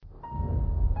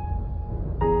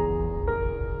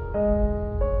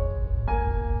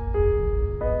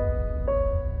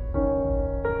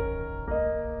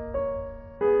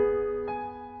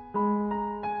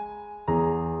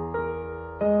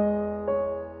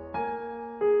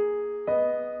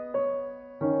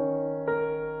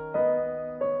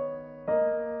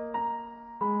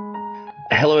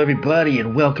Hello, everybody,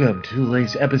 and welcome to the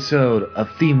latest episode of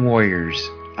Theme Warriors.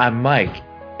 I'm Mike,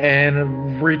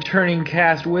 and returning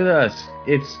cast with us,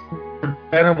 it's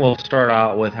Venom. We'll start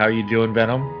out with how you doing,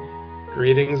 Venom?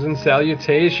 Greetings and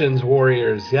salutations,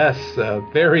 Warriors. Yes, a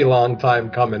very long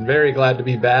time coming. Very glad to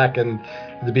be back and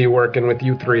to be working with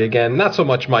you three again. Not so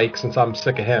much Mike, since I'm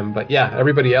sick of him, but yeah,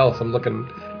 everybody else I'm looking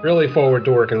really forward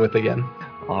to working with again.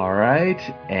 All right,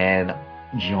 and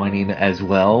joining as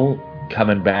well,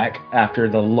 coming back after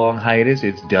the long hiatus,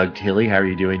 it's Doug Tilley. How are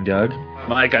you doing, Doug?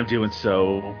 Mike, I'm doing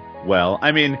so well.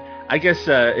 I mean, I guess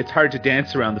it's hard to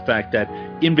dance around the fact that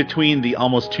in between the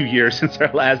almost 2 years since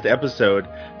our last episode,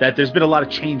 that there's been a lot of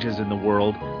changes in the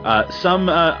world. Some,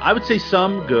 I would say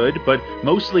some good, but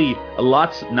mostly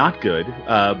lots not good.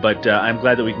 But I'm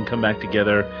glad that we can come back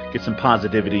together, get some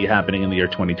positivity happening in the year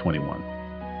 2021.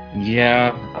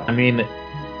 Yeah, I mean,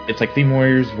 it's like Theme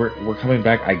Warriors, we're coming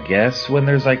back, I guess, when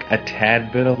there's like a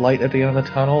tad bit of light at the end of the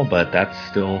tunnel, but that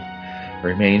still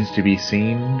remains to be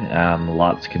seen.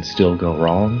 Lots can still go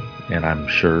wrong, and I'm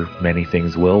sure many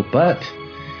things will, but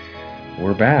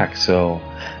we're back, so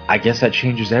I guess that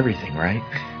changes everything, right?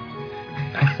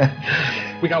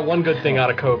 We got one good thing out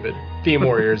of COVID. Theme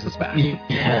Warriors is back.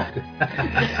 Yeah.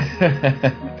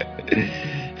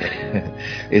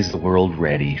 Is the world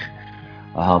ready?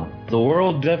 The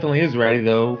world definitely is ready,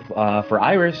 though, for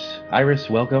Iris. Iris,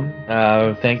 welcome.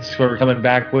 Thanks for coming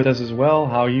back with us as well.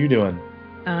 How are you doing?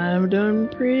 I'm doing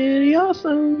pretty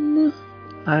awesome.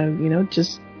 I'm,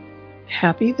 just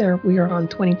happy that we are on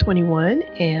 2021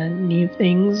 and new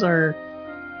things are.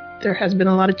 There has been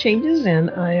a lot of changes,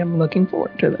 and I am looking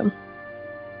forward to them.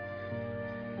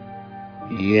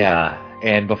 Yeah,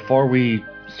 and before we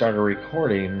started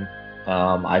recording,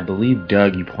 I believe,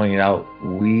 Doug, you pointed out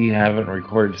we haven't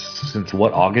recorded since,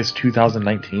 what, August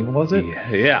 2019, was it?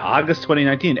 Yeah, August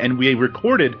 2019. And we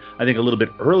recorded, I think, a little bit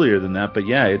earlier than that. But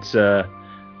yeah, it's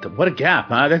what a gap,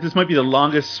 huh? This might be the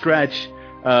longest stretch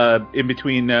in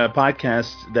between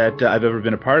podcasts that I've ever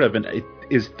been a part of. And it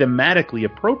is thematically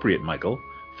appropriate, Michael,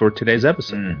 for today's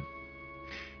episode.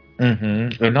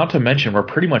 Mm-hmm. And not to mention, we're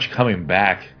pretty much coming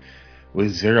back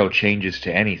with zero changes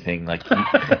to anything. Like,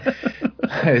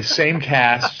 same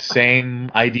cast,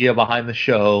 same idea behind the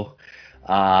show.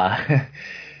 And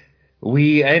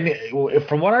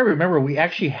from what I remember, we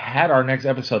actually had our next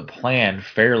episode planned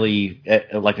fairly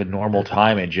at like a normal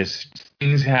time, and just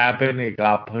things happened. It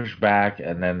got pushed back,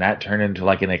 and then that turned into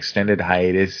like an extended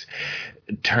hiatus.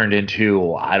 Turned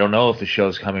into, I don't know if the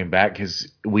show's coming back, because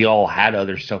we all had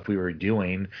other stuff we were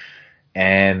doing.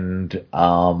 And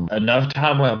enough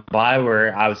time went by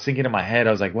where I was thinking in my head,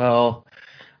 I was like, well,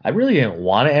 I really didn't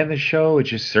want to end the show. It's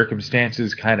just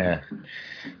circumstances kind of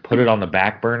put it on the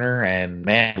back burner, and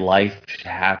man, life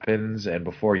happens, and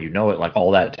before you know it, like,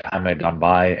 all that time had gone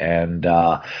by, and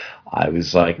I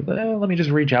was like, well, let me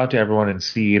just reach out to everyone and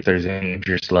see if there's any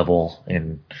interest level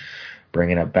in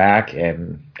bringing it back,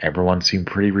 and everyone seemed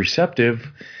pretty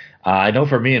receptive. I know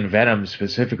for me and Venom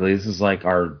specifically, this is like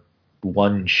our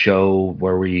one show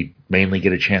where we mainly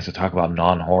get a chance to talk about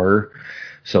non-horror,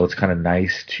 so it's kind of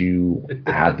nice to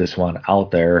have this one out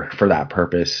there for that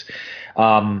purpose.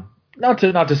 Not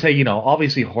to say,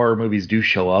 obviously horror movies do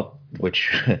show up,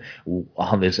 which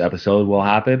on this episode will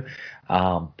happen,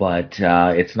 but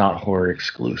it's not horror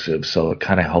exclusive, so it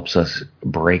kind of helps us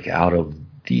break out of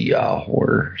the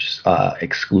horror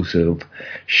exclusive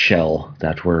shell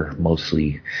that we're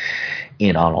mostly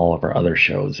in on all of our other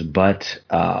shows. But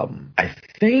I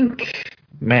think,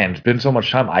 man, it's been so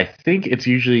much time. I think it's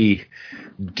usually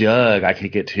Doug I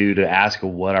could get to ask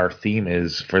what our theme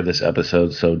is for this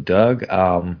episode. So, Doug,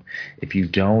 if you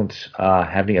don't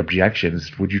have any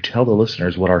objections, would you tell the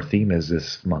listeners what our theme is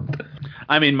this month?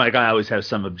 I mean, Mike, I always have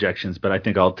some objections, but I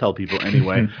think I'll tell people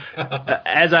anyway.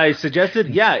 As I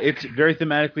suggested, yeah, it's very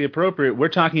thematically appropriate. We're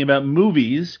talking about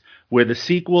movies where the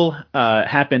sequel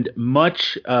happened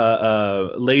much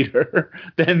later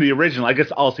than the original. I guess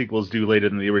all sequels do later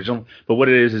than the original, but what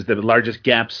it is the largest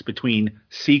gaps between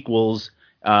sequels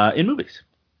in movies.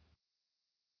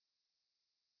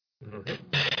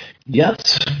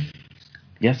 Yes,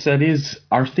 that is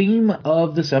our theme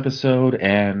of this episode,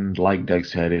 and like Doug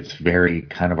said, it's very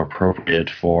kind of appropriate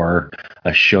for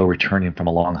a show returning from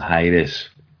a long hiatus.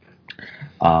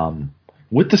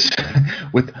 With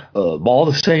all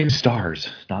the same stars,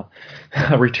 not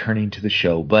returning to the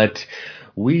show, but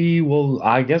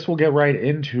I guess we'll get right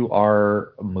into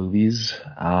our movies,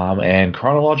 and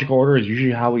chronological order is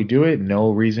usually how we do it.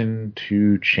 No reason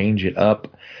to change it up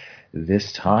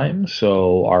this time.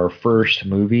 So our first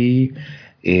movie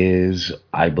is,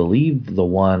 I believe, the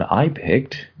one I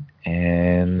picked,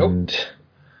 and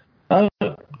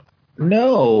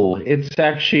No, it's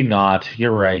actually not.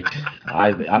 You're right.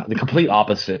 The complete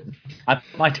opposite. I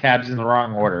put my tabs in the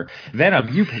wrong order.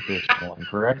 Venom, you picked this one,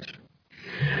 correct?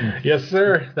 Yes,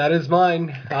 sir. That is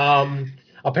mine.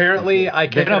 Apparently, I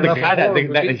can't Venom, the enough guy horror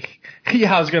movies.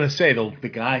 yeah, I was gonna say the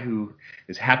guy who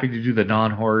is happy to do the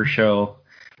non-horror show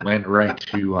went right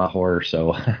to horror.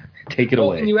 So take it Well,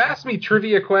 away. when you ask me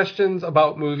trivia questions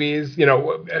about movies,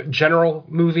 general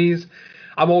movies,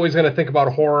 I'm always going to think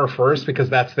about horror first because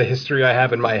that's the history I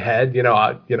have in my head.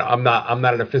 I'm not an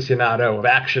aficionado of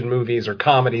action movies or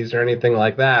comedies or anything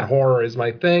like that. Horror is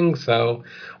my thing. So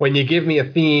when you give me a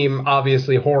theme,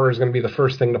 obviously horror is going to be the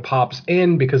first thing that pops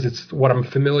in because it's what I'm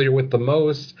familiar with the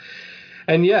most.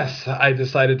 And yes, I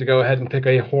decided to go ahead and pick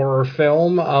a horror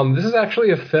film. This is actually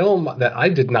a film that I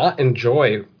did not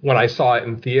enjoy when I saw it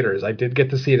in theaters. I did get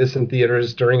to see this in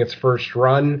theaters during its first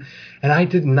run, and I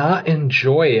did not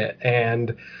enjoy it.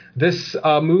 And this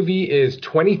movie is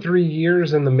 23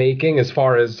 years in the making as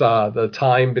far as the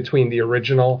time between the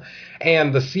original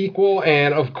and the sequel.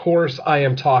 And of course, I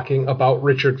am talking about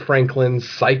Richard Franklin's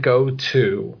Psycho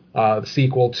 2, the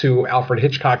sequel to Alfred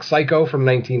Hitchcock's Psycho from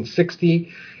 1960.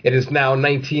 It is now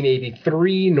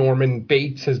 1983. Norman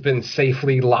Bates has been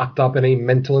safely locked up in a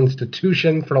mental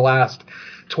institution for the last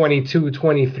 22,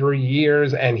 23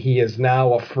 years, and he is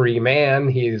now a free man.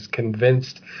 He is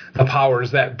convinced the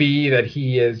powers that be that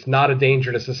he is not a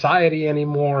danger to society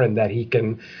anymore and that he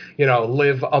can,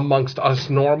 live amongst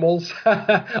us normals.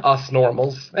 Us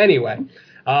normals. Anyway,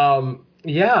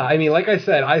 yeah, I mean, like I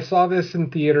said, I saw this in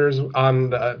theaters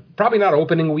on probably not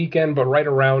opening weekend, but right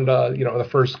around, the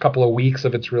first couple of weeks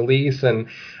of its release. And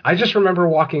I just remember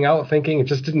walking out thinking it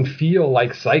just didn't feel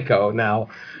like Psycho. Now,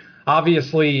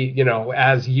 obviously,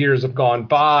 as years have gone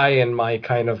by and my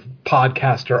kind of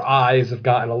podcaster eyes have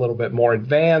gotten a little bit more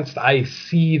advanced, I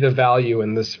see the value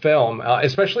in this film,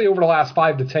 especially over the last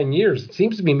 5 to 10 years. It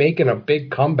seems to be making a big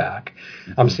comeback.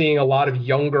 I'm seeing a lot of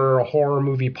younger horror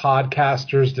movie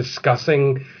podcasters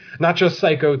discussing not just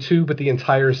Psycho 2, but the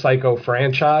entire Psycho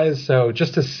franchise. So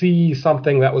just to see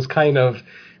something that was kind of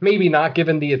maybe not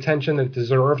given the attention that it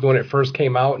deserved when it first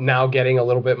came out, now getting a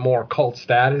little bit more cult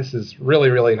status is really,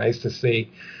 really nice to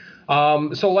see.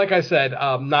 So like I said,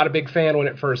 not a big fan when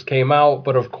it first came out,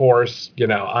 but of course,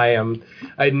 I'm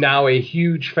now a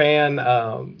huge fan.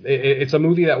 It's a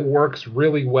movie that works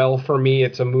really well for me.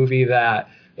 It's a movie that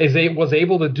was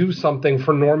able to do something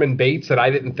for Norman Bates that I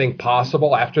didn't think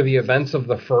possible after the events of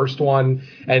the first one.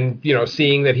 And,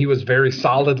 seeing that he was very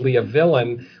solidly a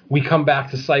villain, we come back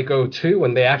to Psycho 2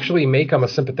 and they actually make him a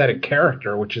sympathetic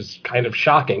character, which is kind of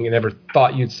shocking. You never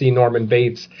thought you'd see Norman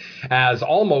Bates as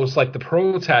almost like the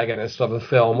protagonist of the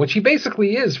film, which he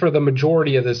basically is for the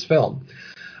majority of this film.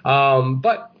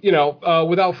 But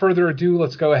without further ado,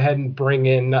 let's go ahead and bring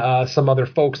in some other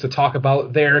folks to talk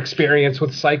about their experience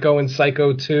with Psycho and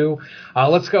Psycho 2.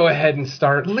 Let's go ahead and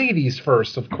start. Ladies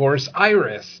first, of course.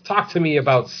 Iris, talk to me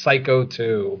about Psycho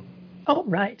 2. All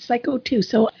right, Psycho 2.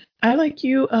 So I, like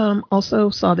you, also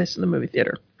saw this in the movie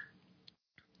theater.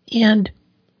 And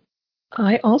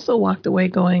I also walked away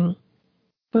going,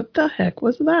 what the heck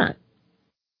was that?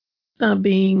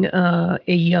 Being a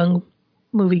young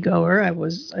moviegoer, I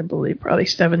was, I believe, probably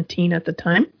 17 at the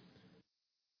time.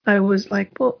 I was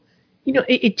like, well,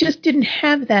 it just didn't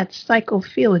have that Psycho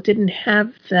feel. It didn't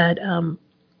have that,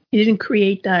 it didn't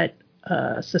create that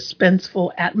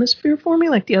suspenseful atmosphere for me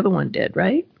like the other one did,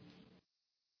 right?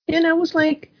 And I was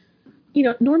like,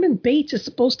 Norman Bates is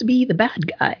supposed to be the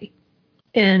bad guy.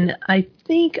 And I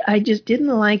think I just didn't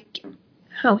like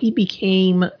how he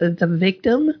became the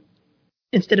victim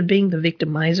instead of being the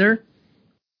victimizer.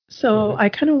 So I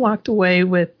kind of walked away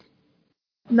with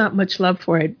not much love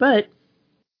for it, but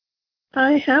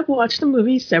I have watched the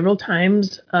movie several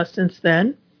times since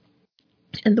then.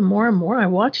 And the more and more I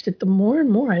watched it, the more and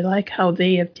more I like how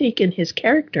they have taken his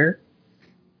character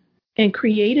and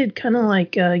created kind of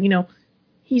like,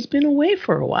 he's been away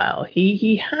for a while.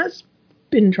 He has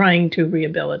been trying to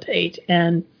rehabilitate,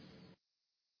 and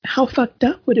how fucked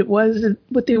up what it was,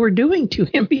 what they were doing to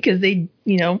him, because they,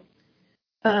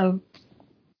 I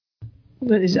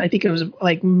think it was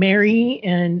like Mary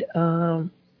and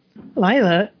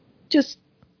Lila just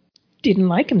didn't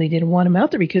like him. They didn't want him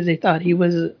out there because they thought he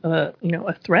was, a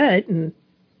threat. And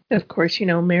of course,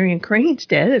 Marion Crane's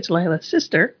dead. It's Lila's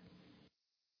sister.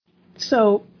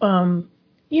 So,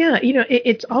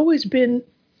 it's always been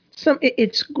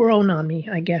it's grown on me,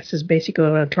 I guess, is basically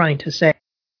what I'm trying to say.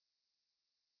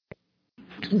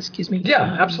 Excuse me.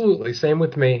 Yeah, absolutely. Same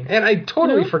with me. And I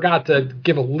totally forgot to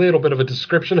give a little bit of a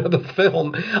description of the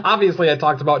film. Obviously, I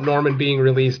talked about Norman being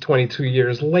released 22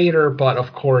 years later, but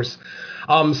of course,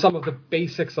 some of the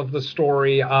basics of the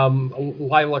story.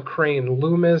 Lila Crane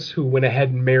Loomis, who went ahead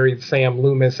and married Sam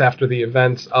Loomis after the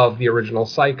events of the original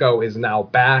Psycho, is now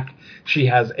back. She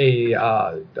has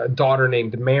a daughter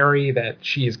named Mary that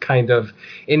she's kind of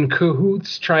in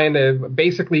cahoots trying to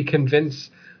basically convince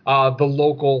the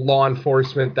local law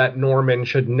enforcement that Norman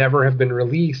should never have been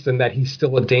released and that he's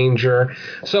still a danger.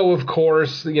 So, of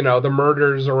course, the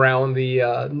murders around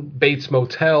the Bates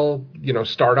Motel,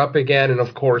 start up again. And,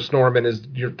 of course, Norman is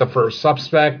the first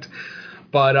suspect.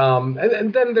 But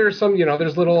and then there's some,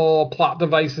 there's little plot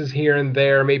devices here and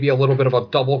there, maybe a little bit of a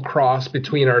double cross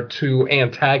between our two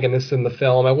antagonists in the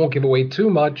film. I won't give away too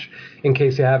much in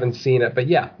case you haven't seen it. But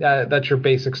yeah, that's your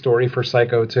basic story for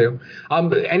Psycho 2.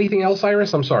 Anything else,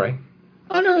 Iris? I'm sorry.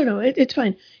 Oh, no. It's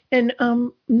fine. And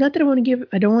not that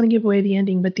I don't want to give away the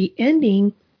ending, but the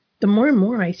ending, the more and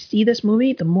more I see this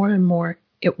movie, the more and more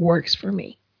it works for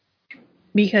me.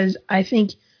 Because I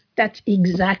think that's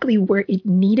exactly where it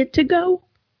needed to go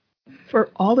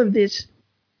for all of this,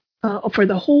 for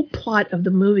the whole plot of the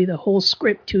movie, the whole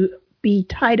script to be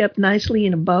tied up nicely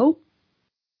in a bow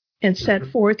and set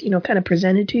forth, kind of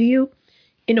presented to you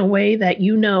in a way that,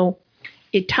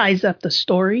 it ties up the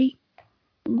story,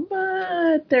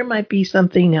 but there might be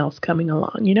something else coming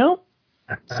along,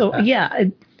 So yeah,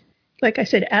 like I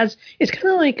said, as it's kind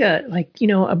of like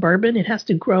a bourbon, it has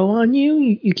to grow on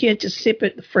you. You can't just sip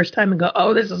it the first time and go,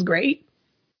 oh, this is great.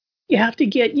 You have to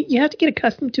get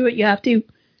accustomed to it. You have to,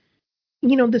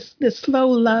 the slow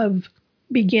love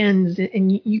begins,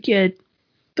 and you get,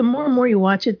 the more and more you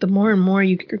watch it, the more and more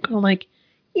you're kind of like,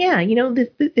 yeah,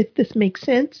 this makes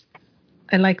sense.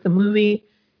 I like the movie.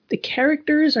 The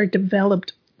characters are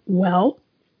developed well.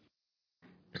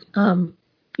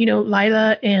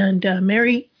 Lila and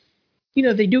Mary,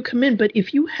 they do come in, but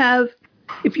if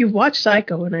you've watched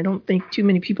Psycho, and I don't think too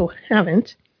many people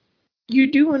haven't, you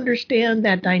do understand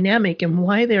that dynamic and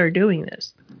why they are doing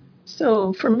this.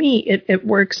 So for me, it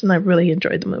works, and I really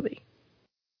enjoyed the movie.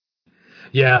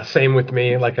 Yeah, same with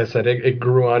me. Like I said, it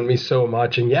grew on me so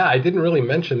much. And yeah, I didn't really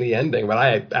mention the ending, but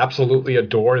I absolutely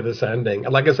adore this ending.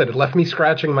 Like I said, it left me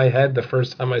scratching my head the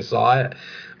first time I saw it.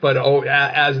 But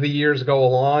as the years go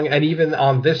along, and even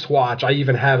on this watch, I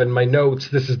even have in my notes,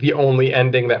 this is the only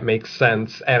ending that makes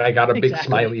sense. And I got a big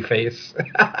smiley face.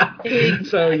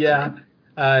 So yeah,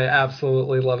 I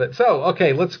absolutely love it. So,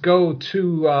 okay, let's go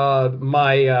to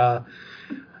my...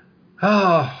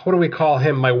 what do we call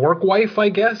him? My work wife, I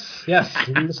guess? Yes,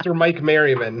 Mr. Mike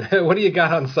Merriman. What do you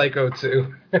got on Psycho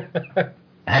 2?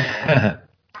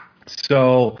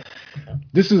 So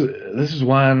this is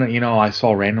one, I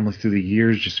saw randomly through the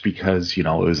years just because, it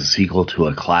was a sequel to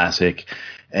a classic.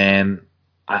 And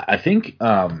I think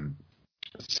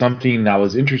something that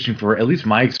was interesting for at least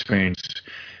my experience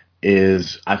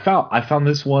is I found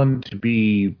this one to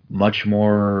be much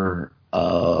more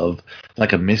of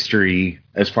like a mystery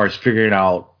as far as figuring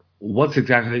out what's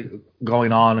exactly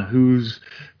going on, who's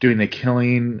doing the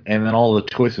killing, and then all the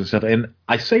twists and stuff. And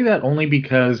I say that only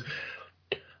because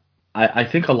I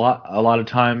think a lot of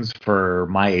times for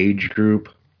my age group,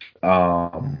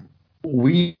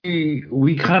 we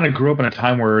kind of grew up in a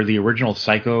time where the original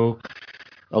Psycho,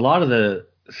 a lot of the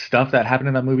stuff that happened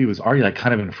in that movie was already like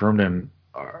kind of infirmed in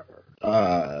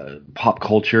pop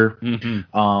culture.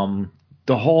 Mm-hmm.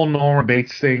 The whole Norman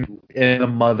Bates thing and the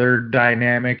mother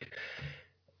dynamic,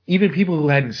 even people who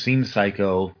hadn't seen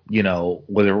Psycho,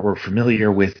 whether were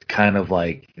familiar with kind of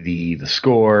like the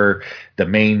score, the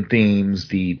main themes,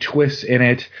 the twists in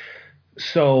it.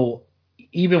 So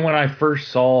even when I first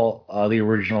saw the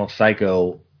original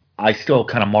Psycho, I still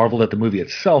kind of marveled at the movie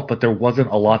itself, but there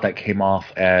wasn't a lot that came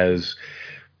off as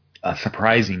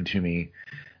surprising to me.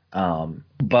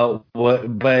 But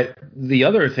the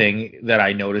other thing that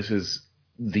I noticed is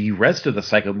the rest of the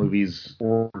Psycho movies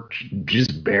were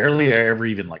just barely ever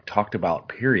even like talked about,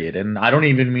 period. And I don't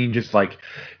even mean just like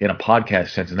in a podcast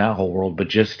sense in that whole world, but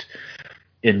just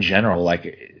in general,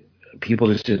 like people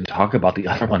just didn't talk about the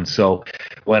other ones. So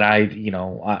when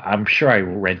I'm sure I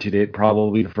rented it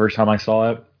probably the first time I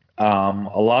saw it. A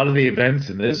lot of the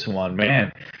events in this one,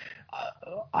 man,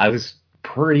 I was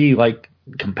pretty like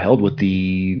compelled with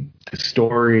the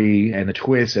story and the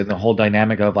twist and the whole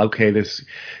dynamic of, okay, this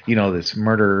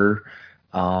murderer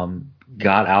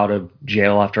got out of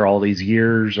jail after all these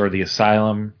years, or the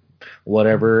asylum,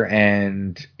 whatever,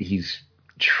 and he's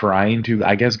trying to,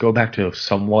 I guess, go back to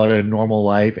somewhat a normal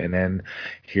life. And then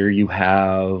here you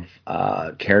have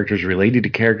characters related to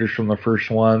characters from the first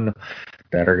one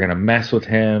that are gonna mess with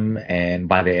him, and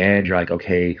by the end you're like,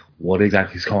 okay, what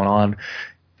exactly is going on?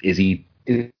 Is he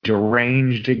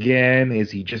deranged again?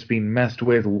 Is he just being messed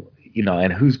with?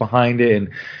 And who's behind it? And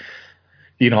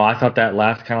I thought that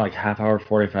last kind of like half hour,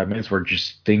 45 minutes where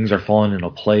just things are falling into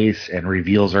place and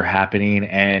reveals are happening.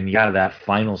 And yeah, that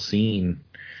final scene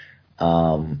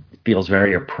feels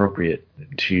very appropriate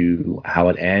to how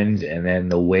it ends. And then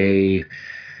the way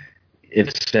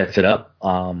it sets it up,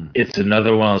 it's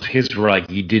another one of those cases where like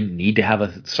you didn't need to have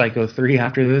a Psycho 3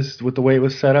 after this with the way it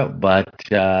was set up, but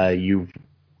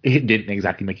it didn't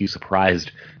exactly make you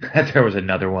surprised that there was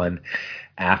another one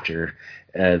after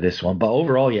this one. But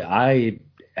overall, yeah, I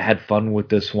had fun with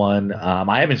this one.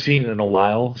 I haven't seen it in a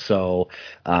while, so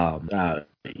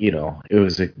it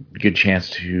was a good chance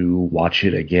to watch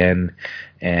it again.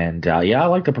 And I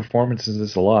like the performances of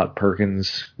this a lot.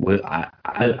 Perkins,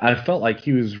 I felt like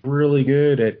he was really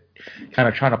good at kind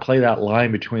of trying to play that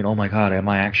line between, oh my God, am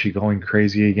I actually going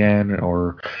crazy again,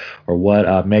 or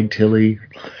what? Meg Tilly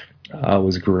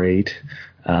was great.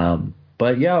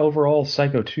 But yeah, overall,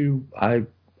 Psycho 2, I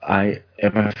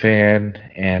am a fan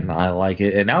and I like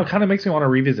it. And now it kind of makes me want to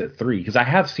revisit 3 because I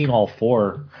have seen all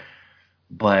 4,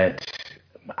 but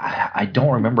I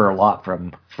don't remember a lot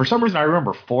from. For some reason, I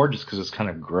remember 4 just because it's kind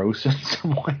of gross in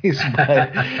some ways.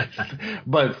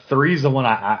 But 3 is the one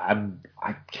I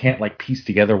can't like piece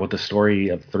together what the story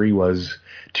of 3 was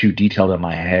too detailed in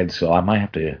my head. So I might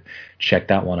have to check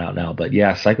that one out now. But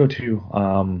yeah, Psycho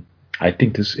 2. I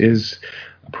think this is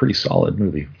a pretty solid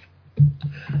movie.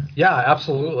 Yeah,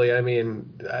 absolutely. I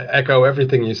mean, I echo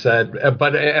everything you said, and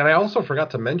I also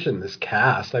forgot to mention this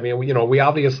cast. I mean, we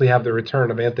obviously have the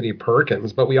return of Anthony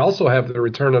Perkins, but we also have the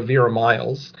return of Vera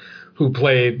Miles, who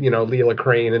played, Leela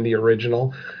Crane in the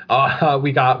original.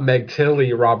 We got Meg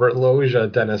Tilly, Robert Loggia,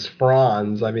 Dennis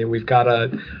Franz. I mean, we've got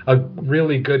a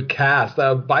really good cast.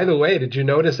 By the way, did you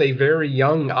notice a very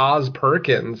young Oz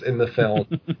Perkins in the film?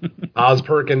 Oz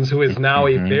Perkins, who is now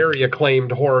a very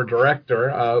acclaimed horror director,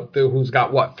 who's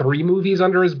got, 3 movies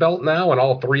under his belt now, and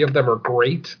all 3 of them are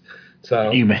great.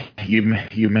 So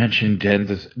you mentioned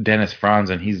Dennis Franz,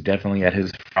 and he's definitely at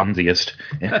his Franziest.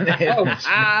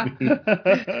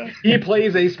 He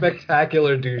plays a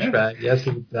spectacular douchebag. Yes,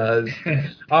 he does.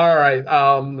 All right.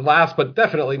 Last but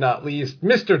definitely not least,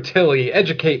 Mr. Tilly,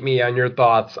 educate me on your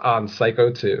thoughts on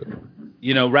Psycho 2.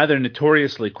 Rather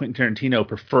notoriously, Quentin Tarantino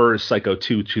prefers Psycho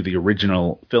 2 to the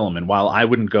original film. And while I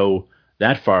wouldn't go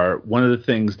that far, one of the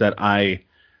things that I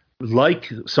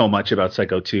like so much about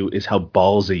Psycho 2 is how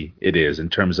ballsy it is in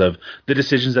terms of the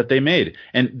decisions that they made.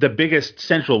 And the biggest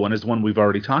central one is the one we've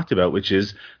already talked about, which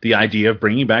is the idea of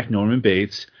bringing back Norman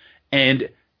Bates. And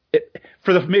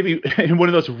maybe in one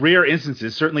of those rare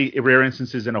instances, certainly rare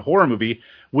instances in a horror movie,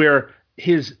 where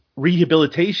his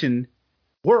rehabilitation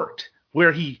worked,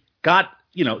 where he got,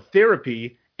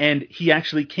 therapy and he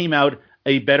actually came out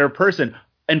a better person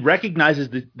and recognizes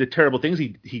the terrible things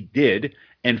he did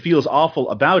and feels awful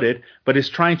about it, but is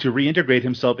trying to reintegrate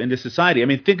himself into society. I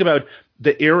mean, think about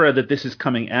the era that this is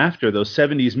coming after, those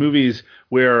 70s movies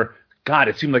where, God,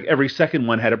 it seemed like every second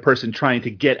one had a person trying to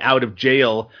get out of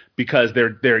jail because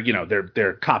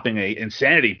they're copping a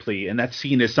insanity plea, and that's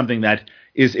seen as something that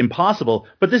is impossible.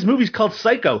 But this movie's called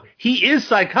Psycho. He is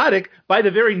psychotic by the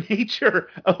very nature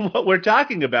of what we're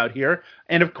talking about here,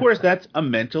 and of course, that's a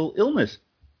mental illness.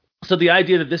 So the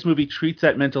idea that this movie treats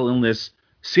that mental illness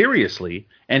seriously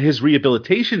and his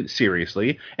rehabilitation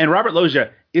seriously, and Robert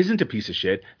Loggia isn't a piece of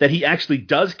shit, that he actually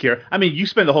does care. I mean, you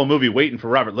spend the whole movie waiting for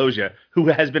Robert Loggia, who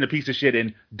has been a piece of shit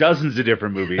in dozens of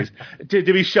different movies, to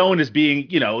be shown as being,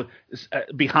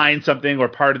 behind something or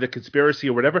part of the conspiracy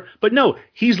or whatever. But no,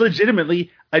 he's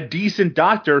legitimately a decent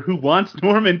doctor who wants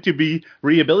Norman to be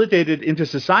rehabilitated into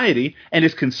society and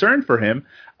is concerned for him.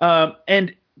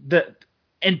 And the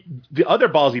other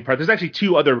ballsy part, there's actually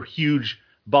 2 other huge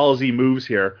ballsy moves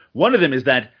here. One of them is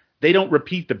that they don't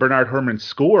repeat the Bernard Herrmann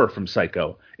score from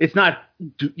Psycho. It's not,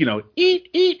 eat.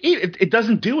 It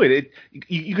doesn't do it.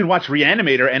 You can watch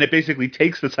Reanimator, and it basically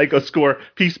takes the Psycho score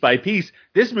piece by piece.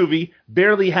 This movie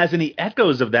barely has any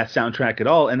echoes of that soundtrack at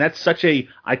all, and that's such a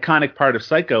iconic part of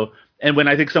Psycho. And when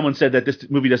I think someone said that this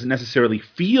movie doesn't necessarily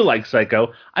feel like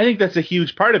Psycho, I think that's a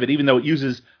huge part of it, even though it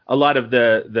uses a lot of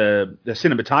the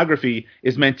cinematography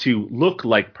is meant to look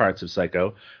like parts of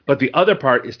Psycho. But the other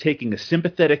part is taking a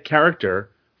sympathetic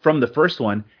character from the first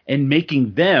one and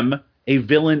making them a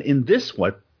villain in this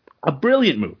one. A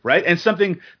brilliant move, right? And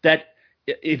something that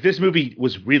if this movie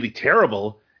was really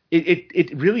terrible,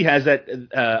 it really has that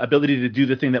ability to do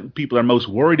the thing that people are most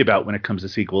worried about when it comes to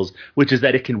sequels, which is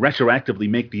that it can retroactively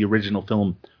make the original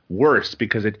film worse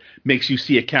because it makes you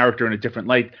see a character in a different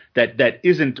light that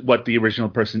isn't what the original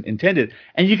person intended.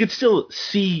 And you could still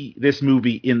see this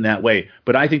movie in that way.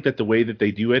 But I think that the way that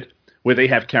they do it, where they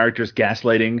have characters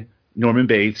gaslighting Norman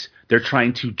Bates, they're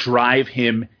trying to drive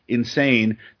him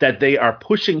insane, that they are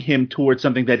pushing him towards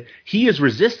something that he is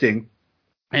resisting.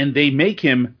 And they make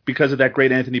him, because of that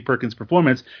great Anthony Perkins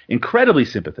performance, incredibly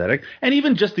sympathetic. And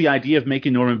even just the idea of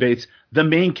making Norman Bates the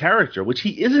main character, which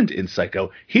he isn't in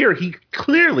Psycho. Here, he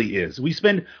clearly is. We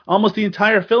spend almost the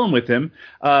entire film with him,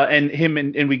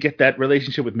 and we get that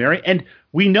relationship with Mary. And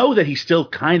we know that he's still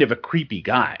kind of a creepy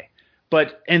guy.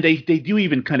 And they do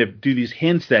even kind of do these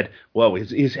hints that, whoa,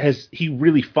 has he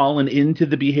really fallen into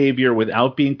the behavior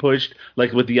without being pushed?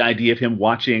 Like with the idea of him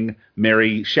watching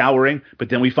Mary showering, but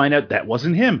then we find out that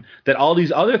wasn't him. That all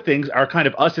these other things are kind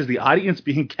of us as the audience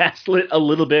being gaslit a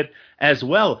little bit as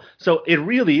well. So it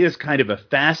really is kind of a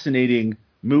fascinating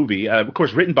movie. Of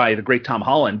course, written by the great Tom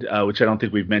Holland, which I don't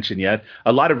think we've mentioned yet.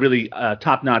 A lot of really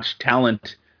top-notch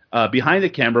talent behind the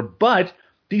camera, but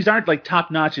these aren't like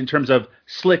top-notch in terms of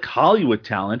slick Hollywood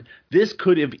talent. This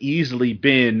could have easily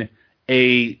been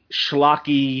a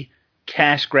schlocky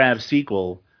cash grab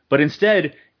sequel, but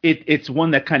instead it's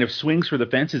one that kind of swings for the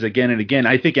fences again and again.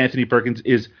 I think Anthony Perkins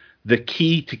is the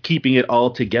key to keeping it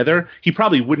all together. He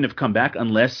probably wouldn't have come back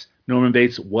unless Norman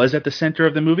Bates was at the center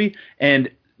of the movie,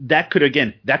 and that could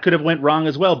have went wrong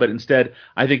as well. But instead,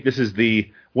 I think this is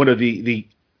one of the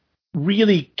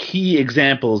really key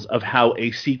examples of how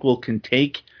a sequel can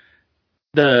take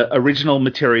the original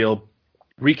material,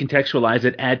 recontextualize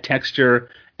it, add texture,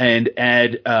 and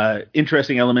add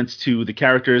interesting elements to the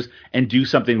characters, and do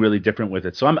something really different with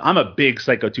it. So I'm a big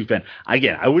Psycho 2 fan.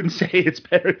 Again, I wouldn't say it's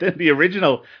better than the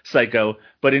original Psycho,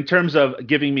 but in terms of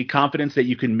giving me confidence that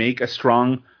you can make a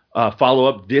strong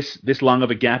follow-up this long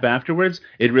of a gap afterwards,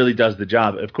 it really does the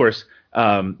job. Of course,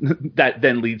 that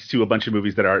then leads to a bunch of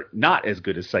movies that are not as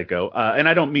good as Psycho. And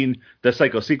I don't mean the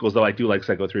Psycho sequels, though I do like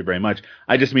Psycho 3 very much.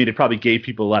 I just mean it probably gave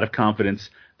people a lot of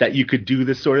confidence that you could do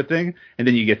this sort of thing. And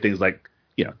then you get things like,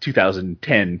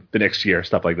 2010 the next year,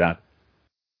 stuff like that.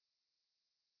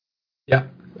 Yeah,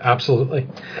 absolutely.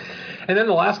 And then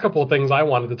the last couple of things I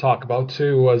wanted to talk about,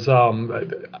 too, was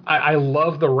I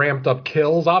love the ramped up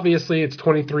kills. Obviously, it's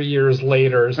 23 years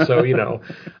later, so,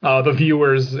 the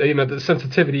viewers, the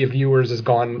sensitivity of viewers has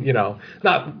gone,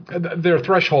 their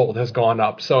threshold has gone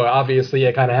up. So obviously,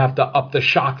 you kind of have to up the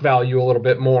shock value a little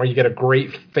bit more. You get a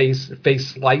great face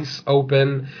slice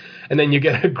open, and then you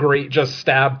get a great just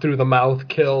stab through the mouth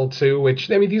kill, too, which,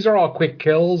 these are all quick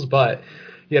kills, but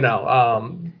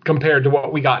compared to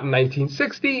what we got in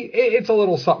 1960, it's a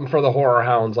little something for the horror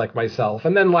hounds like myself.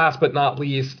 And then last but not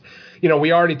least,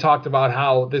 we already talked about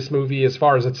how this movie, as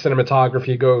far as its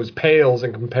cinematography goes, pales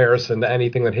in comparison to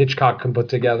anything that Hitchcock can put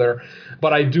together.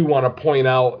 But I do want to point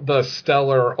out the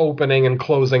stellar opening and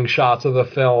closing shots of the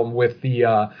film with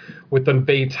the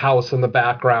Bates house in the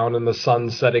background and the sun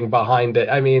setting behind it.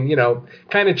 I mean,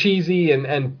 kind of cheesy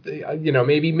and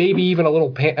maybe even a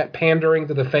little pandering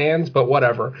to the fans, but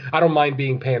whatever. I don't mind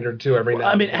being pandered to every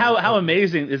now and then. How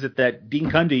amazing is it that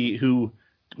Dean Cundy, who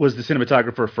was the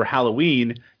cinematographer for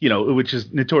Halloween, which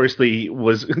is notoriously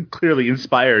was clearly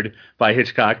inspired by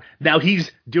Hitchcock. Now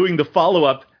he's doing the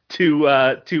follow-up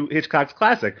to Hitchcock's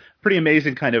classic. Pretty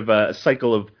amazing kind of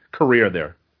cycle of career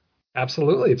there.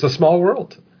 Absolutely. It's a small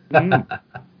world.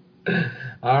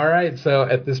 All right. So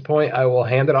at this point, I will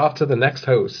hand it off to the next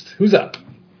host. Who's up?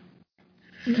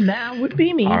 That would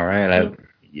be me. All right.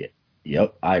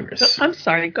 Yep, Iris. I'm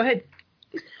sorry. Go ahead.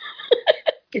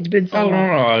 It's been so long.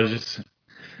 No.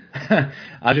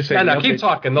 I'll just say. No, keep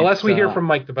talking. The less we hear from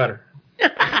Mike, the better.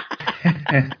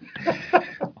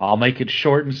 I'll make it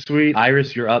short and sweet.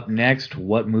 Iris, you're up next.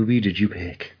 What movie did you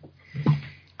pick?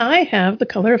 I have The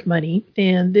Color of Money,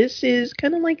 and this is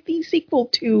kind of like the sequel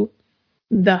to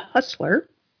The Hustler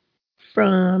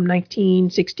from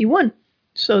 1961.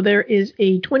 So there is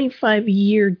a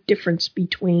 25-year difference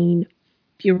between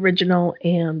the original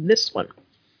and this one.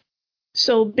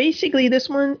 So basically, this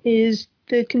one is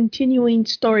the continuing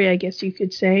story, I guess you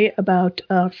could say, about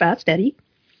Fast Eddie,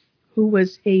 who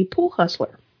was a pool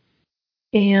hustler.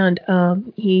 And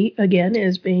he, again,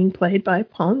 is being played by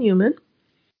Paul Newman.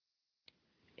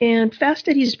 And Fast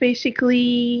Eddie's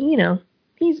basically,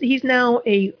 he's now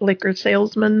a liquor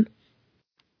salesman.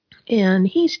 And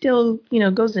he still,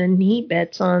 goes in and he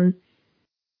bets on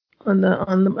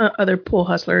the other pool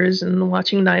hustlers and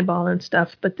watching Nightball and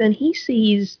stuff. But then he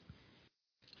sees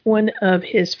one of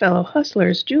his fellow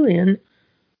hustlers, Julian,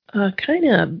 kind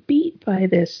of beat by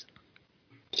this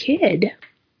kid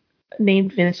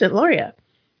named Vincent Lauria.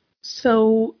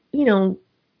 So,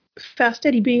 Fast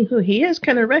Eddie, being who he is,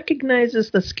 kind of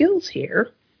recognizes the skills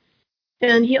here.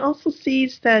 And he also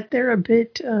sees that they're a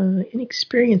bit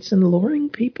inexperienced in luring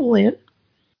people in.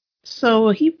 So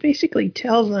he basically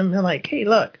tells them, like, hey,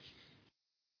 look,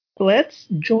 let's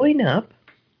join up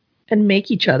and make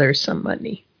each other some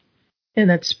money. And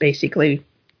that's basically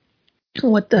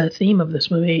what the theme of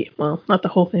this movie, well, not the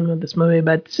whole theme of this movie,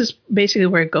 but this is basically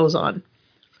where it goes on.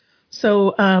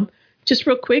 So just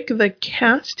real quick, the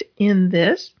cast in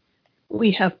this,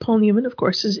 we have Paul Newman, of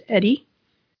course, as Eddie.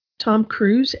 Tom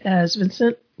Cruise as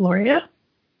Vincent Lauria,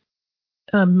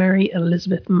 Mary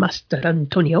Elizabeth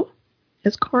Mastrantonio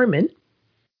as Carmen,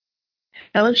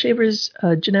 Helen Shaver's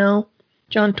Janelle,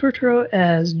 John Turturro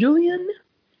as Julian,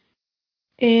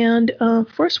 and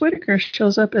Forrest Whitaker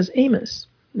shows up as Amos.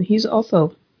 He's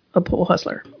also a pool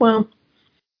hustler. Well,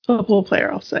 a pool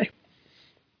player, I'll say.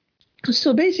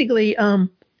 So basically,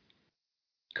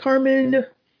 Carmen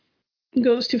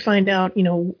goes to find out,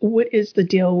 what is the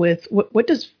deal with, what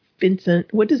does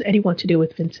Eddie want to do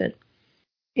with Vincent?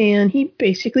 And he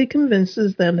basically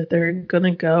convinces them that they're going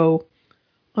to go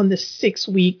on this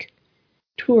 6-week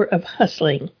tour of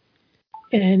hustling.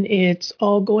 And it's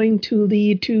all going to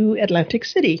lead to Atlantic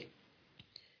City.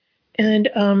 And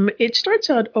it starts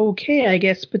out okay, I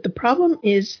guess, but the problem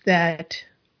is that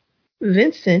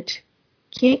Vincent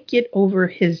can't get over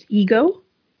his ego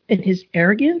and his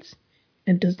arrogance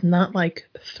and does not like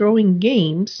throwing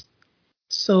games.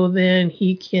 So then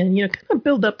he can, kind of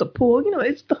build up the pool.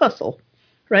 It's the hustle,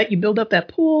 right? You build up that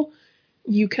pool,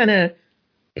 you kind of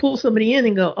pull somebody in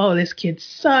and go, oh, this kid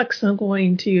sucks. I'm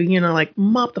going to, like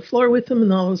mop the floor with him.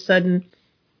 And all of a sudden,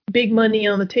 big money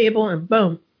on the table and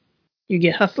boom, you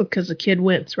get hustled because the kid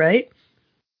wins, right?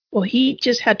 Well, he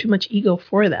just had too much ego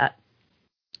for that.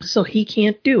 So he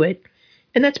can't do it.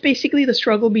 And that's basically the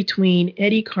struggle between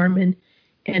Eddie, Carmen,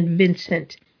 and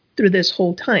Vincent through this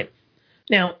whole time.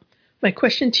 Now, my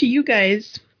question to you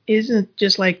guys isn't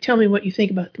just like, tell me what you think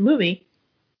about the movie.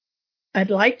 I'd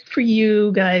like for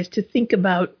you guys to think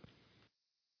about,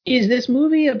 is this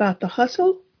movie about the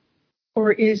hustle?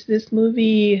 Or is this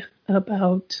movie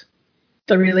about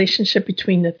the relationship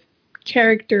between the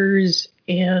characters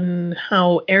and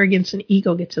how arrogance and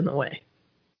ego gets in the way?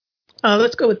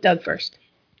 Let's go with Doug first.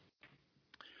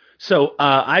 So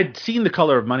I'd seen The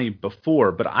Color of Money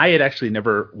before, but I had actually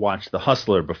never watched The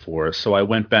Hustler before. So I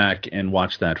went back and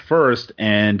watched that first.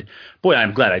 And boy,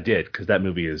 I'm glad I did, because that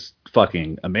movie is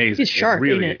fucking amazing. It's sharp, it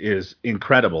really ain't it? is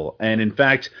incredible. And in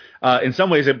fact, in some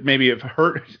ways, it maybe have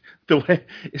hurt the way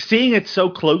seeing it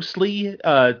so closely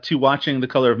to watching The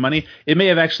Color of Money. It may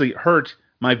have actually hurt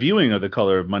my viewing of The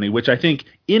Color of Money, which I think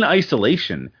in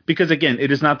isolation, because again,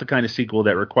 it is not the kind of sequel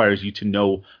that requires you to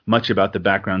know much about the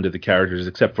background of the characters,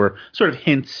 except for sort of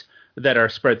hints that are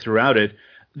spread throughout it,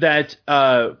 that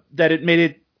it made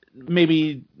it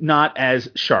maybe not as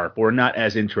sharp or not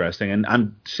as interesting. And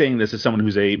I'm saying this as someone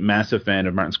who's a massive fan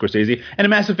of Martin Scorsese and a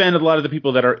massive fan of a lot of the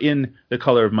people that are in The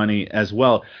Color of Money as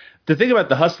well. The thing about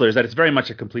The Hustler is that it's very much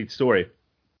a complete story.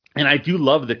 And I do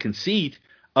love the conceit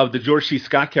of the George C.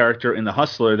 Scott character in The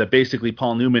Hustler, that basically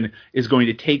Paul Newman is going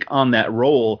to take on that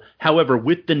role, however,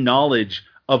 with the knowledge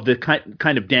of the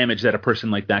kind of damage that a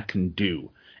person like that can do,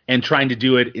 and trying to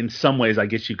do it in some ways, I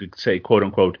guess you could say, quote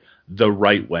unquote, the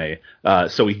right way,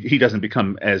 so he doesn't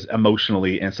become as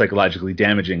emotionally and psychologically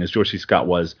damaging as George C. Scott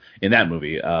was in that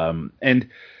movie. And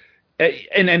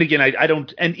again, I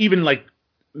don't, and even like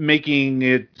making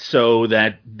it so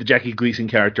that the Jackie Gleason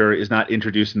character is not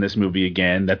introduced in this movie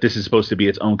again, that this is supposed to be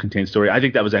its own contained story. I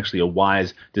think that was actually a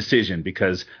wise decision,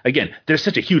 because again, there's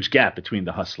such a huge gap between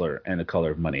The Hustler and The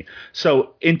Color of Money.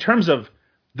 So in terms of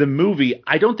the movie,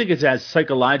 I don't think it's as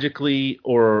psychologically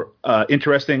or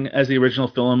interesting as the original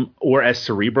film, or as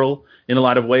cerebral in a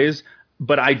lot of ways.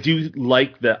 But I do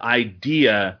like the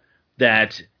idea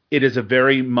that it is a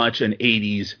very much an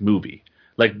 80s movie.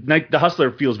 Like The Hustler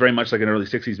feels very much like an early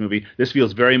 60s movie. This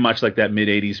feels very much like that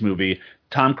mid-80s movie.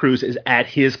 Tom Cruise is at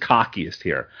his cockiest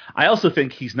here. I also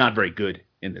think he's not very good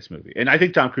in this movie. And I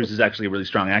think Tom Cruise is actually a really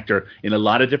strong actor in a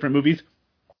lot of different movies.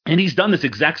 And he's done this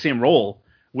exact same role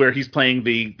where he's playing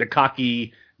the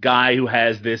cocky guy who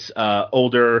has this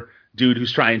older dude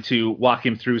who's trying to walk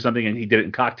him through something, and he did it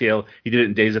in Cocktail. He did it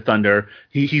in Days of Thunder.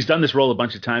 He's done this role a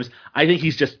bunch of times. I think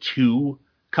he's just too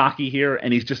cocky here,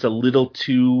 and he's just a little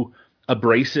too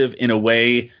abrasive in a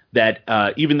way that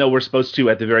even though we're supposed to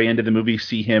at the very end of the movie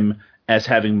see him as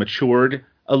having matured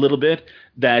a little bit,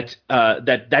 that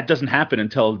doesn't happen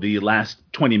until the last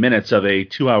 20 minutes of a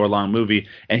 2-hour long movie,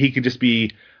 and he can just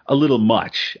be a little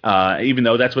much, even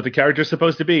though that's what the character is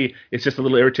supposed to be. It's just a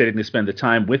little irritating to spend the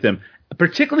time with him,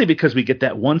 particularly because we get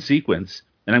that one sequence,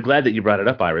 and I'm glad that you brought it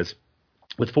up, Iris,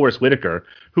 with Forrest Whitaker,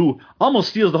 who almost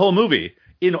steals the whole movie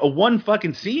in a one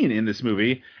fucking scene in this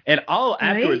movie. And all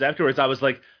afterwards, I was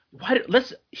like,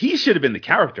 he should have been the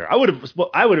character. I would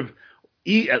have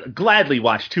gladly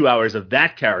watched 2 hours of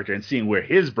that character and seeing where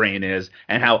his brain is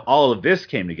and how all of this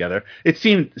came together. It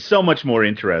seemed so much more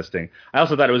interesting. I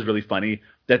also thought it was really funny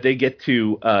that Eddie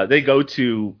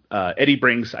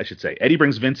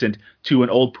brings Vincent to an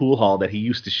old pool hall that he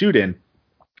used to shoot in.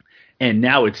 And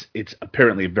now it's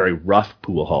apparently a very rough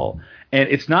pool hall. And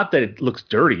it's not that it looks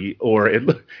dirty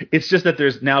it's just that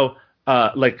there's now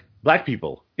like black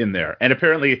people in there. And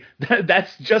apparently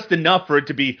that's just enough for it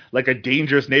to be like a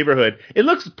dangerous neighborhood. It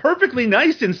looks perfectly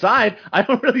nice inside. I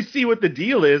don't really see what the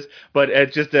deal is, but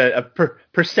it's just a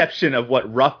perception of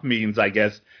what rough means, I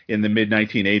guess, in the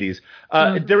mid-1980s.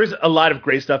 There is a lot of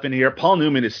great stuff in here. Paul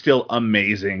Newman is still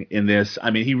amazing in this. I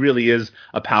mean, he really is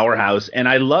a powerhouse. And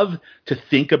I love to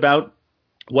think about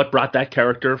what brought that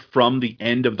character from the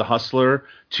end of The Hustler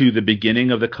to the beginning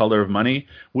of The Color of Money,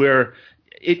 where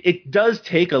it does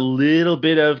take a little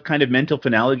bit of kind of mental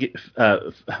finagling,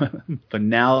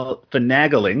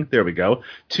 there we go,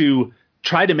 to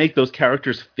try to make those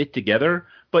characters fit together.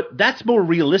 But that's more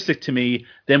realistic to me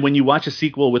than when you watch a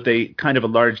sequel with a kind of a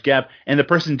large gap and the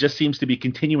person just seems to be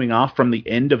continuing off from the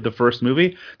end of the first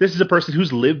movie. This is a person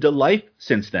who's lived a life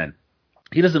since then.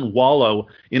 He doesn't wallow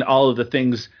in all of the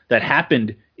things that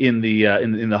happened in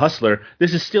the Hustler.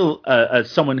 This is still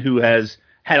someone who has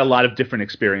had a lot of different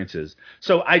experiences.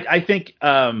 So I think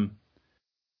that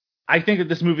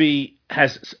this movie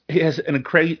has an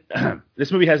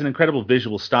incredible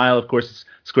visual style. Of course,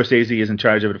 Scorsese is in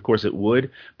charge of it. Of course, it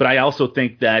would. But I also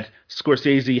think that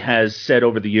Scorsese has said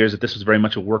over the years that this was very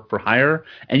much a work for hire,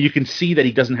 and you can see that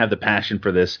he doesn't have the passion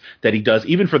for this that he does,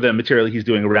 even for the material he's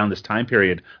doing around this time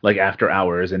period, like After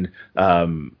Hours and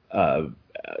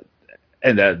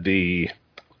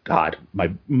God,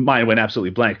 my mind went absolutely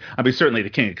blank. I mean, certainly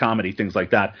The King of Comedy, things like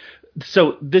that.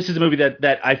 So this is a movie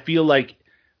that I feel like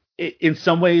in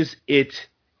some ways it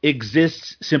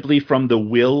exists simply from the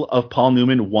will of Paul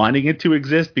Newman wanting it to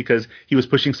exist because he was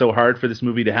pushing so hard for this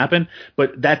movie to happen.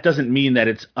 But that doesn't mean that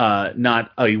it's not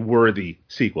a worthy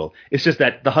sequel. It's just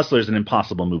that The Hustler is an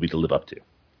impossible movie to live up to.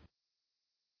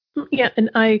 Yeah, and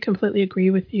I completely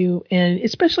agree with you, and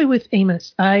especially with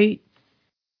Amos.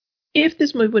 If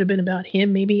this movie would have been about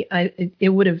him, maybe it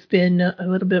would have been a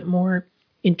little bit more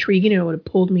intriguing. It would have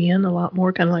pulled me in a lot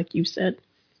more, kind of like you said.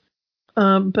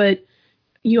 But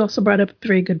you also brought up a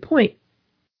very good point.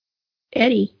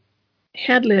 Eddie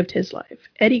had lived his life.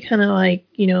 Eddie kind of like,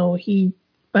 he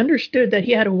understood that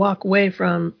he had to walk away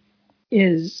from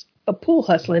his pool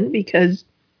hustling because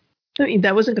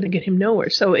that wasn't going to get him nowhere.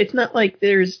 So it's not like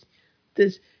there's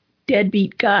this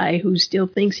deadbeat guy who still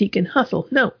thinks he can hustle.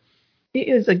 No. It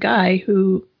is a guy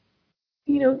who,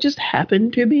 just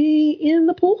happened to be in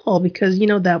the pool hall because,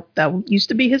 that used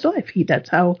to be his life. That's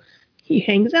how he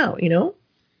hangs out,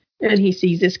 and he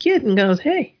sees this kid and goes,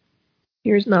 hey,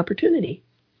 here's an opportunity.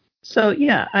 So,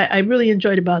 yeah, I really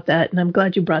enjoyed about that, and I'm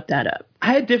glad you brought that up.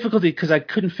 I had difficulty because I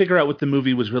couldn't figure out what the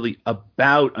movie was really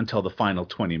about until the final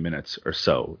 20 minutes or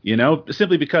so,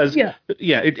 simply because,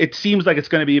 it seems like it's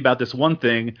going to be about this one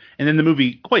thing, and then the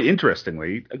movie, quite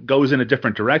interestingly, goes in a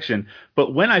different direction.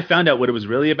 But when I found out what it was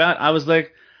really about, I was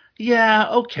like, yeah,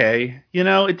 okay.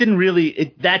 It didn't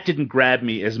really, that didn't grab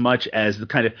me as much as the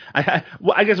kind of,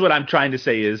 I guess what I'm trying to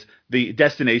say is the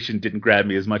destination didn't grab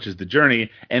me as much as the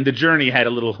journey, and the journey had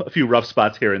a few rough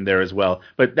spots here and there as well,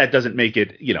 but that doesn't make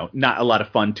it, not a lot of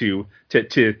fun to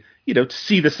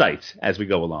see the sights as we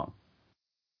go along.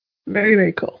 Very,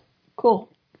 very cool. Cool.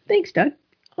 Thanks, Doug.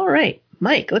 All right,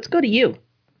 Mike, let's go to you.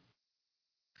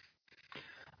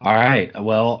 All right.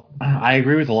 Well, I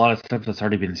agree with a lot of stuff that's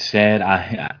already been said.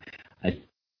 I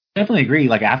definitely agree.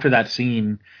 Like after that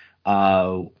scene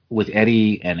with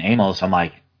Eddie and Amos, I'm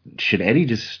like, should Eddie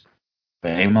just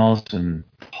Amos and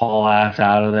haul ass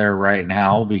out of there right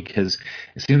now? Because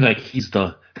it seems like he's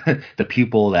the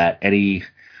pupil that Eddie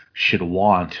should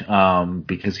want.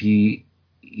 Because he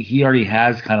already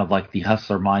has kind of like the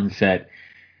hustler mindset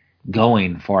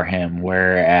going for him,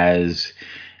 whereas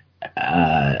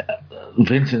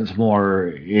Vincent's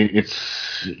more,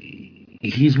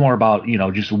 he's more about,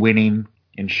 just winning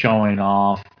and showing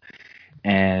off.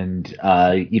 And,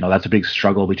 that's a big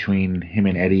struggle between him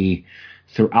and Eddie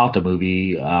throughout the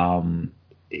movie,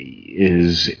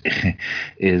 is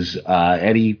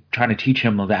Eddie trying to teach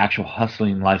him the actual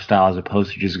hustling lifestyle as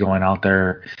opposed to just going out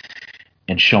there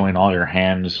and showing all your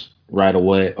hands right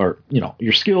away, or,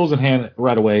 your skills in hand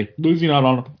right away, losing out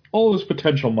on all this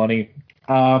potential money.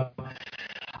 I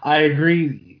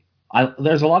agree.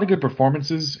 There's a lot of good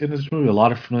performances in this movie, a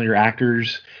lot of familiar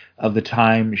actors. of the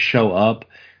time show up,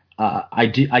 I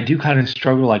do kind of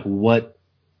struggle like what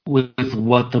with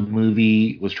what the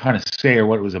movie was trying to say or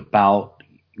what it was about.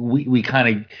 We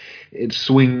kind of it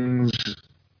swings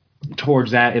towards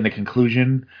that in the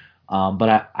conclusion,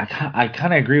 but I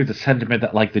kind of agree with the sentiment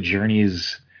that like the journey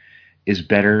is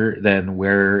better than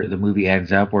where the movie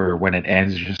ends up. Where when it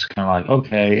ends, it's just kind of like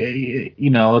okay,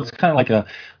 it's kind of like a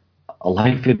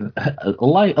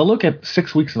look at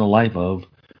 6 weeks in the life of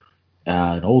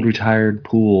an old retired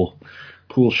pool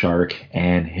shark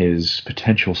and his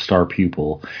potential star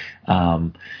pupil.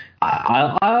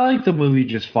 I like the movie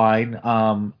just fine.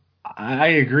 I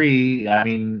agree. I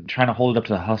mean, trying to hold it up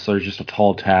to The Hustler is just a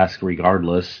tall task,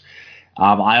 regardless.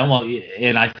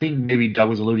 I think maybe Doug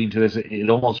was alluding to this. It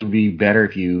almost would be better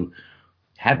if you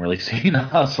hadn't really seen The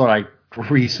Hustler like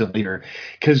recently, or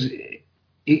because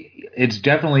it's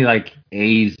definitely like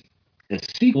a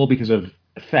sequel because of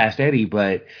Fast Eddie,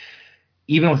 but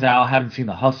even without having seen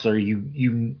The Hustler,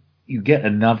 you get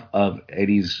enough of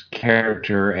Eddie's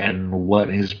character and what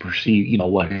his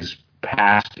what his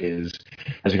past is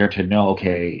as a character to know,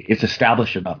 okay, it's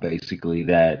established enough basically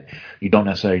that you don't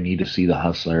necessarily need to see The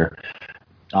Hustler.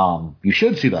 You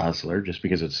should see The Hustler just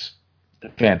because it's a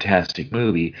fantastic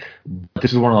movie. But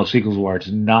this is one of those sequels where it's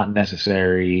not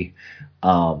necessary.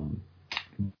 But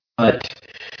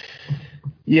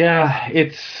yeah,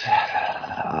 it's.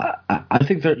 I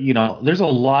think that there's a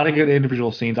lot of good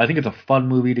individual scenes. I think it's a fun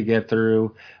movie to get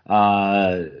through.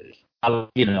 I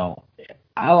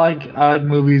like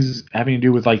movies having to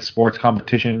do with like sports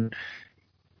competition.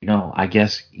 I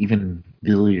guess even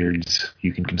billiards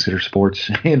you can consider sports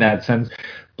in that sense.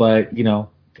 But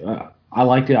I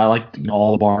liked it. I liked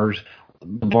all the bars.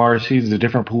 The bar scenes, the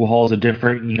different pool halls, the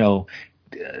different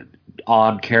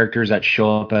odd characters that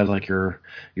show up as like your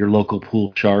local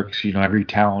pool sharks. Every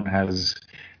town has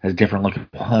different looking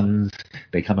ones.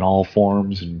 They come in all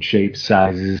forms and shapes,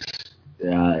 sizes,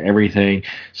 everything.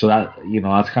 So that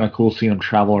that's kind of cool seeing them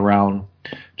travel around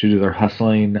to do their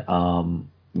hustling.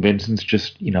 Vincent's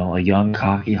just a young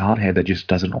cocky hothead that just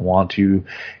doesn't want to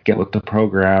get with the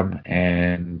program.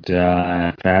 And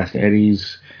Fast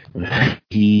Eddie's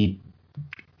he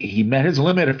met his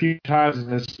limit a few times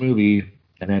in this movie,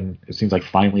 and then it seems like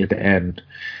finally at the end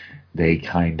they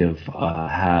kind of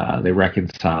they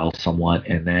reconcile somewhat,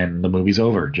 and then the movie's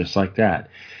over just like that.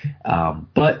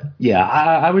 But yeah,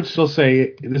 I would still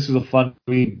say this is a fun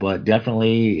movie, but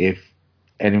definitely if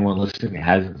anyone listening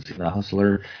hasn't seen The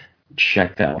Hustler,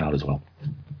 check that one out as well.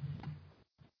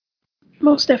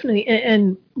 Most definitely,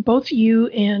 and both you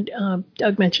and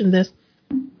Doug mentioned this.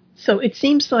 So it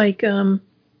seems like the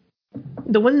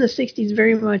one in the '60s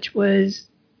very much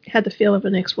had the feel of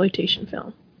an exploitation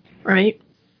film, right?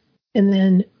 And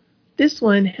then this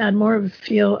one had more of a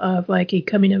feel of like a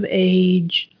coming of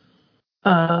age,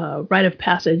 rite of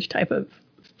passage type of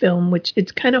film, which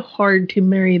it's kind of hard to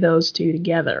marry those two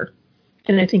together.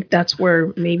 And I think that's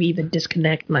where maybe the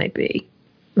disconnect might be.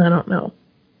 I don't know.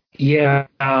 Yeah.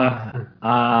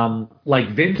 Like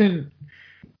Vincent,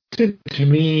 to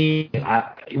me,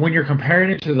 when you're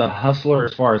comparing it to The Hustler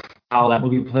as far as how that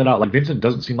movie played out, like Vincent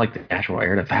doesn't seem like the natural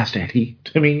heir to Fast Eddie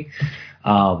to me.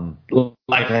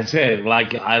 Like I said,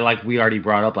 we already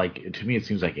brought up, like to me it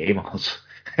seems like Amos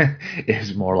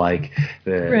is more like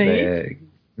the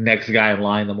next guy in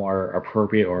line, the more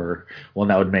appropriate or one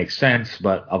that would make sense.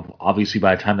 But obviously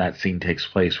by the time that scene takes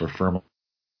place, we're firmly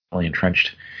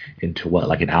entrenched into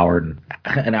like an hour and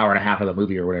a half of the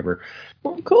movie or whatever.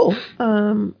 Well, cool.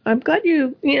 I'm glad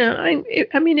you.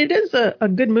 I mean, it is a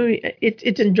good movie.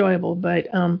 It's enjoyable, but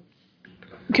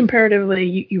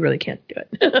comparatively, you really can't do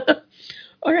it.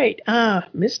 All right,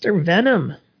 Mr.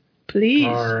 Venom, please.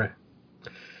 All right.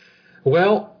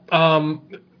 Well,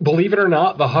 believe it or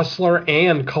not, The Hustler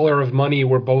and Color of Money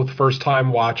were both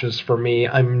first-time watches for me.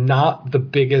 I'm not the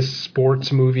biggest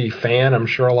sports movie fan. I'm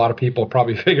sure a lot of people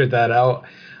probably figured that out.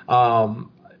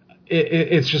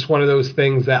 It's just one of those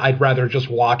things that I'd rather just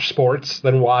watch sports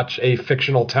than watch a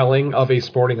fictional telling of a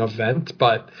sporting event.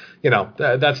 But,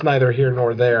 that's neither here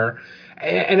nor there.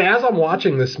 And as I'm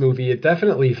watching this movie, it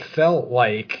definitely felt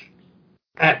like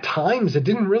at times it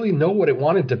didn't really know what it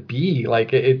wanted to be.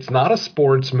 Like, it's not a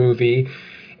sports movie.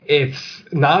 It's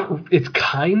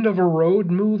kind of a road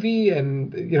movie,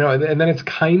 and then it's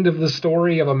kind of the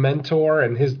story of a mentor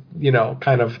and his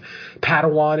kind of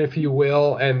Padawan, if you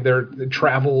will, and their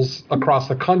travels across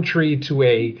the country to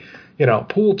a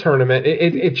pool tournament.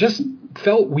 It just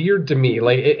felt weird to me.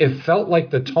 Like it felt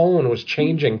like the tone was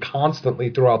changing constantly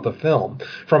throughout the film,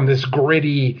 from this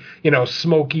gritty,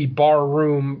 smoky bar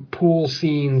room pool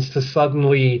scenes to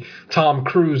suddenly Tom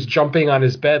Cruise jumping on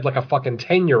his bed like a fucking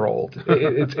 10-year-old.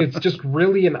 It's just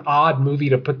really an odd movie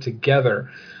to put together.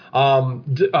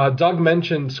 Doug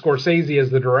mentioned Scorsese as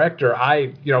the director.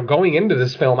 Going into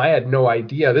this film, I had no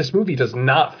idea. This movie does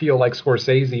not feel like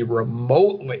Scorsese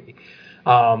remotely.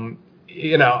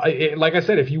 Like I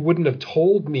said, if you wouldn't have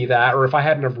told me that, or if I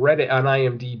hadn't have read it on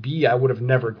IMDb, I would have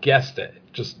never guessed it.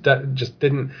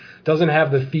 Doesn't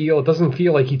have the feel. It doesn't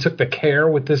feel like he took the care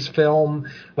with this film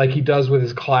like he does with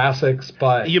his classics.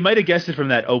 But you might have guessed it from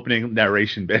that opening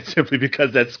narration bit simply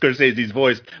because that's Scorsese's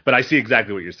voice. But I see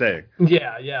exactly what you're saying.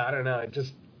 Yeah, I don't know.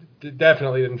 It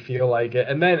definitely didn't feel like it.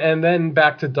 And then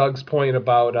back to Doug's point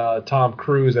about Tom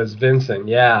Cruise as Vincent.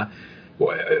 Yeah,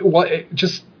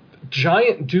 just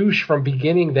giant douche from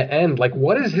beginning to end. Like,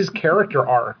 what is his character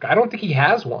arc? I don't think he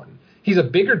has one. He's a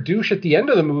bigger douche at the end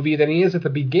of the movie than he is at the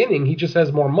beginning. He just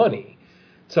has more money.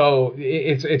 So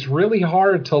it's really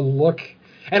hard to look.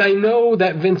 And I know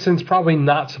that Vincent's probably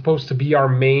not supposed to be our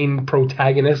main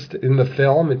protagonist in the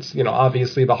film. It's,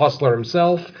 obviously the hustler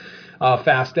himself,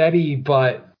 Fast Eddie,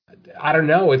 but I don't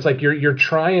know. It's like you're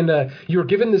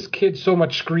giving this kid so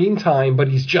much screen time, but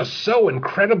he's just so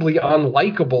incredibly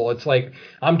unlikable. It's like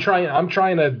I'm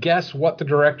trying to guess what the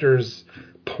director's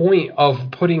point of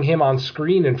putting him on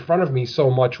screen in front of me so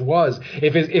much was.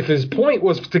 If his point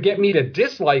was to get me to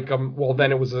dislike him, well,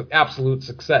 then it was an absolute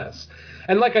success.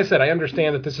 And like I said, I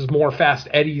understand that this is more Fast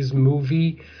Eddie's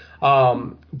movie.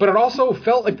 But it also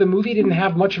felt like the movie didn't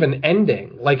have much of an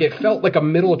ending. Like it felt like a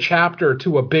middle chapter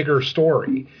to a bigger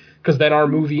story. Because then our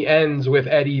movie ends with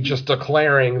Eddie just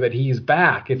declaring that he's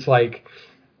back. It's like,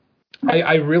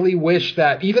 I really wish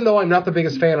that, even though I'm not the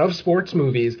biggest fan of sports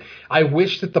movies, I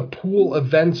wish that the pool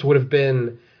events would have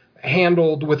been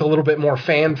handled with a little bit more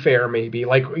fanfare, maybe.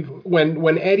 Like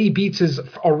when Eddie beats his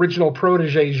original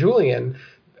protege, Julian,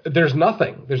 there's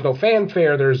nothing. There's no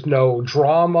fanfare. There's no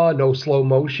drama, no slow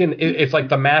motion. It's like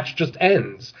the match just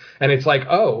ends. And it's like,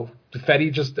 oh,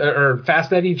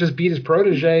 Fast Eddie just beat his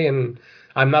protege and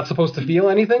I'm not supposed to feel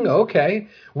anything? Okay.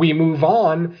 We move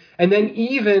on. And then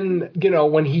even,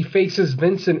 when he faces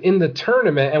Vincent in the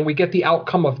tournament and we get the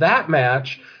outcome of that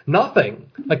match,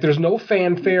 nothing. Like there's no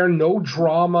fanfare, no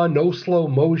drama, no slow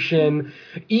motion.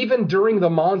 Even during the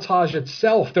montage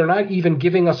itself, they're not even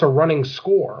giving us a running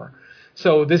score.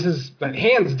 So this is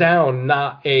hands down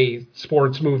not a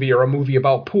sports movie or a movie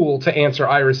about pool, to answer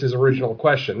Iris's original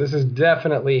question. This is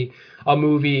definitely a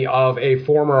movie of a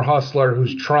former hustler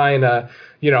who's trying to,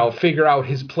 figure out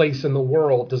his place in the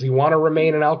world. Does he want to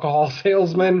remain an alcohol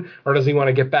salesman, or does he want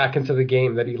to get back into the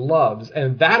game that he loves?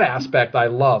 And that aspect I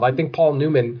love. I think Paul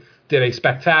Newman did a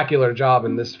spectacular job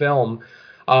in this film.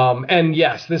 And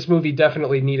yes, this movie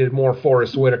definitely needed more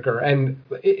Forrest Whitaker, and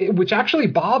which actually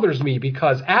bothers me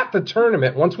because at the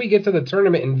tournament, once we get to the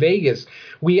tournament in Vegas,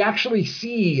 we actually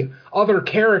see other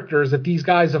characters that these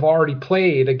guys have already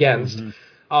played against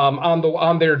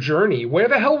on their journey. Where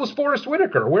the hell was Forrest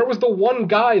Whitaker? Where was the one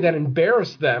guy that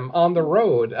embarrassed them on the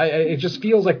road? It just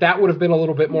feels like that would have been a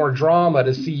little bit more drama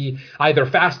to see either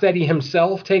Fast Eddie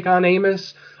himself take on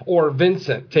Amos or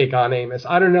Vincent take on Amos.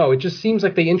 I don't know. It just seems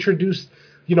like they introduced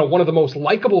one of the most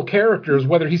likable characters.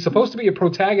 Whether he's supposed to be a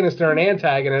protagonist or an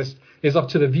antagonist is up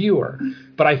to the viewer.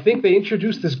 But I think they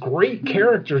introduced this great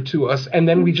character to us, and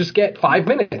then we just get 5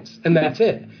 minutes, and that's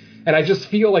it. And I just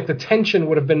feel like the tension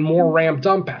would have been more ramped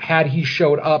up had he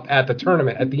showed up at the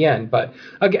tournament at the end. But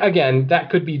again, that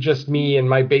could be just me and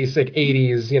my basic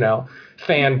 80s,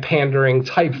 fan pandering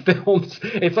type films.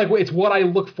 It's what I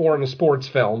look for in a sports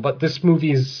film, but this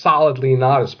movie is solidly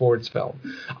not a sports film.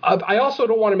 I also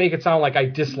don't want to make it sound like I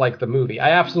dislike the movie.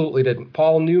 I absolutely didn't.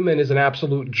 Paul Newman is an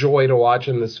absolute joy to watch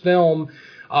in this film.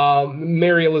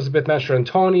 Mary Elizabeth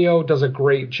Mastrantonio does a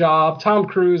great job. Tom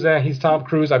Cruise, he's Tom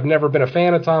Cruise. I've never been a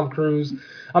fan of Tom Cruise.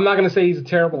 I'm not going to say he's a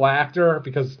terrible actor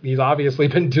because he's obviously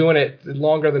been doing it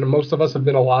longer than most of us have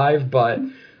been alive, but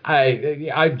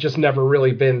I've just never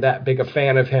really been that big a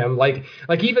fan of him. Like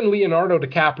even Leonardo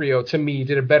DiCaprio, to me,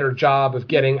 did a better job of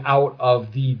getting out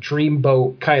of the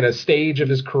dreamboat kind of stage of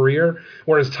his career,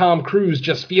 whereas Tom Cruise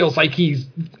just feels like he's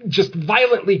just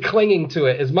violently clinging to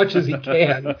it as much as he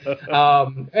can.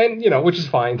 And, which is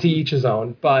fine, to each his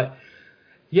own. But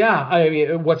yeah, I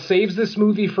mean, what saves this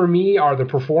movie for me are the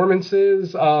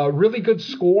performances, really good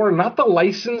score, not the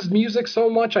licensed music so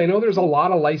much. I know there's a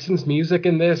lot of licensed music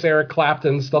in this, Eric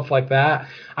Clapton, stuff like that.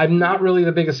 I'm not really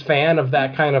the biggest fan of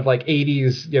that kind of like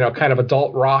 80s, kind of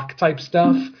adult rock type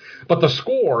stuff. But the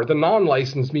score, the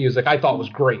non-licensed music, I thought was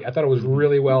great. I thought it was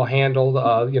really well handled.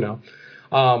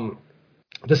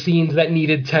 The scenes that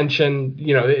needed tension,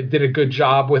 it did a good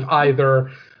job with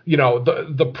either,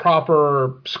 the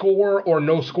proper score or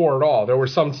no score at all. There were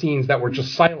some scenes that were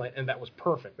just silent, and that was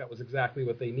perfect. That was exactly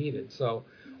what they needed. So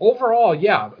overall,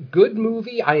 yeah, good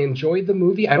movie. I enjoyed the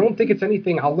movie. I don't think it's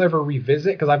anything I'll ever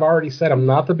revisit because I've already said I'm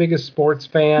not the biggest sports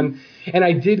fan, and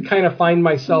I did kind of find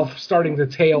myself starting to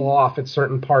tail off at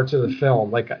certain parts of the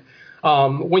film. Like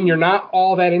when you're not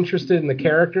all that interested in the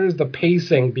characters, the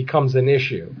pacing becomes an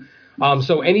issue.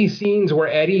 So any scenes where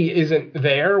Eddie isn't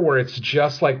there, where it's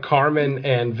just like Carmen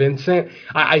and Vincent,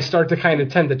 I start to kind of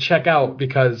tend to check out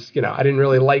because, I didn't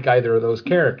really like either of those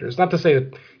characters. Not to say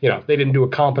that, they didn't do a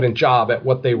competent job at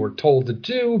what they were told to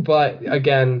do, but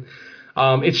again,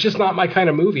 it's just not my kind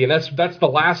of movie. And that's the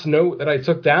last note that I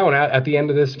took down at the end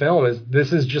of this film is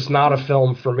this is just not a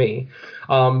film for me.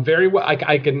 Very well,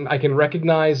 I can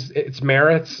recognize its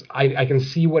merits. I can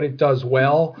see what it does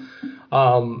well.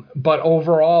 But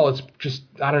overall, it's just,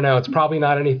 I don't know, it's probably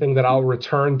not anything that I'll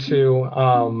return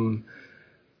to.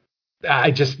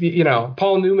 I just,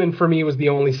 Paul Newman for me was the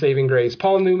only saving grace.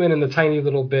 Paul Newman and the tiny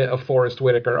little bit of Forrest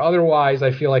Whitaker. Otherwise,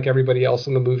 I feel like everybody else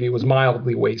in the movie was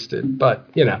mildly wasted. But,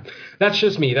 that's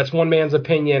just me. That's one man's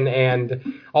opinion.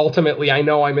 And ultimately, I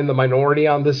know I'm in the minority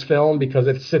on this film because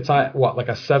it sits at, like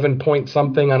a 7 point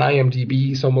something on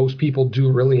IMDb. So most people do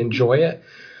really enjoy it.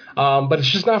 But it's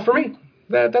just not for me.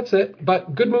 That's it.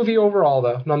 But good movie overall,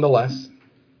 though, nonetheless.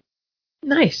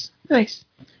 Nice.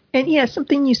 And yeah,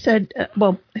 something you said,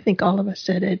 I think all of us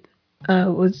said it,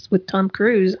 was with Tom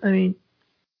Cruise. I mean,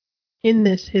 in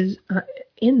this,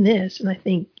 and I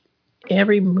think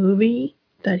every movie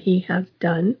that he has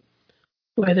done,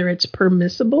 whether it's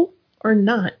permissible or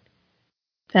not,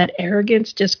 that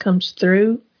arrogance just comes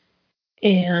through.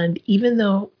 And even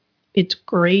though it's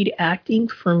great acting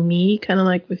for me, kind of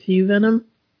like with you, Venom,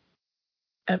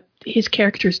 his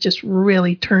characters just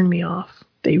really turn me off.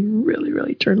 They really,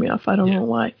 really turn me off. I don't know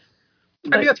why.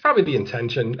 I mean, that's probably the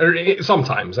intention, or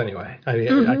sometimes anyway. I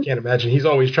mean, I can't imagine he's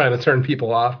always trying to turn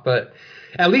people off, but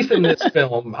at least in this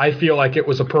film, I feel like it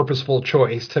was a purposeful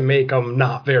choice to make them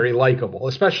not very likable,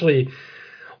 especially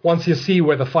once you see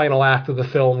where the final act of the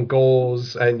film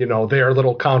goes and, their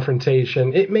little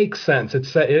confrontation. It makes sense.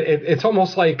 It's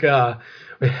almost like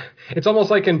it's almost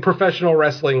like in professional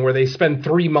wrestling where they spend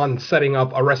 3 months setting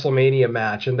up a WrestleMania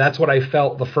match. And that's what I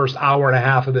felt the first hour and a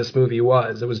half of this movie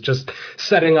was. It was just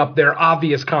setting up their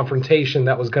obvious confrontation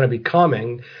that was going to be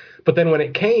coming. But then when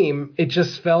it came, it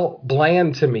just felt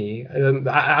bland to me. And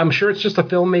I'm sure it's just a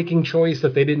filmmaking choice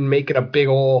that they didn't make it a big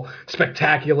old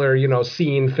spectacular,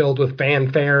 scene filled with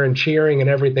fanfare and cheering and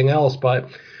everything else. But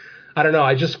I don't know.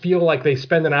 I just feel like they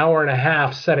spend an hour and a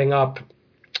half setting up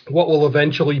what will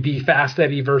eventually be Fast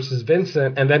Eddie versus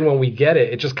Vincent, and then when we get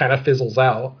it, it just kind of fizzles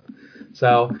out.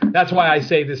 So that's why I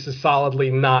say this is solidly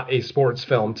not a sports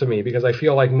film to me, because I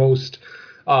feel like most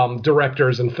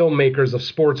directors and filmmakers of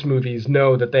sports movies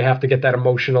know that they have to get that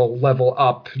emotional level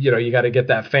up. You got to get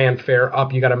that fanfare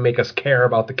up. You got to make us care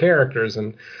about the characters.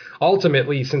 And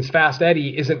ultimately, since Fast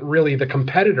Eddie isn't really the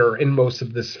competitor in most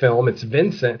of this film, it's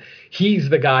Vincent. He's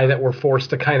the guy that we're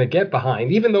forced to kind of get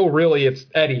behind, even though really it's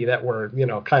Eddie that we're,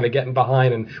 kind of getting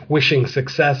behind and wishing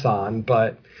success on.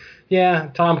 But yeah,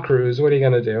 Tom Cruise, what are you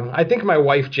going to do? I think my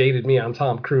wife jaded me on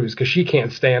Tom Cruise because she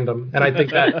can't stand him. And I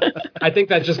think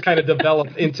that just kind of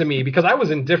developed into me because I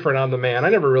was indifferent on the man. I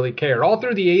never really cared. All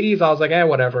through the 80s, I was like,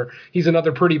 whatever. He's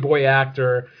another pretty boy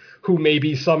actor who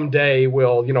maybe someday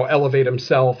will, elevate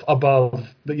himself above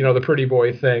the pretty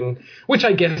boy thing, which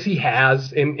I guess he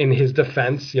has in his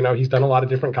defense. He's done a lot of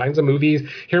different kinds of movies.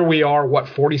 Here we are,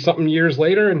 40-something years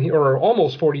later, or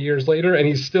almost 40 years later, and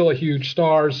he's still a huge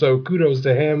star, so kudos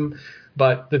to him,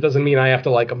 but that doesn't mean I have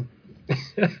to like him.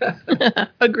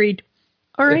 Agreed.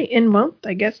 All right, and well,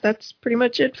 I guess that's pretty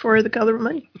much it for The Color of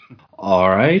Money. All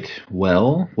right.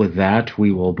 Well, with that,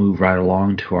 we will move right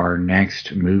along to our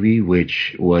next movie,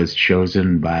 which was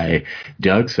chosen by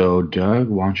Doug. So, Doug,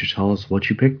 why don't you tell us what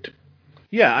you picked?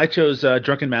 Yeah, I chose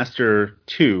Drunken Master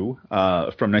 2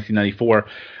 from 1994,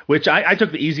 which I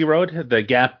took the easy road. The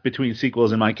gap between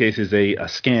sequels in my case is a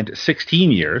scant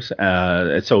 16 years,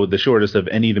 so the shortest of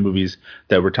any of the movies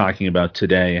that we're talking about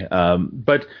today.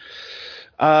 But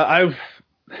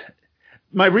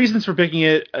my reasons for picking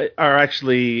it are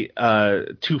actually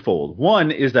twofold.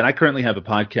 One is that I currently have a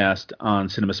podcast on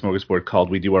Cinema Smorgasbord called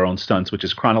We Do Our Own Stunts, which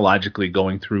is chronologically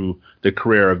going through the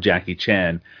career of Jackie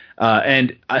Chan.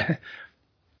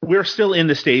 We're still in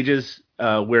the stages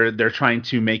where they're trying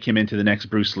to make him into the next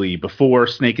Bruce Lee. Before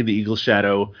Snake in the Eagle's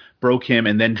Shadow broke him,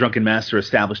 and then Drunken Master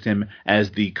established him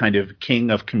as the kind of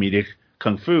king of comedic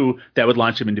kung fu that would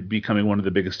launch him into becoming one of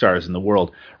the biggest stars in the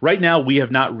world. Right now, we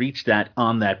have not reached that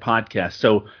on that podcast.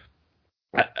 So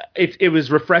it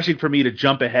was refreshing for me to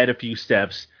jump ahead a few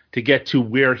steps to get to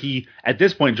where he, at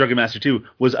this point, Drunken Master 2,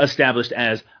 was established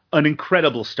as an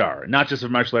incredible star, not just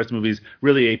of martial arts movies,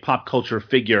 really a pop culture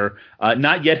figure.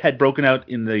 Not yet had broken out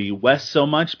in the West so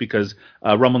much because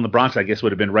Rumble in the Bronx, I guess,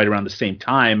 would have been right around the same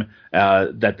time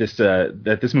that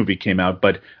this movie came out,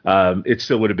 but it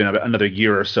still would have been another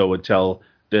year or so until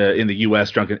in the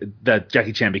U.S. that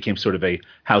Jackie Chan became sort of a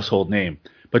household name.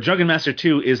 But Drunken Master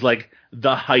 2 is like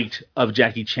the height of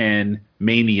Jackie Chan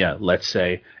mania, let's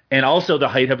say, and also the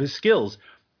height of his skills.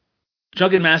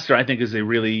 Drunken Master, I think, is a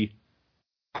really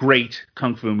great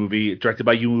kung fu movie directed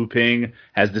by Yuen Woo-ping,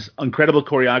 has this incredible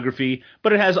choreography,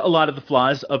 but it has a lot of the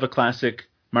flaws of a classic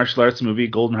martial arts movie,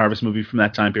 Golden Harvest movie from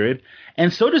that time period.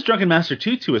 And so does Drunken Master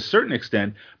 2 to a certain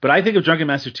extent, but I think of Drunken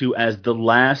Master 2 as the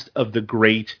last of the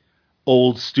great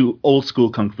old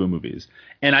school kung fu movies.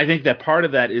 And I think that part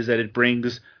of that is that it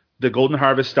brings the Golden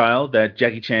Harvest style that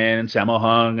Jackie Chan and Sammo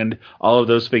Hung and all of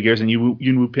those figures and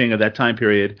Yuen Woo-ping of that time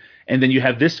period. And then you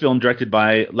have this film directed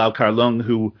by Lau Kar-leung,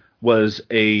 who was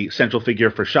a central figure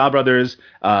for Shaw Brothers,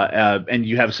 and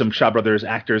you have some Shaw Brothers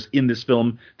actors in this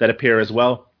film that appear as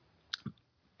well.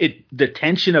 The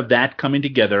tension of that coming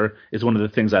together is one of the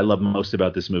things I love most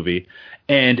about this movie.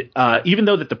 And even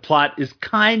though that the plot is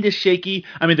kind of shaky,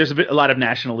 I mean, there's a lot of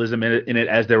nationalism in it,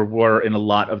 as there were in a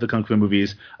lot of the kung fu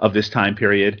movies of this time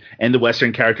period. And the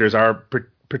Western characters are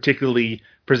particularly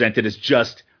presented as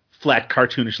just flat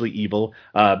cartoonishly evil,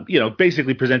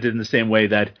 basically presented in the same way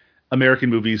that American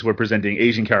movies were presenting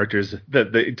Asian characters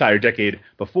the entire decade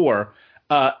before.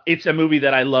 It's a movie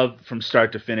that I love from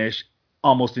start to finish,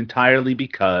 almost entirely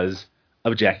because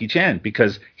of Jackie Chan,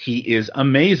 because he is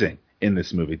amazing in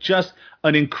this movie. Just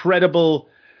an incredible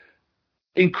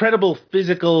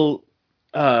physical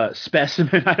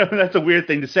specimen. I don't know, that's a weird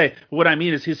thing to say. What I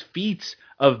mean is his feats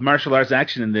of martial arts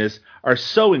action in this are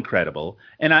so incredible.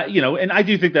 And I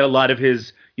do think that a lot of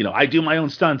his, I do my own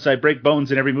stunts, I break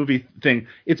bones in every movie thing.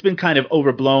 It's been kind of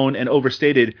overblown and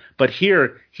overstated, but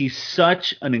here he's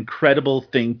such an incredible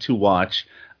thing to watch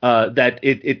that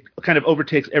it kind of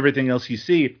overtakes everything else you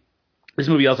see. This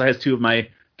movie also has two of my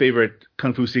favorite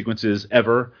kung fu sequences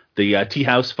ever. The tea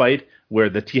house fight, where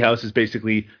the tea house is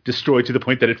basically destroyed to the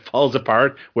point that it falls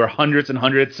apart, where hundreds and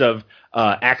hundreds of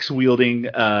axe-wielding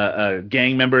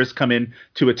gang members come in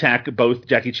to attack both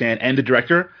Jackie Chan and the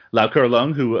director, Lau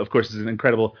Kar-leung, who, of course, is an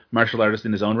incredible martial artist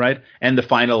in his own right, and the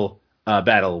final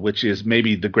battle, which is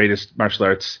maybe the greatest martial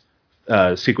arts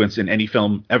sequence in any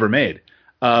film ever made.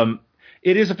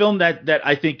 It is a film that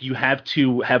I think you have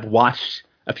to have watched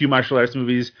a few martial arts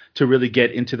movies to really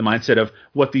get into the mindset of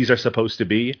what these are supposed to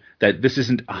be, that this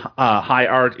isn't high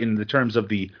art in the terms of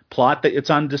the plot that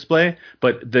it's on display,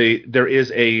 but there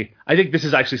is I think this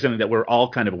is actually something that we're all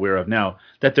kind of aware of now,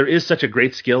 that there is such a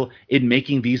great skill in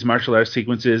making these martial arts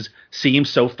sequences seem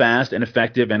so fast and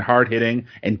effective and hard-hitting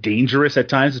and dangerous at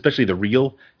times, especially the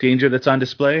real danger that's on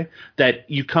display, that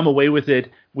you come away with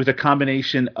it with a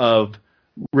combination of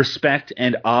respect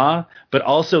and awe, but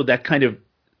also that kind of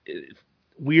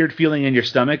weird feeling in your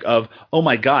stomach of, oh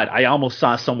my God, I almost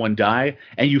saw someone die.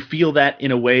 And you feel that in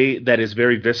a way that is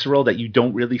very visceral, that you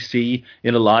don't really see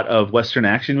in a lot of Western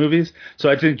action movies.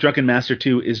 So I think Drunken Master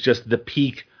 2 is just the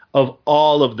peak of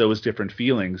all of those different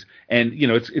feelings. And,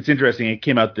 it's interesting. It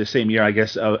came out the same year, I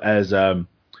guess, as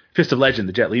Fist of Legend,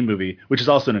 the Jet Li movie, which is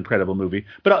also an incredible movie,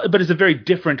 but it's a very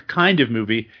different kind of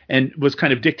movie and was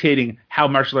kind of dictating how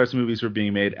martial arts movies were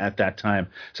being made at that time.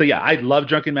 So yeah, I love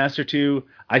Drunken Master 2.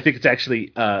 I think it's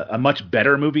actually a much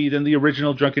better movie than the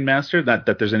original Drunken Master. Not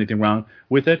that there's anything wrong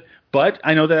with it, but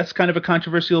I know that's kind of a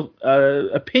controversial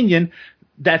opinion.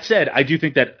 That said, I do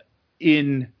think that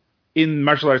in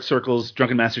martial arts circles,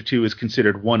 Drunken Master 2 is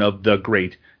considered one of the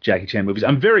great Jackie Chan movies.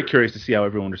 I'm very curious to see how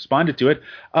everyone responded to it.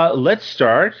 Let's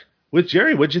start with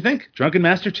Jerry. What'd you think? Drunken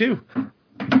Master 2.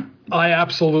 I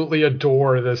absolutely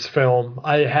adore this film.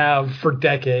 I have for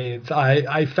decades.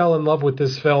 I fell in love with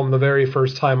this film the very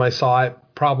first time I saw it,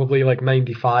 probably like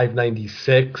 95,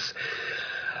 96.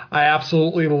 I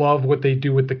absolutely love what they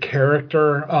do with the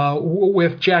character,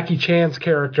 with Jackie Chan's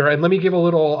character. And let me give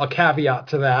a caveat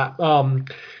to that.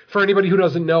 For anybody who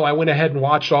doesn't know, I went ahead and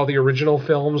watched all the original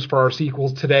films for our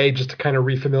sequels today just to kind of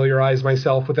refamiliarize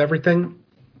myself with everything.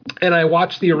 And I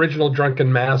watched the original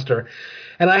Drunken Master.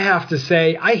 And I have to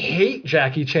say, I hate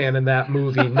Jackie Chan in that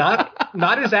movie.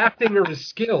 Not his acting or his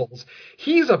skills.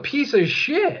 He's a piece of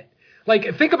shit.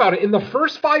 Like, think about it. In the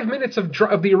first 5 minutes of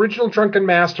the original Drunken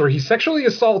Master, he sexually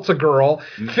assaults a girl,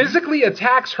 physically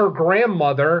attacks her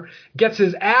grandmother, gets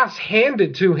his ass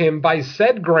handed to him by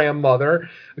said grandmother,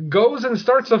 goes and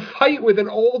starts a fight with an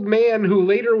old man who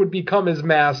later would become his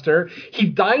master. He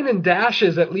dine and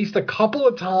dashes at least a couple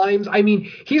of times. I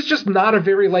mean, he's just not a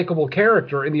very likable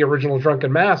character in the original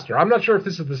Drunken Master. I'm not sure if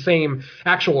this is the same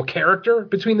actual character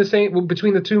between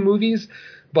the two movies.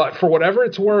 But for whatever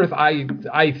it's worth,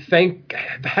 I thank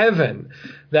heaven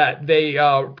that they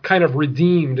kind of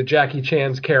redeemed Jackie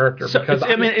Chan's character. So because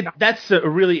that's a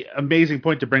really amazing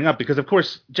point to bring up, because, of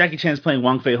course, Jackie Chan's playing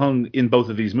Wong Fei-hung in both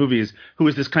of these movies, who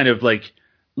is this kind of like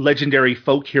legendary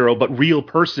folk hero, but real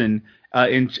person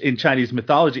in Chinese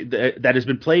mythology that has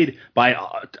been played by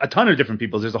a ton of different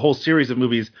people. There's a whole series of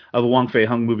movies of Wong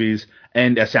Fei-hung movies,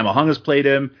 and Sammo Hung has played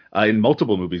him in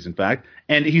multiple movies, in fact.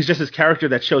 And he's just this character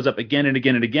that shows up again and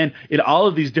again and again in all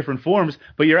of these different forms.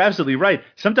 But you're absolutely right.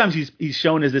 Sometimes he's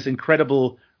shown as this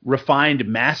incredible, refined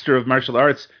master of martial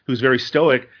arts who's very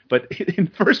stoic. But in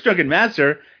First Drunken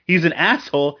Master, he's an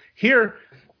asshole. Here,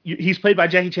 he's played by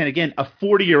Jackie Chan again, a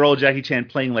 40-year-old Jackie Chan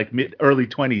playing like early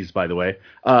 20s, by the way.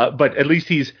 But at least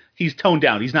he's toned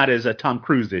down. He's not as Tom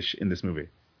Cruise-ish in this movie.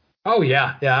 Oh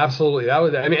yeah, absolutely.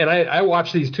 I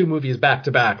watched these two movies back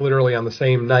to back, literally on the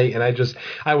same night, and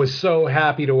I was so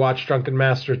happy to watch Drunken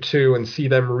Master 2 and see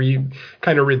them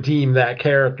kind of redeem that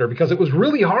character, because it was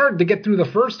really hard to get through the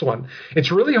first one.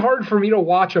 It's really hard for me to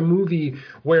watch a movie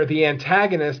where the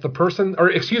protagonist, the person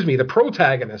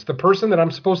that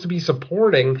I'm supposed to be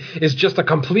supporting, is just a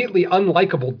completely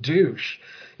unlikable douche.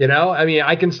 You know, I mean,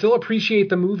 I can still appreciate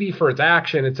the movie for its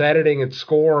action, its editing, its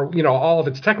score, all of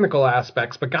its technical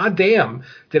aspects. But goddamn,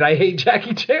 did I hate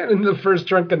Jackie Chan in the first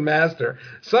Drunken Master.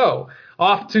 So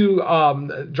off to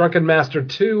Drunken Master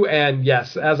 2. And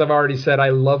yes, as I've already said, I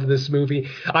love this movie.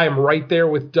 I am right there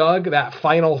with Doug. That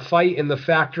final fight in the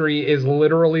factory is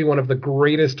literally one of the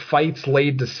greatest fights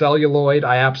laid to celluloid.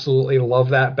 I absolutely love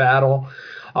that battle.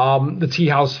 The tea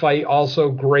house fight,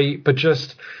 also great, but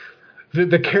just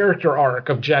the character arc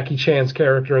of Jackie Chan's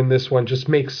character in this one just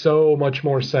makes so much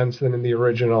more sense than in the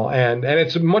original. And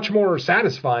it's much more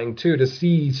satisfying, too, to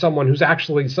see someone who's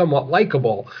actually somewhat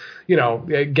likable,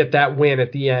 get that win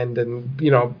at the end and,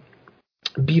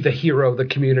 be the hero the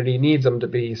community needs them to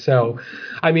be. So,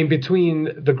 I mean, between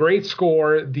the great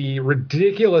score, the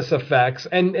ridiculous effects,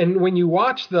 and when you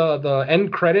watch the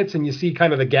end credits and you see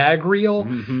kind of the gag reel,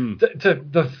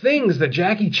 the things that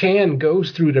Jackie Chan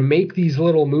goes through to make these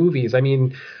little movies. I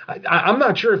mean, I'm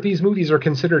not sure if these movies are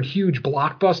considered huge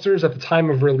blockbusters at the time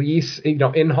of release,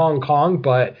 in Hong Kong,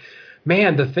 but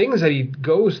man, the things that he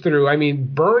goes through, I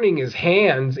mean, burning his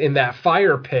hands in that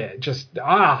fire pit, just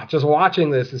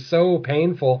watching this is so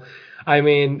painful. I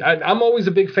mean, I'm always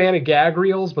a big fan of gag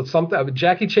reels, but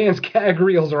Jackie Chan's gag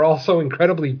reels are also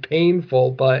incredibly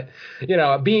painful. But,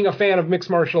 being a fan of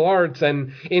mixed martial arts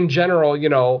and in general,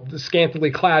 the scantily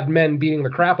clad men beating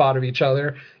the crap out of each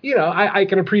other, I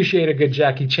can appreciate a good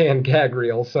Jackie Chan gag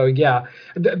reel. So, yeah,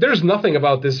 there's nothing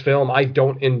about this film I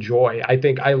don't enjoy. I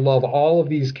think I love all of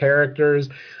these characters.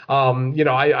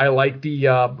 I like the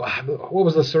what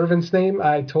was the servant's name?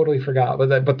 I totally forgot. But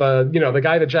the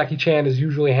guy that Jackie Chan is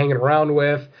usually hanging around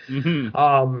with.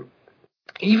 Mm-hmm.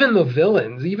 Even the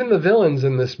villains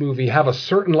in this movie have a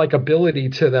certain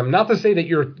likability to them. Not to say that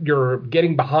you're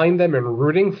getting behind them and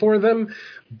rooting for them,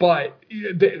 but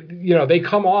they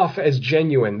come off as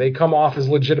genuine. They come off as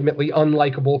legitimately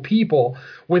unlikable people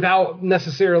without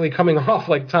necessarily coming off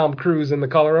like Tom Cruise in The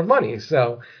Color of Money.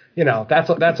 So,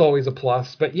 that's always a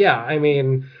plus. But yeah, I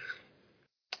mean,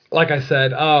 like I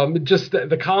said, just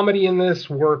the comedy in this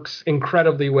works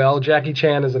incredibly well. Jackie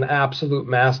Chan is an absolute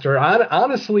master.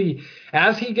 Honestly,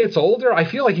 as he gets older, I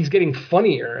feel like he's getting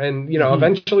funnier. And,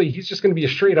 eventually he's just going to be a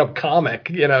straight up comic,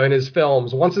 in his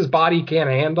films. Once his body can't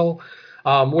handle,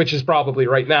 which is probably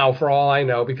right now for all I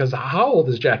know, because how old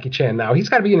is Jackie Chan now? He's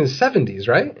got to be in his 70s,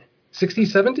 right?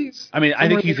 60s, 70s? I mean, I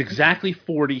think he's exactly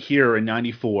 40 here in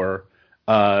 94.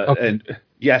 Okay. And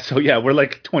we're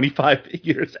like 25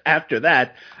 years after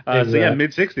that.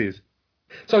 Mid-60s.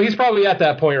 So he's probably at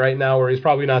that point right now where he's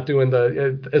probably not doing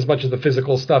as much of the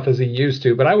physical stuff as he used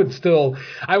to. But I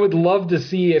would love to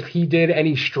see if he did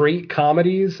any straight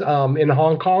comedies in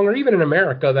Hong Kong or even in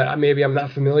America that maybe I'm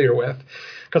not familiar with,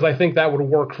 because I think that would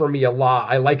work for me a lot.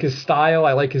 I like his style.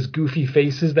 I like his goofy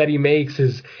faces that he makes,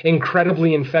 his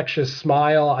incredibly infectious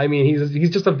smile. I mean, he's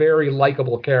just a very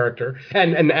likable character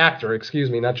and an actor,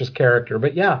 not just character.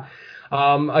 But yeah,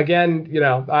 Again,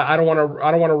 I don't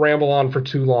want to ramble on for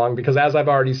too long because, as I've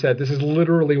already said, this is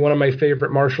literally one of my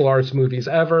favorite martial arts movies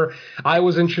ever. I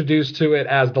was introduced to it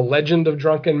as The Legend of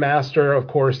Drunken Master, of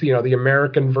course, the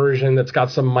American version that's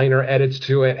got some minor edits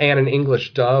to it and an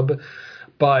English dub.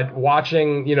 But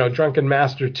watching, Drunken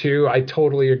Master 2, I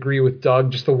totally agree with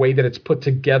Doug. Just the way that it's put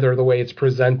together, the way it's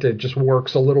presented, just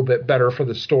works a little bit better for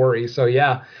the story. So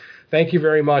yeah, thank you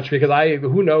very much, because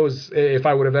who knows if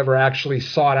I would have ever actually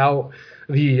sought out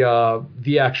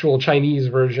the actual Chinese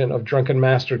version of Drunken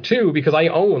Master 2, because I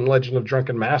own Legend of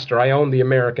Drunken Master. I own the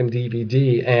American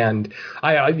DVD, and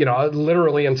I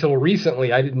literally until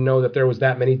recently I didn't know that there was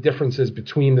that many differences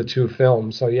between the two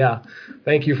films. So yeah,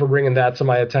 thank you for bringing that to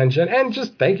my attention, and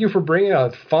just thank you for bringing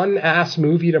a fun ass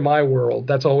movie to my world.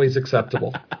 That's always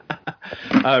acceptable.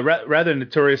 Rather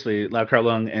notoriously, Lau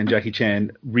Kar-leung and Jackie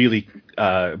Chan really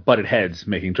butted heads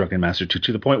making Drunken Master 2,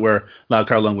 to the point where Lau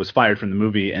Kar-leung was fired from the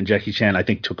movie, and Jackie Chan, I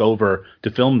think, took over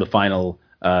to film the final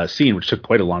scene, which took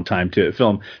quite a long time to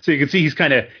film. So you can see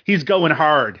he's going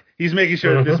hard. He's making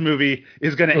sure that this movie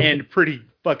is going to end pretty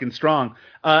fucking strong.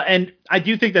 And I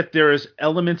do think that there's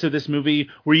elements of this movie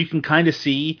where you can kind of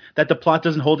see that the plot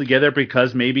doesn't hold together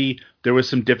because maybe there was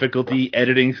some difficulty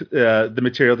editing the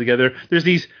material together. There's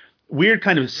these weird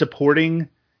kind of supporting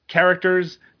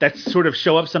characters that sort of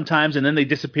show up sometimes and then they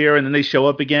disappear and then they show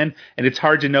up again, and it's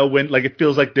hard to know when. Like, it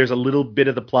feels like there's a little bit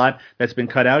of the plot that's been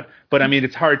cut out, but I mean,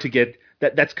 it's hard to get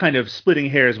that. That's kind of splitting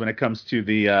hairs when it comes to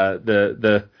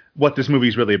the what this movie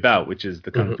is really about, which is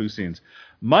the kung fu scenes.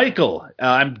 Michael,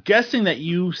 I'm guessing that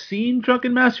you've seen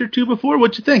Drunken Master 2 before.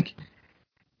 What'd you think?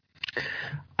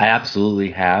 I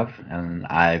absolutely have, and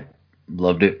I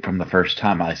loved it from the first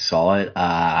time I saw it.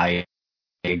 I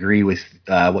agree with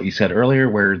what you said earlier,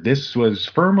 where this was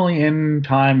firmly in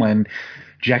time when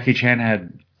Jackie Chan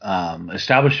had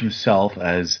established himself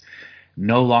as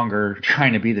no longer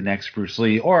trying to be the next Bruce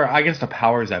Lee, or I guess the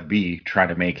powers that be trying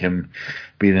to make him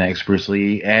be the next Bruce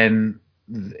Lee. And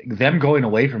them going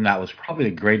away from that was probably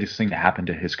the greatest thing to happen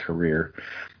to his career,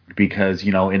 because,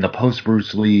 in the post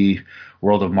Bruce Lee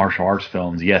world of martial arts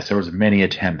films, yes, there was many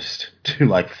attempts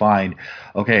to find,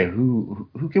 okay, who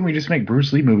can we just make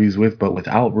Bruce Lee movies with, but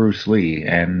without Bruce Lee,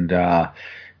 and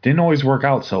didn't always work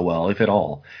out so well, if at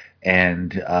all.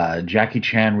 And Jackie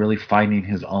Chan really finding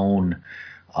his own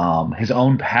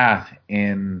path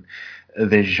in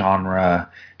this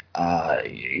genre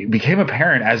became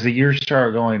apparent as the years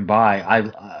started going by. I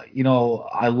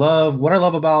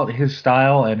love about his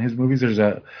style and his movies.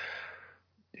 There's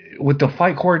with the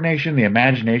fight coordination, the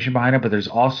imagination behind it, but there's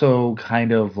also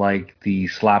kind of like the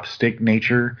slapstick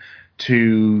nature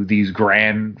to these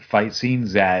grand fight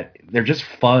scenes that they're just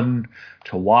fun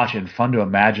to watch and fun to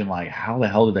imagine. Like, how the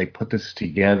hell did they put this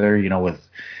together? With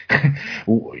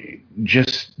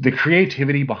just the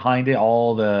creativity behind it,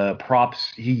 all the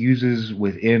props he uses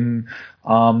within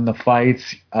the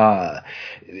fights.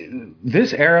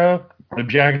 This era of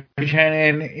Jackie Chan,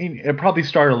 and it probably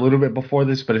started a little bit before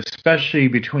this, but especially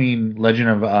between Legend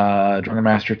of Drunken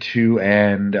Master 2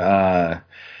 and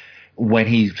when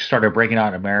he started breaking out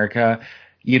in America.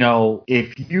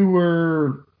 If you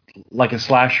were like a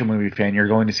slasher movie fan, you're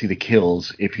going to see The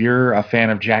Kills. If you're a fan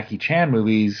of Jackie Chan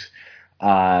movies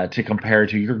to compare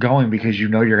to, you're going because you're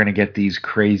going to get these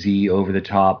crazy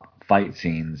over-the-top fight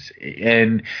scenes.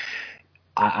 And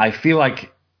I feel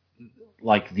like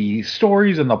the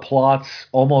stories and the plots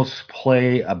almost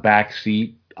play a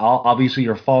backseat. Obviously,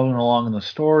 you're following along in the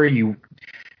story.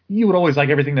 You would always like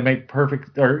everything to make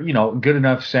perfect or good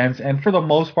enough sense, and for the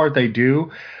most part they do.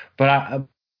 But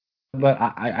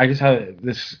I just have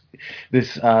this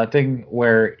thing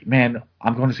where, man,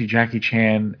 I'm going to see Jackie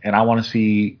Chan and I want to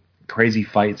see crazy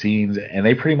fight scenes, and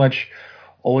they pretty much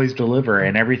always deliver,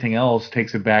 and everything else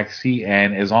takes a back seat.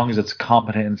 And as long as it's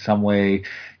competent in some way,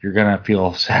 you're gonna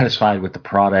feel satisfied with the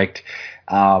product.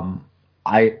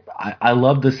 I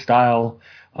love this style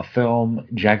of film.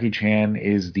 Jackie Chan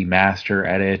is the master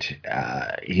at it.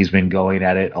 He's been going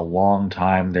at it a long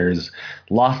time. There's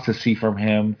lots to see from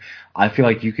him. I feel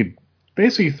like you could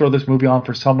basically throw this movie on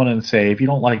for someone and say, if you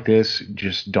don't like this,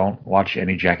 just don't watch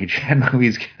any Jackie Chan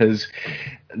movies, because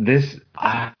this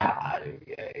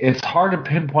it's hard to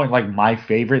pinpoint like my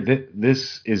favorite.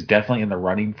 This is definitely in the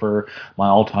running for my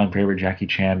all-time favorite Jackie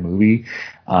Chan movie.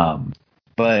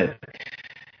 But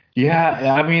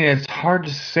yeah, I mean, it's hard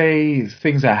to say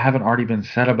things that haven't already been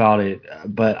said about it,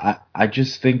 but I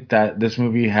just think that this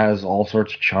movie has all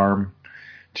sorts of charm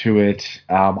to it.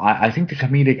 I think the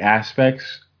comedic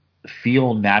aspects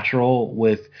feel natural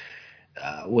with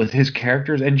with his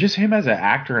characters and just him as an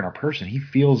actor and a person, he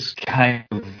feels kind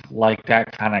of like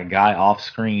that kind of guy off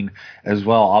screen as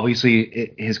well.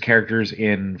 Obviously, his characters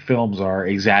in films are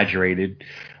exaggerated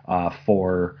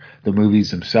for the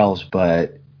movies themselves,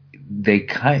 but they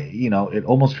it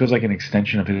almost feels like an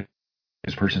extension of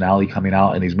his personality coming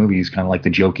out in these movies, kind of like the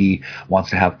jokey, wants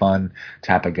to have fun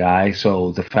type of guy.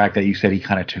 So the fact that you said he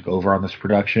kind of took over on this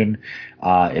production,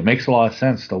 it makes a lot of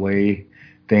sense the way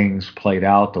things played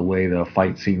out, the way the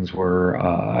fight scenes were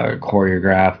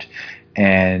choreographed,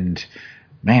 and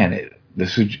man,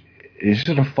 it's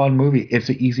just a fun movie. It's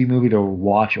an easy movie to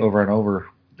watch over and over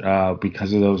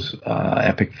because of those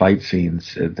epic fight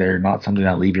scenes. They're not something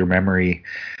that leave your memory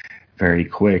very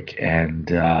quick, and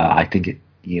I think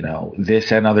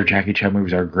this and other Jackie Chan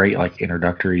movies are great like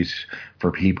introductories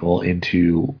for people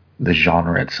into the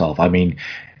genre itself. I mean,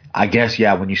 I guess,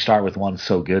 yeah, when you start with one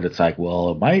so good, it's like,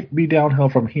 well, it might be downhill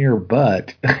from here,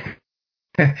 but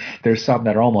there's some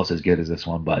that are almost as good as this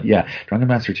one. But yeah, Drunken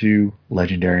Master 2,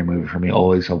 legendary movie for me.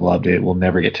 Always have loved it. We'll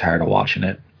never get tired of watching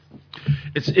it.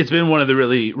 It's been one of the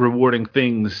really rewarding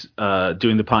things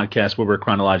doing the podcast where we're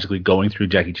chronologically going through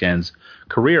Jackie Chan's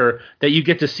career, that you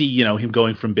get to see, him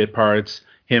going from bit parts,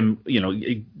 him,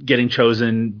 getting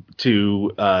chosen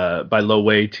to by Lo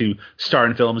Wei to star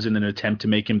in films in an attempt to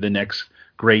make him the next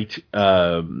great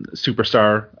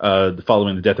superstar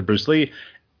following the death of Bruce Lee,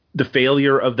 the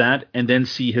failure of that, and then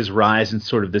see his rise in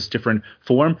sort of this different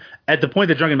form. At the point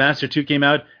that Drunken Master 2 came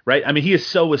out, right? I mean, he is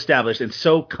so established and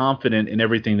so confident in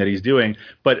everything that he's doing,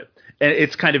 but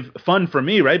it's kind of fun for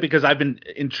me, right? Because I've been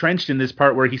entrenched in this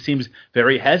part where he seems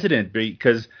very hesitant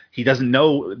because he doesn't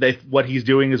know that what he's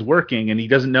doing is working, and he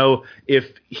doesn't know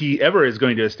if he ever is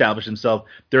going to establish himself.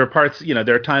 There are parts,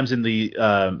 there are times in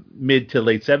the mid to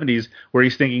late 70s where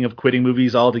he's thinking of quitting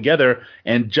movies altogether,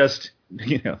 and just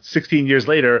 16 years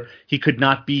later, he could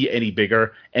not be any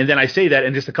bigger. And then I say that,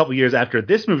 and just a couple years after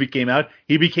this movie came out,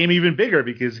 he became even bigger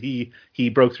because he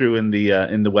broke through in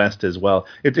the West as well.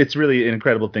 It's really an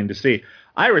incredible thing to see.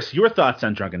 Iris, your thoughts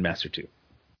on Drunken Master 2?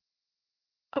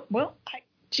 Well,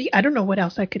 I don't know what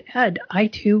else I could add. I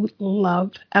too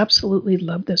absolutely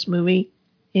love this movie,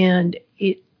 and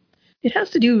it has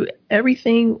to do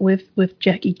everything with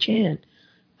Jackie Chan.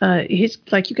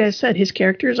 Like you guys said, his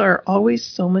characters are always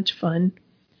so much fun.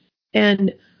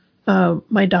 And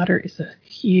my daughter is a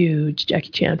huge Jackie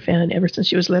Chan fan ever since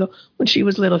she was little. When she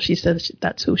was little, she said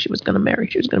that's who she was going to marry.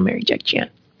 She was going to marry Jackie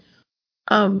Chan.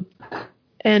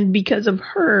 And because of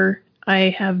her,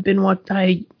 I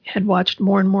had watched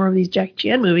more and more of these Jackie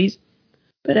Chan movies.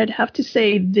 But I'd have to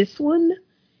say this one,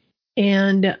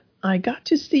 and I got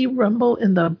to see Rumble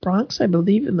in the Bronx, I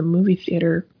believe, in the movie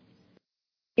theater.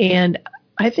 And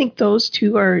I think those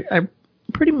two are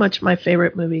pretty much my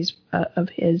favorite movies of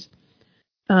his,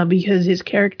 because his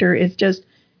character is just,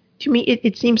 to me,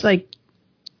 it seems like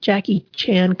Jackie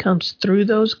Chan comes through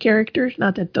those characters.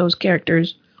 Not that those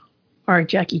characters are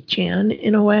Jackie Chan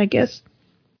in a way, I guess,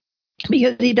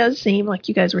 because he does seem, like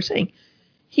you guys were saying,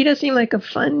 he does seem like a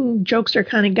fun jokester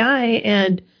kind of guy.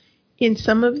 And in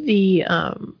some of the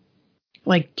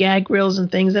like gag reels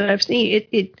and things that I've seen,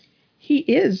 he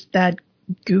is that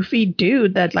goofy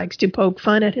dude that likes to poke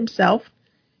fun at himself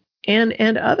and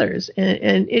others,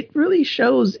 and it really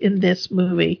shows in this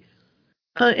movie.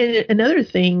 And another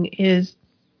thing is,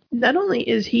 not only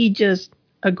is he just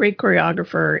a great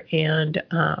choreographer and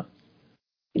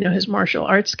his martial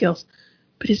arts skills,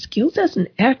 but his skills as an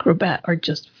acrobat are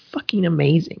just fucking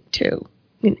amazing too.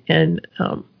 And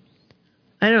I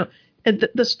don't know, and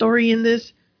the story in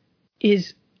this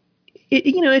is,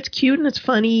 it's cute and it's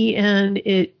funny, and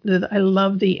I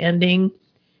love the ending.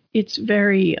 It's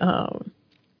very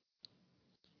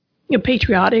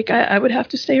patriotic, I would have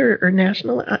to say, or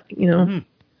national,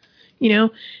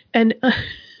 and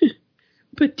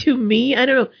but to me, I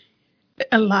don't know,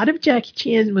 a lot of Jackie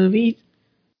Chan's movies,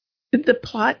 the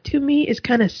plot to me is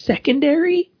kind of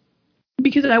secondary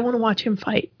because I want to watch him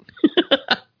fight.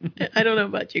 I don't know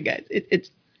about you guys.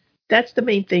 That's the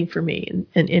main thing for me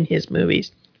in his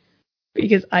movies,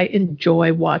 because I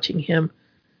enjoy watching him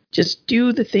just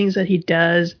do the things that he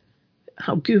does.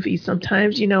 How goofy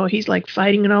sometimes, he's like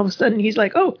fighting, and all of a sudden he's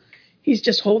like, oh, he's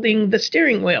just holding the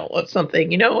steering wheel of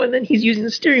something, and then he's using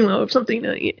the steering wheel of something,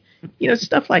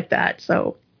 stuff like that.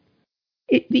 So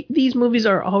these movies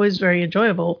are always very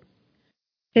enjoyable.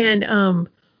 And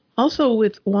also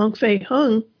with Wong Fei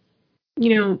Hung,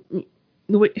 you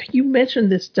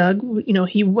mentioned this, Doug,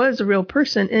 he was a real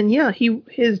person, and yeah,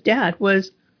 his dad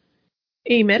was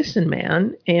a medicine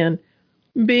man, and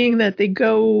being that they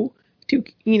go to,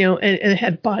 and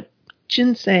had bought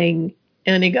ginseng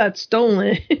and it got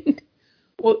stolen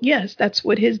Well, yes, that's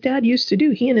what his dad used to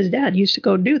do. He and his dad used to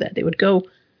go do that. They would go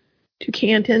to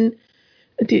Canton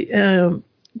to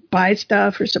buy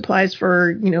stuff or supplies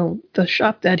for, the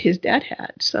shop that his dad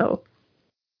had. So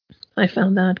I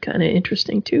found that kind of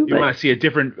interesting too. You want to see a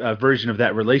different version of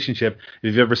that relationship.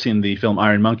 If you've ever seen the film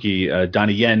Iron Monkey,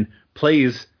 Donnie Yen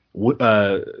plays Wang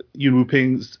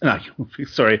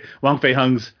Fei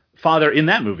Hung's father in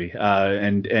that movie,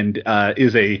 and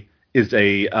is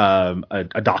a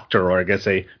doctor, or I guess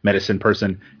a medicine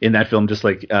person in that film, just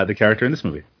like the character in this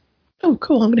movie. Oh,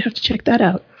 cool! I'm gonna have to check that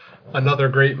out. Another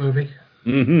great movie.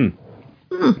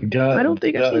 Mm-hmm. Doug, I don't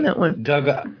think I've seen that one. Doug,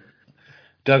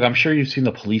 I'm sure you've seen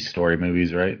the Police Story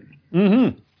movies, right?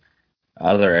 Mm-hmm.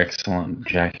 Other excellent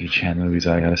Jackie Chan movies,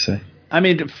 I gotta say. I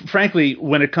mean, frankly,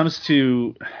 when it comes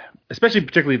to, especially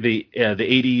particularly the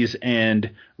 80s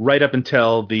and right up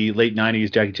until the late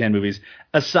 90s Jackie Chan movies,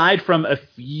 aside from a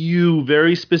few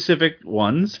very specific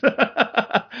ones,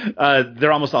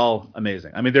 they're almost all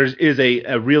amazing. I mean, there is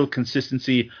a real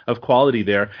consistency of quality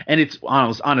there. And it's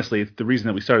honestly, the reason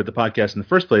that we started the podcast in the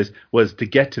first place was to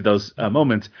get to those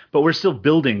moments. But we're still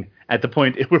building at the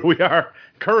point where we are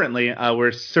currently.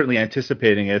 We're certainly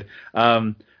anticipating it.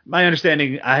 My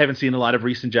understanding, I haven't seen a lot of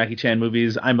recent Jackie Chan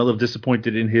movies. I'm a little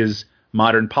disappointed in his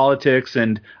modern politics,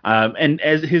 and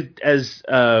as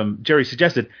Jerry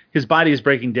suggested, his body is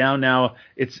breaking down now.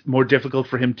 It's more difficult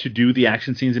for him to do the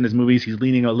action scenes in his movies. He's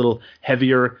leaning a little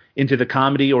heavier into the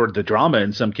comedy or the drama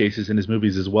in some cases in his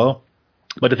movies as well.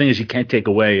 But the thing is, you can't take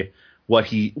away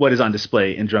what is on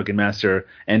display in Drunken Master.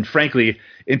 And frankly,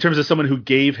 in terms of someone who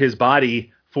gave his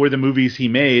body for the movies he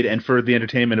made and for the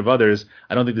entertainment of others,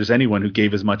 I don't think there's anyone who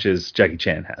gave as much as Jackie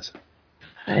Chan has.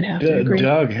 I'd have to agree.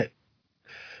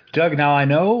 Doug, now I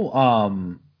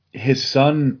know his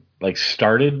son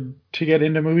started to get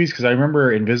into movies, because I remember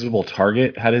Invisible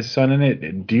Target had his son in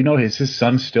it. Do you know, is his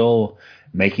son still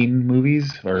making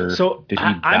movies, or did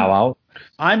he bow out?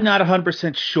 I'm not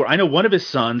 100% sure. I know one of his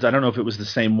sons, I don't know if it was the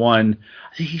same one,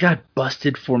 I think he got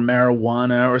busted for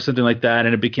marijuana or something like that,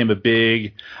 and it became a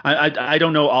big... I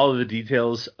don't know all of the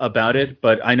details about it,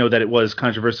 but I know that it was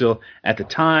controversial at the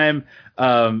time.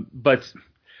 But,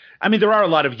 I mean, there are a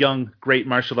lot of young, great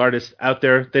martial artists out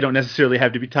there. They don't necessarily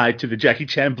have to be tied to the Jackie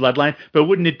Chan bloodline, but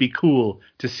wouldn't it be cool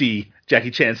to see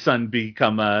Jackie Chan's son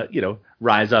become,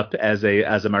 rise up as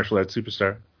a martial arts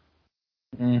superstar?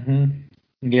 Mm-hmm.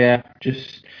 Yeah,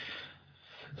 just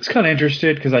kind of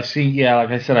interested, because I see,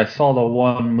 like I said, I saw the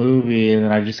one movie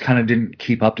and I just kind of didn't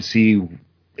keep up to see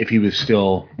if he was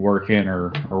still working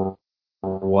or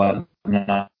what.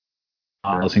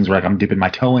 Those things where I'm dipping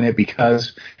my toe in it,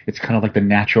 because it's kind of like the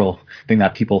natural thing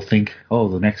that people think, oh,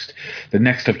 the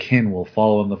next of kin will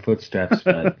follow in the footsteps,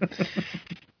 but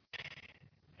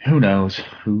who knows?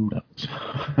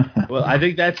 Well, I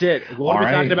think that's it. What are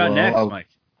we talking about next, Mike?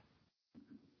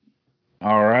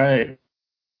 All right.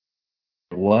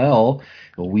 Well,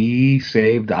 we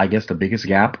saved, I guess, the biggest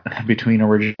gap between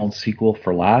original and sequel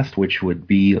for last, which would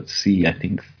be, I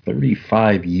think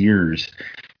 35 years.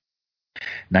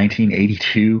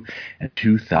 1982 and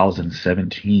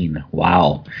 2017.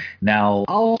 Wow. Now,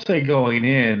 I'll say going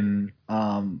in,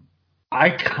 I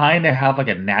kind of have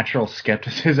a natural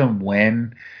skepticism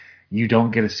when you don't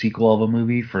get a sequel of a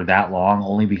movie for that long,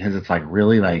 only because it's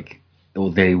really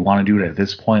they want to do it at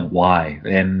this point. Why?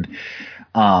 And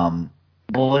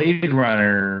Blade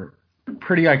Runner,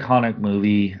 pretty iconic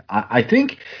movie. I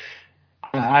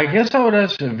guess I would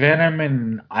ask Venom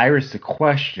and Iris the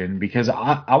question, because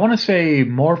I want to say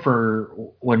more for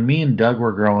when me and Doug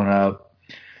were growing up,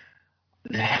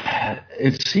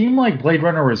 it seemed like Blade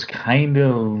Runner was kind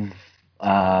of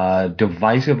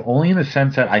divisive, only in the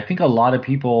sense that I think a lot of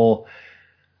people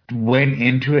went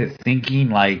into it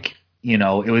thinking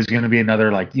it was going to be another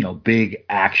big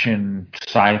action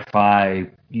sci-fi,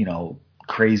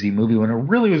 crazy movie, when it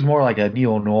really was more like a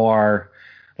neo-noir,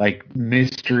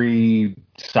 mystery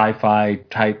sci-fi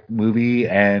type movie.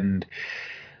 And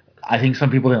I think some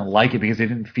people didn't like it because they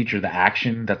didn't feature the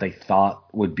action that they thought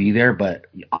would be there. But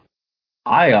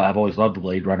I've always loved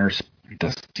Blade Runner.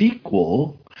 The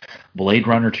sequel, Blade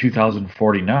Runner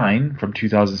 2049 from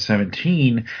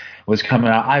 2017, was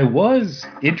coming out. I was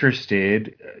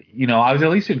interested, I was at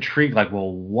least intrigued,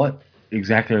 what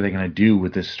exactly are they going to do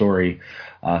with this story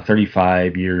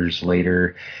 35 years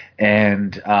later?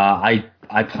 And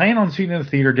I planned on seeing it in the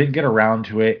theater, didn't get around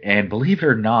to it, and believe it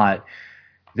or not,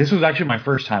 this was actually my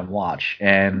first time watch,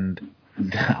 and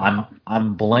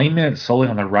I'm blaming it solely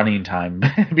on the running time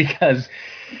because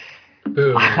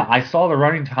I saw the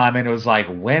running time and it was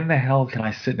when the hell can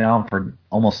I sit down for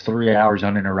almost 3 hours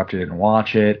uninterrupted and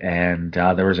watch it? And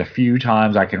there was a few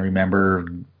times I can remember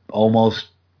almost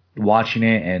watching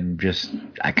it and just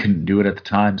I couldn't do it at the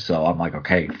time. So I'm like,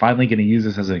 okay, finally going to use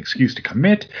this as an excuse to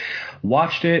commit.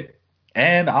 Watched it,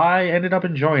 and I ended up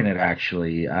enjoying it,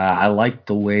 actually. I liked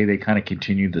the way they kind of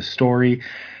continued the story.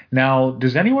 Now,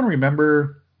 does anyone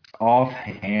remember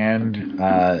offhand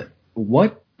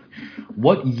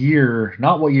what year,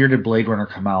 not what year did Blade Runner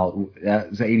come out? It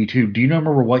was 82. Do you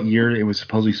remember what year it was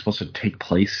supposed to take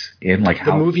place in? Like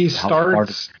the movie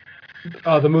starts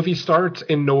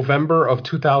in November of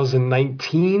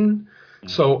 2019.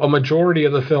 So a majority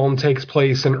of the film takes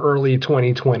place in early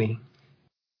 2020.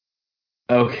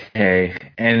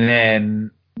 Okay. And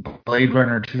then Blade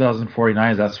Runner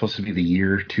 2049, is that supposed to be the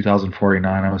year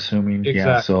 2049, I'm assuming? Exactly.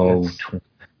 Yeah, so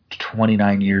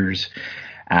 29 years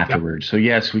afterwards. Yep. So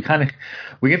yes, we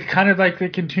get kind of like the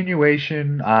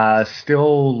continuation,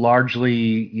 still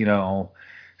largely,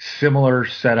 similar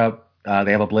setup.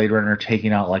 They have a Blade Runner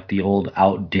taking out like the old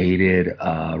outdated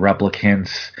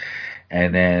replicants,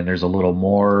 and then there's a little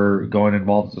more going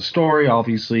involved with the story.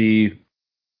 Obviously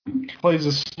plays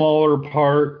a smaller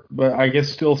part, but I guess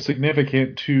still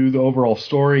significant to the overall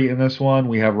story in this one.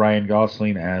 We have Ryan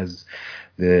Gosling as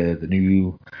the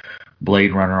new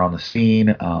Blade Runner on the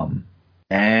scene.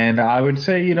 And I would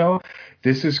say,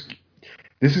 this is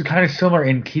kind of similar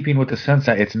in keeping with the sense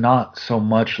that it's not so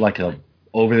much like a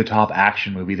over-the-top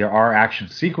action movie. There are action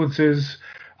sequences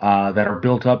that are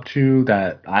built up to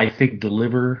that I think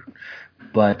deliver,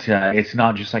 but it's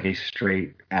not just like a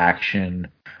straight action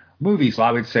movie. So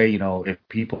I would say, if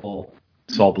people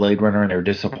saw Blade Runner and they're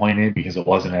disappointed because it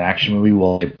wasn't an action movie,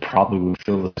 well, they probably would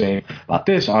feel the same about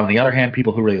this. On the other hand,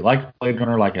 people who really like Blade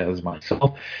Runner, like as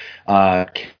myself,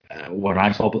 when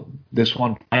I saw this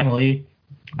one finally,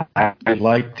 I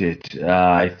liked it.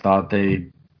 I thought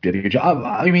they did a good job.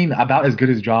 I mean, about as good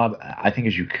a job I think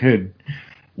as you could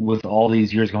with all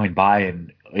these years going by,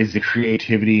 and is the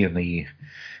creativity and the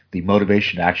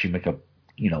motivation to actually make an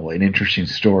interesting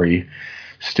story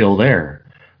still there.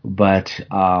 But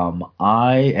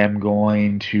I am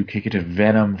going to kick it to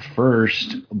Venom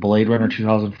first. Blade Runner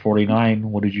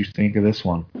 2049. What did you think of this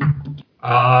one?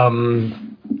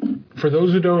 For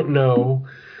those who don't know,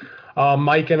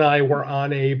 Mike and I were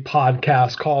on a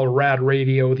podcast called Rad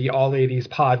Radio, the All 80s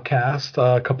podcast,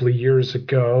 a couple of years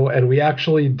ago, and we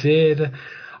actually did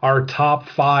our top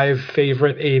 5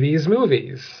 favorite 80s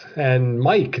movies. And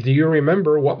Mike, do you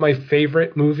remember what my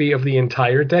favorite movie of the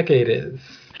entire decade is?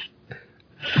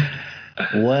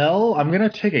 Well, I'm going to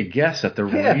take a guess at the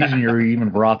reason you even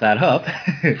brought that up.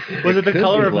 Was it The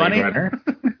Color of Money?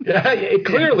 Yeah, it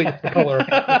clearly The Color.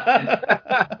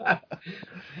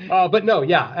 But no,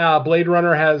 Blade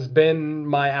Runner has been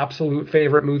my absolute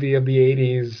favorite movie of the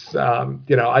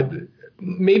 80s.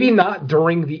 Maybe not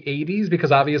during the 80s,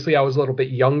 because obviously I was a little bit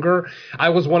younger. I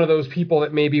was one of those people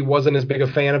that maybe wasn't as big a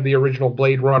fan of the original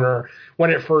Blade Runner when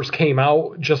it first came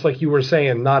out, just like you were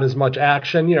saying, not as much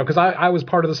action, because I was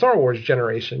part of the Star Wars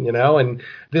generation, and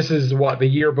this is the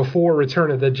year before Return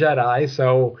of the Jedi.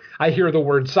 So I hear the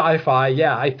word sci-fi.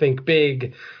 Yeah, I think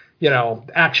big,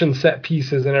 action set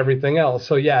pieces and everything else.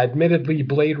 So yeah, admittedly,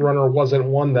 Blade Runner wasn't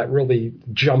one that really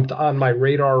jumped on my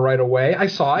radar right away. I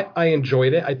saw it. I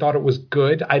enjoyed it. I thought it was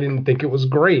good. I didn't think it was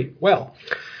great. Well,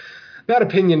 that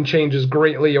opinion changes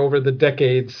greatly over the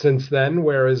decades since then,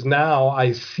 whereas now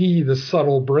I see the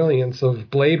subtle brilliance of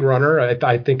Blade Runner.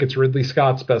 I think it's Ridley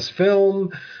Scott's best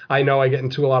film. I know I get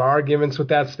into a lot of arguments with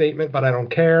that statement, but I don't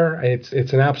care. It's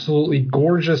an absolutely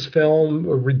gorgeous film,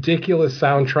 a ridiculous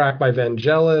soundtrack by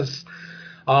Vangelis,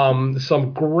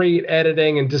 some great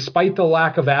editing, and despite the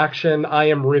lack of action, I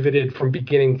am riveted from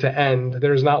beginning to end.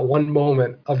 There's not one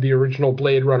moment of the original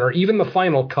Blade Runner, even the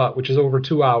final cut, which is over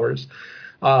 2 hours.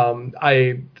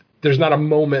 There's not a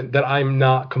moment that I'm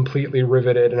not completely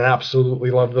riveted and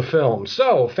absolutely love the film.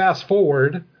 So fast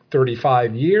forward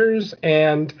 35 years,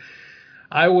 and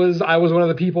I was one of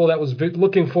the people that was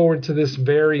looking forward to this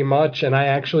very much, and I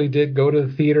actually did go to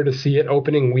the theater to see it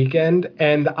opening weekend,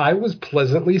 and I was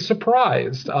pleasantly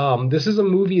surprised. This is a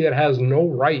movie that has no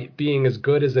right being as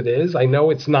good as it is. I know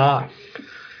it's not.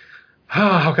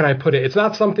 How can I put it? It's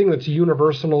not something that's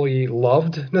universally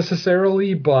loved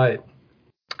necessarily, but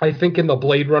I think in the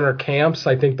Blade Runner camps,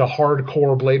 I think the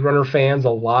hardcore Blade Runner fans, a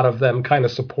lot of them kind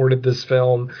of supported this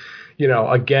film.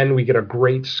 Again, we get a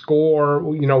great score.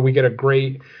 We get a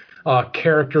great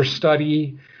character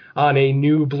study on a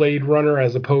new Blade Runner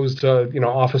as opposed to,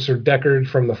 Officer Deckard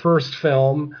from the first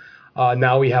film.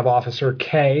 Now we have Officer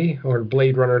K, or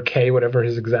Blade Runner K, whatever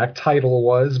his exact title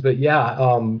was. But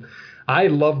yeah, I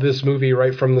love this movie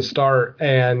right from the start,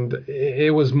 and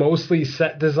it was mostly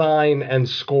set design and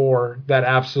score that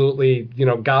absolutely,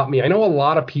 got me. I know a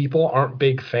lot of people aren't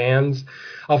big fans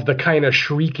of the kind of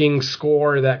shrieking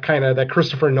score that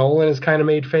Christopher Nolan has kind of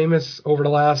made famous over the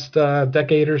last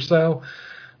decade or so.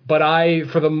 But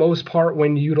for the most part,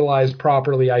 when utilized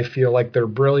properly, I feel like they're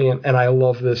brilliant, and I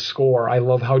love this score. I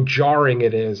love how jarring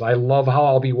it is. I love how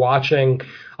I'll be watching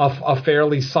a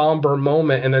fairly somber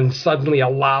moment, and then suddenly a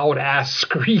loud-ass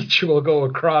screech will go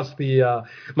across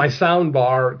my sound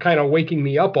bar, kind of waking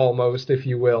me up almost, if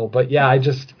you will. But yeah,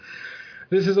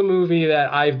 this is a movie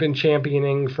that I've been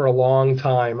championing for a long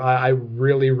time. I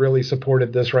really, really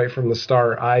supported this right from the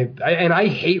start. I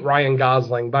hate Ryan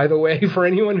Gosling, by the way. For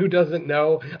anyone who doesn't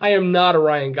know, I am not a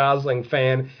Ryan Gosling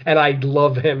fan, and I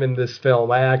love him in this film.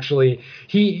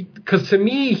 Because to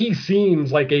me, he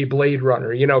seems like a Blade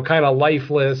Runner, kind of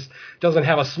lifeless, doesn't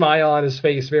have a smile on his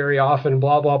face very often,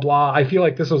 blah, blah, blah. I feel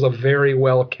like this was a very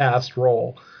well cast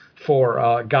role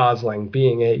for Gosling,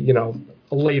 being a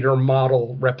later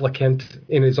model replicant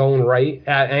in his own right,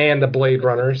 and a Blade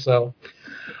Runner. So,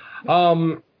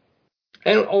 and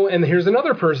here's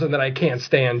another person that I can't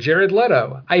stand, Jared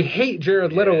Leto. I hate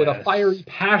Jared Leto with a fiery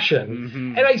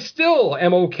passion, and I still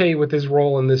am okay with his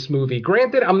role in this movie.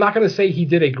 Granted, I'm not going to say he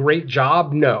did a great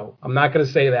job. No, I'm not going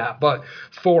to say that. But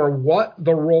for what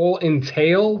the role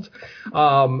entailed,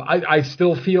 I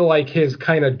still feel like his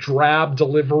kind of drab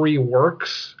delivery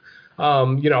works.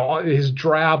 His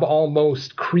drab,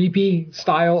 almost creepy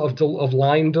style of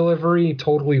line delivery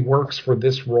totally works for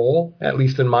this role, at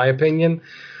least in my opinion.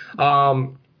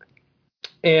 And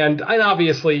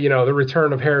obviously, the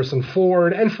return of Harrison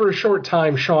Ford, and for a short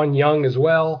time, Sean Young as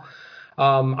well.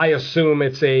 I assume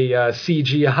it's a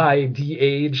CGI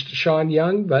de-aged Sean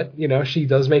Young, but, she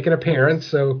does make an appearance,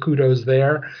 so kudos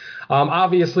there.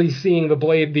 Obviously, seeing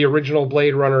the original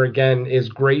Blade Runner again is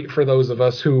great for those of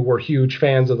us who were huge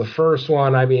fans of the first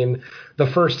one. I mean, the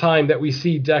first time that we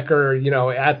see Decker,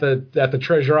 at the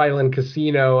Treasure Island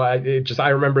Casino, I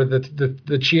remember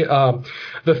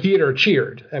the theater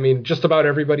cheered. I mean, just about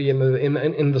everybody in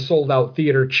the sold out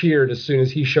theater cheered as soon as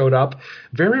he showed up.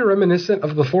 Very reminiscent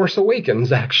of The Force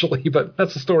Awakens, actually, but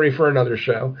that's a story for another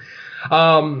show.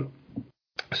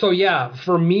 So yeah,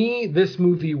 for me, this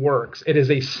movie works. It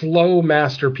is a slow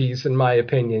masterpiece, in my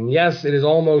opinion. Yes, it is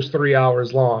almost 3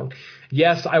 hours long.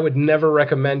 Yes, I would never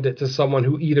recommend it to someone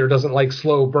who either doesn't like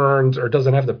slow burns or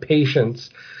doesn't have the patience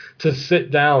to sit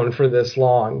down for this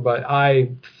long. But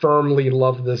I firmly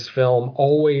love this film,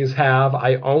 always have.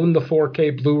 I own the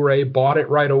 4K Blu-ray, bought it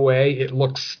right away. It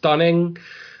looks stunning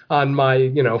on my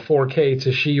 4K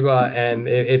Toshiba, and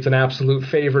it's an absolute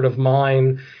favorite of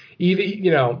mine.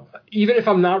 Even if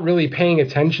I'm not really paying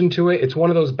attention to it, it's one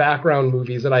of those background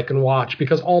movies that I can watch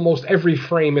because almost every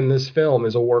frame in this film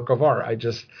is a work of art. I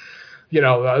just,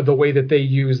 the way that they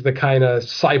use the kind of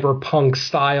cyberpunk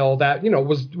style that,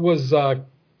 was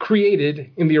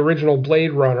created in the original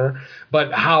Blade Runner,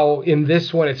 but how in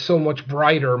this one it's so much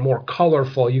brighter, more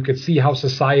colorful. You could see how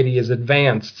society has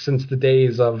advanced since the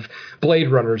days of Blade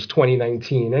Runner's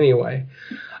 2019 anyway.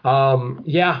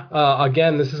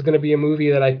 Again, this is going to be a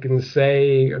movie that I can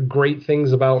say great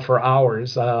things about for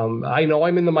hours. I know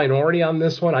I'm in the minority on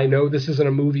this one. I know this isn't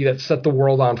a movie that set the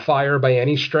world on fire by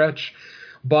any stretch,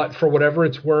 but for whatever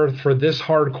it's worth, for this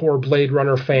hardcore Blade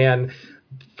Runner fan,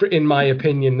 in my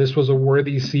opinion, this was a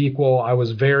worthy sequel. I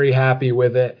was very happy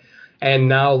with it. And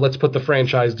now let's put the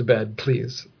franchise to bed,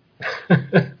 please.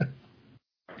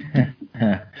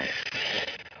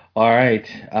 All right,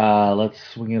 let's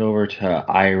swing it over to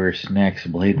Iris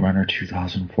next. Blade Runner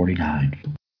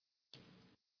 2049.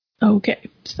 Okay,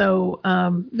 so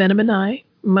Venom and I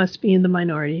must be in the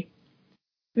minority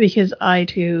because I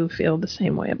too feel the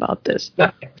same way about this.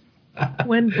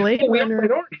 When Blade we Runner, have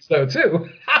minorities though too.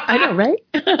 I know, right?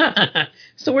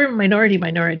 So we're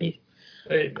minority.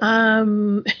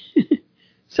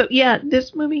 So yeah,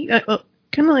 this movie, kind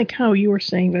of like how you were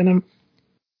saying, Venom.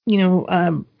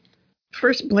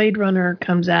 First Blade Runner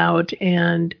comes out,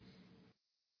 and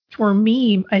for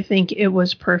me, I think it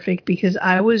was perfect because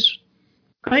I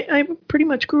pretty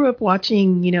mumuch grew up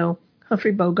watching,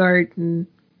 Humphrey Bogart and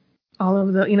all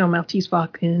of the, Maltese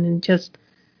Falcon and just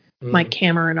Mike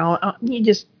Hammer and all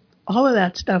of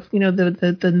that stuff,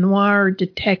 the noir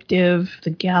detective, the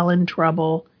gal in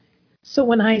trouble. So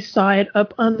when I saw it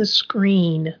up on the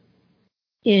screen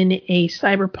in a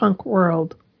cyberpunk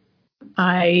world,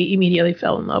 I immediately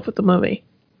fell in love with the movie.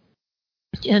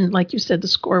 And like you said, the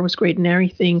score was great and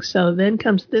everything. So then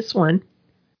comes this one.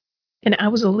 And I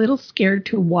was a little scared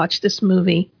to watch this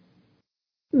movie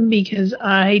because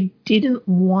I didn't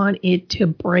want it to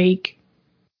break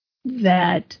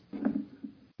that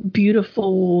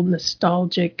beautiful,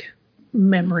 nostalgic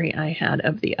memory I had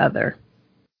of the other.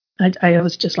 I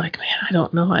was just like, man, I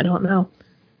don't know.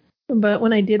 But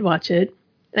when I did watch it,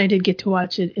 I did get to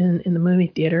watch it in the movie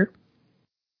theater.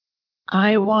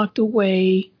 I walked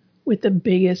away with the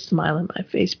biggest smile on my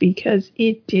face because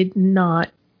it did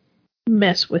not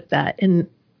mess with that. And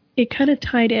it kind of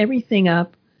tied everything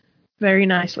up very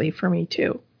nicely for me,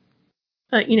 too.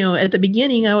 At the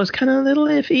beginning, I was kind of a little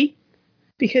iffy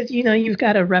because, you've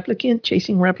got a replicant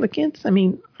chasing replicants. I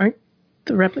mean, aren't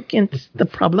the replicants the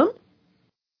problem?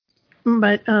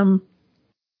 But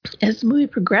as the movie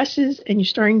progresses and you're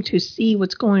starting to see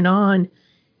what's going on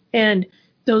and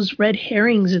those red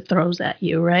herrings it throws at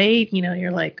you, right?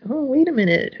 You're like, oh, wait a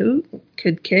minute. Who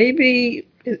could Kay be?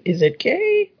 Is it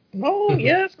Kay? No,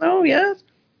 yes, no, yes.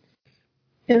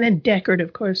 And then Deckard,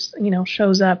 of course,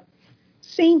 shows up.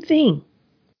 Same thing.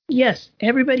 Yes,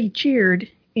 everybody cheered.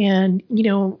 And,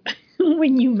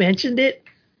 when you mentioned it,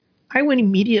 I went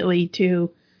immediately to,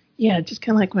 just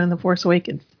kind of like when The Force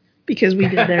Awakens, because we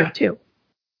did there too.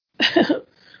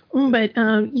 But,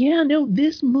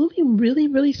 this movie really,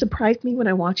 really surprised me when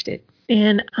I watched it.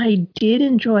 And I did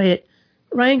enjoy it.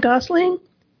 Ryan Gosling,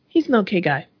 he's an okay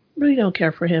guy. Really don't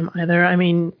care for him either. I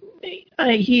mean,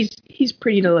 he's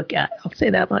pretty to look at. I'll say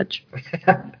that much.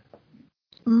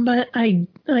 But I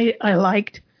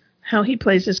liked how he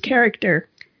plays his character.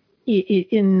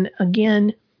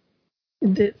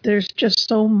 There's just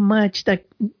so much that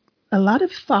a lot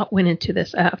of thought went into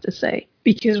this, I have to say,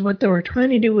 because what they were trying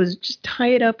to do was just tie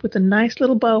it up with a nice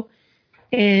little bow.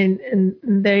 And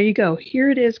there you go. Here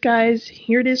it is, guys.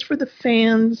 Here it is for the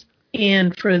fans.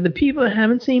 And for the people that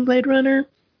haven't seen Blade Runner,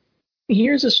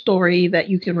 here's a story that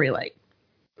you can relate,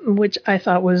 which I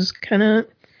thought was it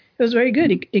was very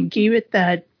good. It gave it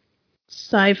that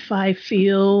sci-fi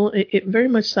feel. It very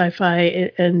much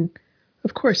sci-fi. And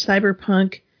of course,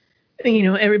 cyberpunk.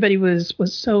 Everybody was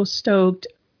so stoked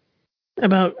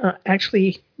about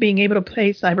actually being able to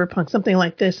play cyberpunk, something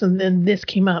like this. And then this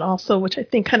came out also, which I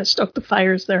think kind of stoked the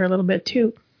fires there a little bit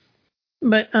too.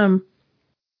 But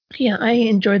I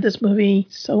enjoyed this movie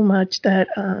so much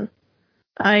that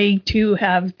I too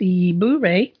have the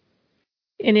Blu-ray,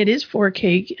 and it is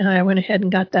 4K. And I went ahead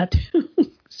and got that too.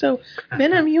 So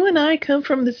Venom, you and I come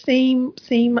from the same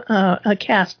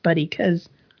cast, buddy, because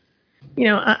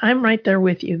I'm right there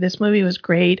with you. This movie was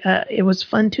great. It was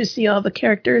fun to see all the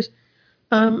characters.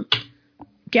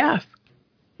 Gaff,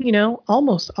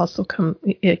 almost also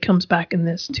comes back in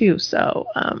this too. So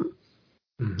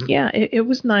it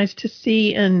was nice to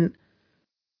see, and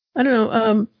I don't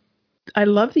know. I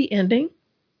love the ending.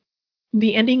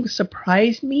 The ending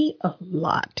surprised me a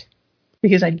lot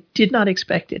because I did not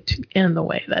expect it to end the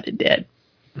way that it did.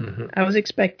 Mm-hmm. I was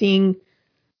expecting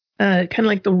kind of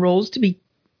like the roles to be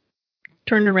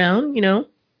turned around,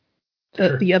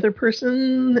 sure. The other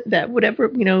person, that whatever,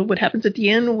 what happens at the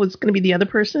end was going to be the other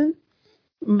person.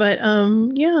 But,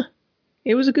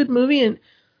 it was a good movie. And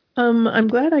I'm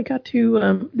glad I got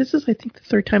to, this is, I think, the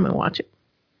third time I watch it.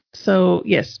 So,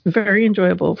 yes, very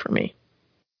enjoyable for me.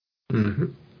 Mm-hmm.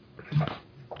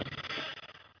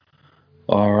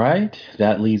 All right.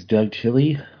 That leaves Doug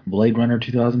Chili, Blade Runner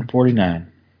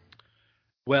 2049.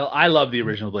 Well, I love the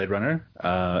original Blade Runner.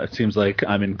 It seems like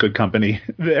I'm in good company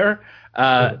there.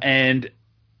 And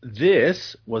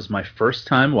this was my first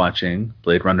time watching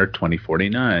Blade Runner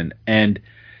 2049. And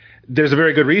there's a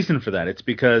very good reason for that. It's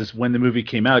because when the movie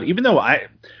came out, even though I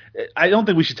don't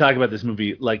think we should talk about this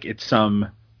movie like it's some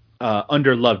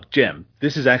underloved gem.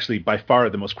 This is actually by far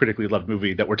the most critically loved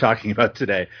movie that we're talking about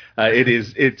today.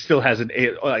 It still has an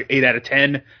 8 out of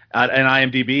 10 on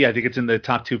IMDb. I think it's in the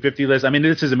top 250 list. I mean,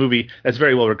 this is a movie that's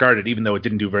very well regarded, even though it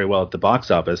didn't do very well at the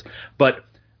box office. But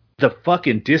the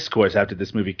fucking discourse after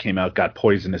this movie came out got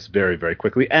poisonous very, very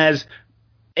quickly, as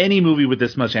any movie with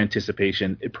this much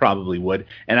anticipation, it probably would.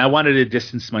 And I wanted to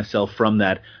distance myself from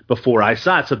that before I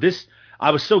saw it. So I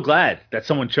was so glad that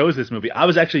someone chose this movie. I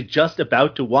was actually just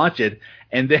about to watch it,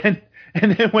 and then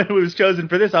when it was chosen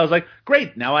for this, I was like,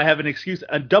 great, now I have an excuse,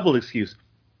 a double excuse.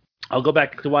 I'll go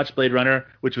back to watch Blade Runner,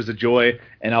 which was a joy,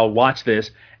 and I'll watch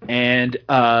this. And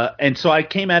so I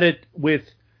came at it with,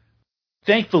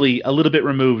 thankfully, a little bit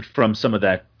removed from some of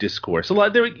that discourse.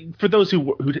 For those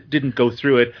who didn't go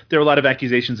through it, there were a lot of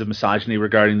accusations of misogyny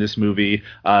regarding this movie.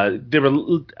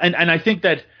 And I think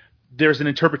that there's an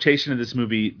interpretation of this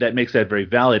movie that makes that very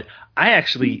valid. I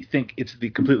actually think it's the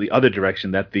completely other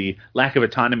direction, that the lack of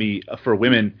autonomy for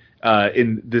women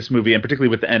in this movie, and particularly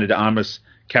with the Ana de Armas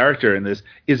character in this,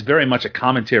 is very much a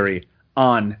commentary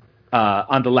on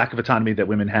on the lack of autonomy that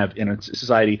women have in a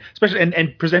society, especially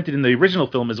and presented in the original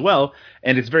film as well.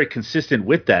 And it's very consistent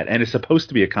with that, and it's supposed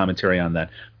to be a commentary on that.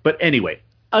 But anyway,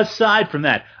 aside from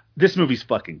that, this movie's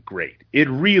fucking great. It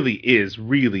really is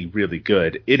really, really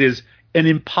good. It is an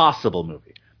impossible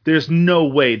movie. There's no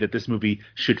way that this movie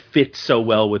should fit so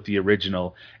well with the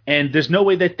original, and there's no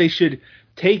way that they should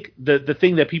take the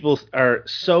thing that people are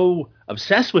so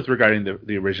obsessed with regarding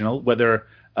the original, whether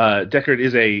Deckard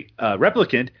is a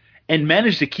replicant, and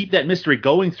manage to keep that mystery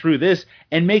going through this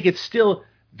and make it still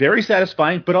very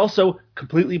satisfying, but also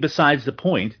completely besides the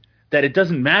point, that it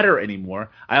doesn't matter anymore.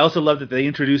 I also love that they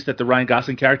introduced that the Ryan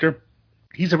Gosling character,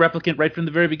 he's a replicant right from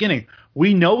the very beginning.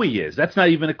 We know he is. That's not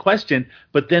even a question.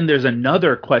 But then there's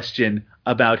another question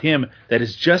about him that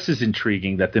is just as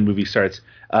intriguing that the movie starts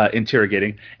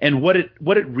interrogating. And what it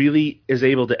really is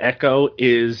able to echo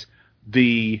is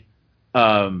the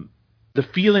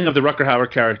feeling of the Rutger Hauer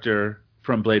character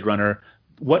from Blade Runner.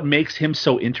 What makes him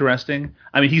so interesting?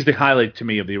 I mean, he's the highlight to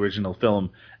me of the original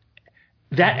film.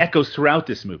 That echoes throughout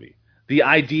this movie. The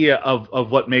idea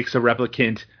of what makes a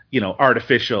replicant,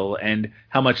 artificial, and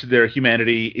how much their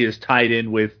humanity is tied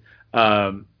in with,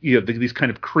 these kind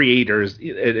of creators.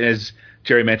 As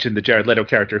Jerry mentioned, the Jared Leto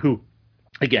character, who,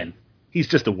 again, he's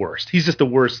just the worst. He's just the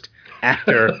worst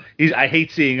actor. I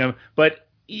hate seeing him. But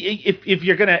if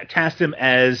you're gonna cast him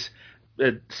as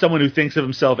someone who thinks of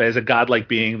himself as a godlike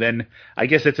being, then I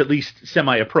guess it's at least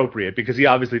semi-appropriate, because he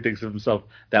obviously thinks of himself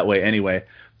that way anyway.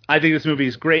 I think this movie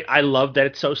is great. I love that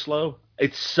it's so slow.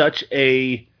 It's such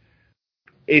a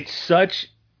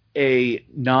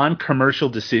non-commercial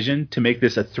decision to make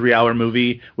this a 3-hour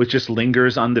movie which just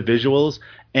lingers on the visuals,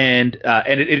 and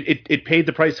it paid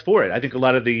the price for it. I think a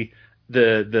lot of the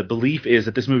belief is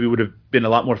that this movie would have been a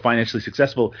lot more financially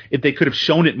successful if they could have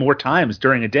shown it more times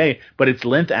during a day, but its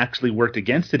length actually worked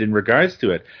against it in regards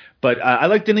to it. But I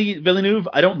like Denis Villeneuve.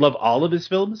 I don't love all of his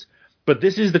films, but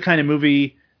this is the kind of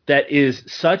movie that is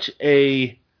such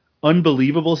a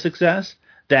unbelievable success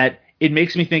that it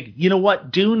makes me think, you know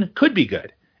what, Dune could be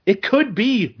good. It could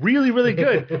be really, really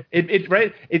good.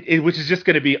 Which is just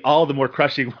going to be all the more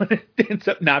crushing when it ends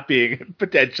up not being,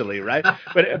 potentially, right?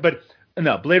 But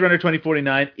no, Blade Runner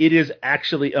 2049, it is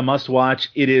actually a must-watch.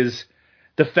 It is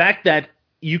the fact that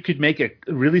you could make a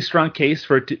really strong case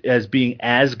for it as being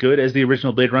as good as the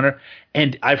original Blade Runner,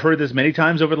 and I've heard this many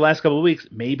times over the last couple of weeks,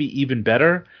 maybe even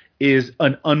better, is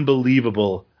an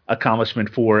unbelievable accomplishment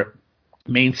for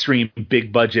mainstream,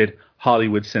 big-budget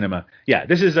Hollywood cinema. Yeah,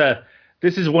 this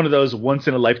is one of those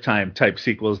once-in-a-lifetime type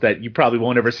sequels that you probably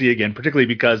won't ever see again, particularly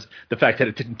because the fact that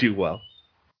it didn't do well.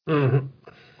 Mm-hmm.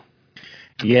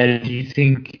 Yeah, do you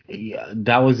think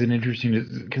that was an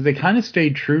interesting, because they kind of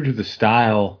stayed true to the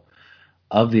style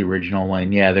of the original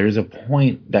one. Yeah, there's a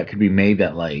point that could be made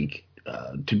that, like,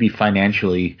 to be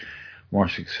financially more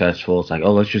successful, it's like,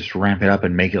 oh, let's just ramp it up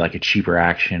and make it like a cheaper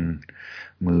action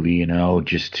movie,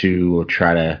 just to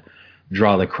try to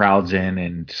draw the crowds in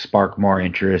and spark more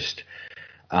interest.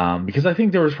 Because I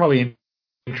think there was probably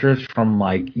interest from,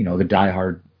 like, the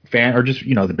diehard fan, or just,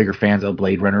 the bigger fans of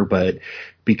Blade Runner, but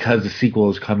because the sequel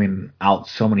is coming out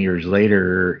so many years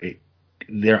later,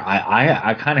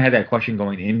 I kind of had that question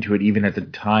going into it, even at the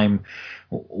time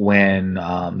when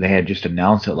they had just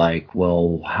announced it, like,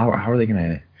 well, how are they going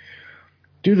to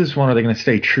do this one? Are they going to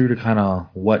stay true to kind of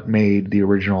what made the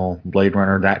original Blade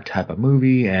Runner that type of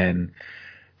movie? And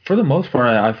for the most part,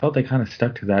 I felt they kind of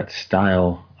stuck to that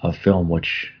style of film,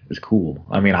 which is cool.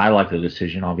 I mean, I like the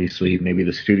decision. Obviously, maybe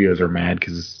the studios are mad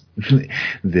because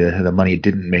the money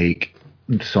didn't make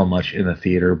so much in the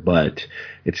theater, but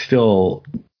it's still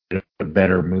a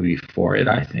better movie for it,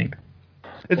 I think.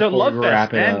 It's a love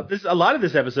fest, man. A lot of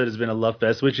this episode has been a love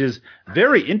fest, which is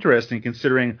very interesting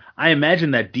considering I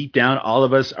imagine that deep down all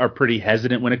of us are pretty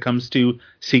hesitant when it comes to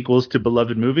sequels to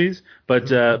beloved movies. But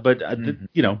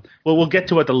we'll get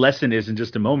to what the lesson is in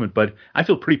just a moment. But I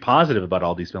feel pretty positive about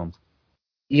all these films.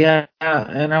 Yeah,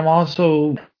 and I'm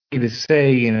also to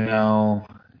say,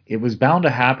 it was bound to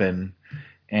happen,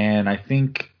 and I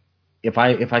think if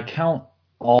I count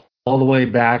all the way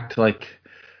back to, like,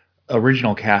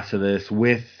 original cast of this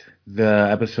with the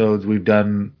episodes we've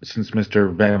done since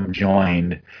Mr. Venom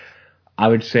joined, I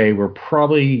would say we're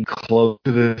probably close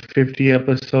to the 50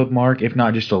 episode mark, if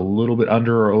not just a little bit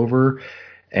under or over.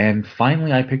 And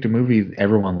finally, I picked a movie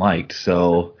everyone liked,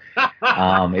 so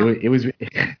it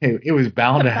was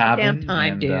bound to happen. About damn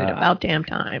time, dude. About damn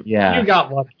time. Yeah, you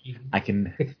got lucky. I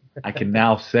can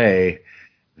now say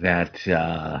that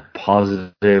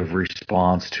positive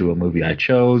response to a movie I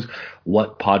chose.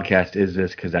 What podcast is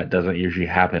this? Because that doesn't usually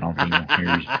happen on Theme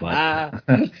Warriors. But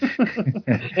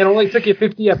It only took you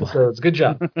 50 episodes. Good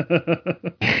job.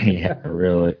 yeah,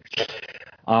 really.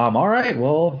 All right.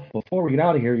 Well, before we get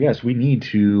out of here, yes, we need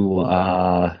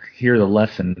to hear the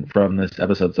lesson from this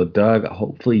episode. So, Doug,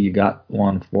 hopefully you got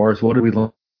one for us. What did we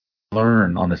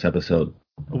learn on this episode?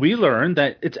 We learned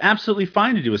that it's absolutely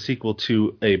fine to do a sequel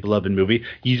to a beloved movie.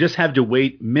 You just have to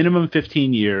wait minimum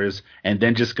 15 years and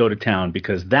then just go to town,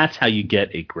 because that's how you get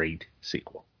a great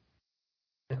sequel.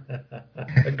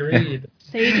 Agreed.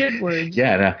 Sage words.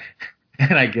 Yeah,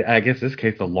 and I guess this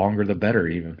case, the longer the better,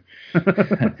 even.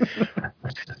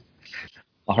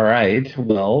 All right.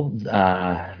 Well,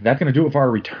 that's going to do it for our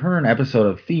return episode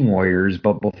of Theme Warriors.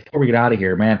 But before we get out of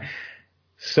here, man,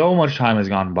 so much time has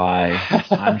gone by.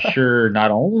 I'm sure not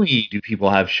only do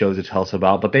people have shows to tell us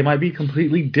about, but they might be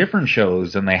completely different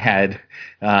shows than they had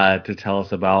to tell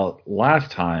us about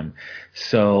last time.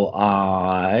 So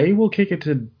I will kick it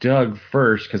to Doug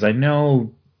first, because I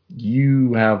know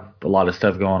you have a lot of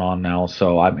stuff going on now.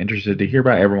 So I'm interested to hear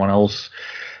about everyone else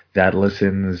that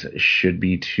listens should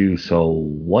be too. So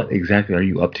what exactly are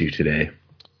you up to today?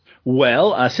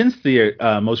 Well, since the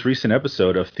most recent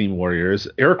episode of Theme Warriors,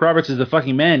 Eric Roberts is the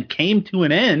Fucking Man came to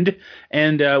an end,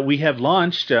 and we have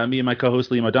launched, me and my co-host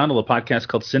Liam O'Donnell, a podcast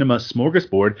called Cinema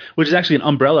Smorgasbord, which is actually an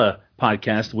umbrella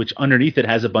podcast, which underneath it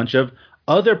has a bunch of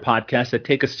other podcasts that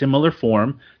take a similar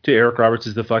form to Eric Roberts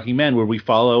is the Fucking Man, where we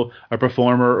follow a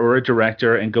performer or a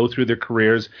director and go through their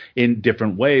careers in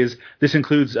different ways. This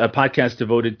includes a podcast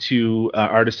devoted to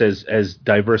artists as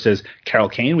diverse as Carol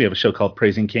Kane. We have a show called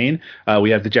Praising Kane.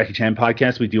 We have the Jackie Chan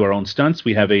podcast. We do our own stunts.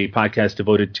 We have a podcast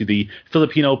devoted to the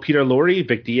Filipino Peter Lorre,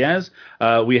 Vic Diaz.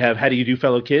 We have How Do You Do,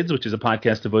 Fellow Kids, which is a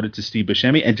podcast devoted to Steve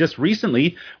Buscemi. And just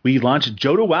recently, we launched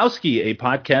Jodorowsky, a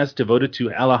podcast devoted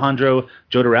to Alejandro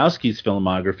Jodorowsky's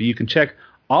filmography. You can check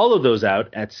all of those out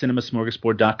at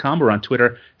cinemasmorgasbord.com. We're on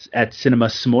Twitter at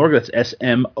cinemasmorg. That's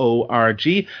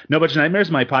SMORG. No Budget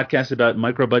Nightmares, my podcast about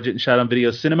micro-budget and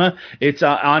shot-on-video cinema. It's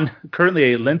on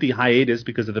currently a lengthy hiatus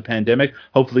because of the pandemic.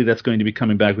 Hopefully that's going to be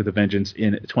coming back with a vengeance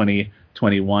in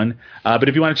 2021. But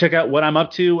if you want to check out what I'm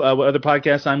up to, what other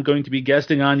podcasts I'm going to be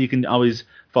guesting on, you can always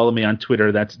follow me on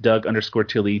Twitter. That's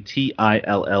Doug_Tilley,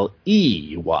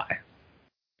 TILLEY.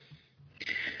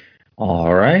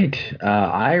 All right.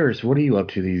 Iris, what are you up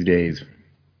to these days?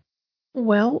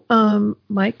 Well,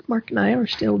 Mike, Mark, and I are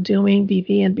still doing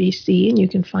BVNBC, and you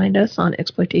can find us on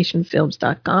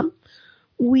exploitationfilms.com.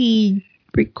 We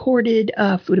recorded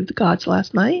Food of the Gods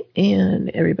last night, and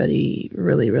everybody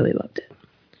really, really loved it.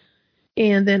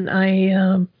 And then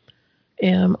I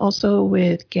am also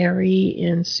with Gary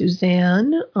and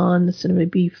Suzanne on the Cinema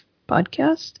Beef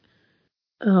podcast.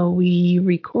 We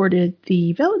recorded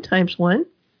the Valentine's one,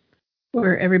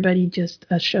 where everybody just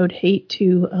showed hate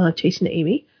to Chasing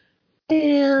Amy.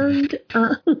 And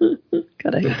God,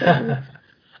 I hate that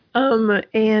one.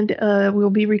 And we'll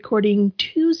be recording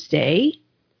Tuesday.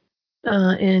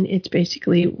 And it's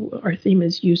basically, our theme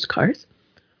is used cars.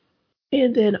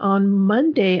 And then on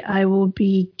Monday, I will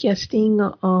be guesting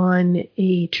on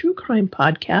a true crime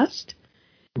podcast.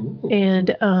 Ooh.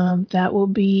 And that will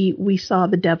be We Saw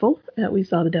the Devil at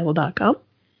WeSawTheDevil.com.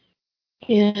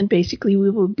 And basically,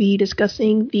 we will be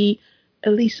discussing the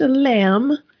Elisa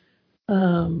Lam,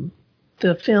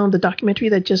 the film, the documentary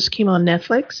that just came on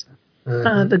Netflix.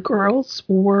 Mm-hmm. The girls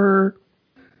were,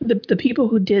 the people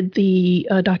who did the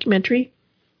documentary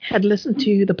had listened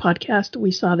to the podcast We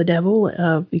Saw the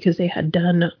Devil because they had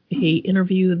done a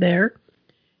interview there.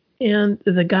 And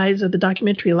the guys of the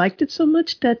documentary liked it so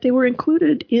much that they were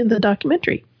included in the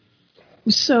documentary.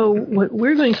 So what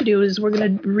we're going to do is we're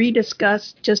going to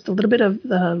rediscuss just a little bit of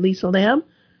Lisa Lam,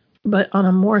 but on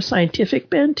a more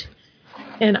scientific bent.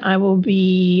 And I will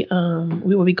be,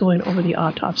 we will be going over the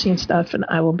autopsy and stuff, and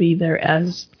I will be there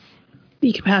as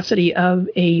the capacity of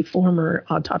a former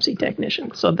autopsy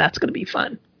technician. So that's going to be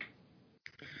fun.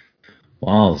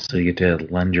 Wow, so you get to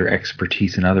lend your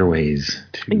expertise in other ways,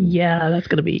 too. Yeah, that's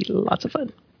going to be lots of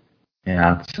fun.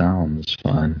 Yeah, it sounds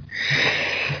fun.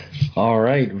 All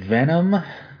right, Venom.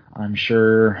 I'm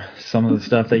sure some of the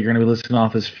stuff that you're going to be listing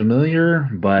off is familiar,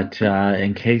 but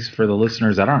in case for the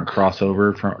listeners that aren't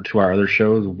crossover to our other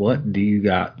shows, what do you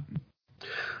got?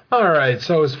 All right,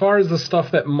 so as far as the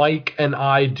stuff that Mike and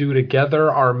I do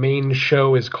together, our main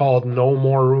show is called No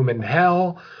More Room in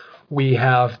Hell. We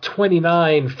have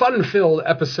 29 fun-filled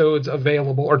episodes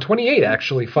available, or 28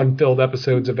 actually fun-filled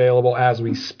episodes available as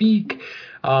we speak.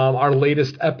 Our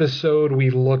latest episode,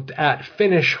 we looked at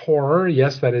Finnish horror.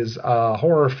 Yes, that is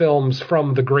horror films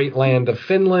from the great land of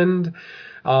Finland.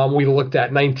 We looked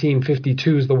at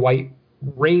 1952's The White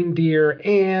Reindeer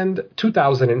and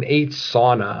 2008's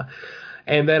Sauna.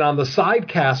 And then on the side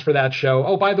cast for that show,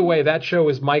 oh, by the way, that show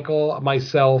is Michael,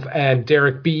 myself, and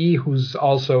Derek B., who's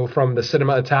also from the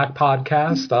Cinema Attack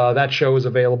podcast. That show is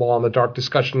available on the Dark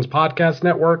Discussions podcast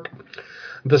network.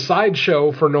 The side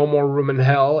show for No More Room in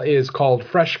Hell is called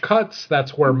Fresh Cuts.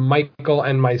 That's where Michael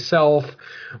and myself,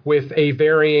 with a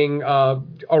varying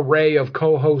array of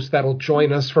co-hosts that'll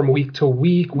join us from week to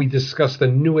week, we discuss the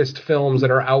newest films that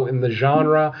are out in the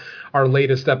genre. Our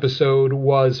latest episode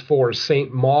was for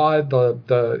Saint Maud,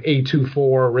 the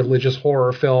A24 religious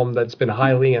horror film that's been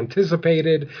highly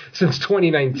anticipated since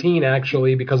 2019,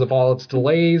 actually, because of all its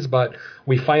delays. But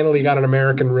we finally got an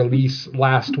American release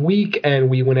last week, and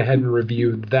we went ahead and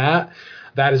reviewed that.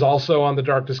 That is also on the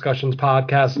Dark Discussions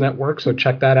podcast network, so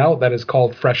check that out. That is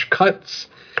called Fresh Cuts.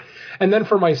 And then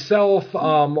for myself,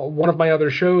 one of my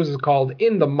other shows is called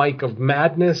In the Mic of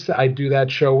Madness. I do that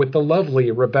show with the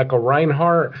lovely Rebecca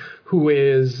Reinhart, who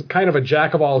is kind of a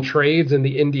jack of all trades in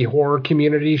the indie horror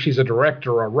community. She's a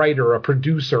director, a writer, a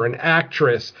producer, an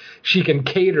actress. She can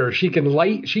cater, she can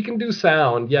light, she can do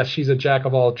sound. Yes, she's a jack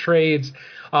of all trades.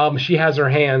 She has her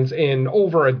hands in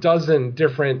over a dozen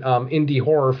different indie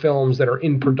horror films that are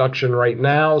in production right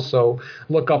now. So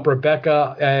look up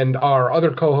Rebecca, and our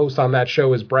other co-host on that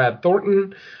show is Brad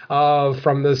Thornton I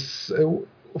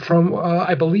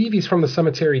believe he's from the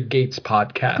Cemetery Gates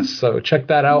podcast. So check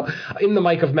that out. In the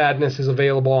Mic of Madness is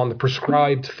available on the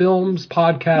Prescribed Films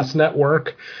podcast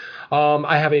network.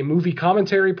 I have a movie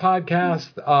commentary podcast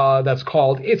that's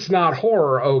called It's Not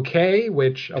Horror, Okay,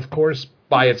 which, of course,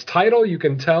 by its title, you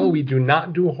can tell we do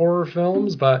not do horror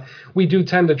films, but we do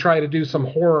tend to try to do some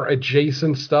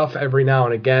horror-adjacent stuff every now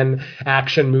and again,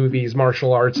 action movies,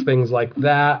 martial arts, things like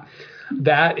that.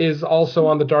 That is also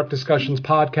on the Dark Discussions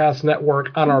podcast network.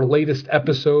 On our latest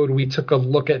episode, we took a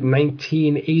look at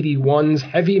 1981's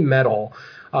Heavy Metal,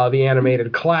 the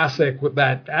animated classic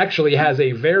that actually has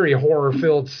a very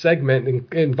horror-filled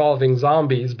segment involving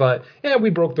zombies, but yeah, we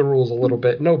broke the rules a little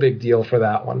bit. No big deal for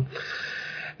that one.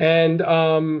 And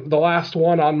the last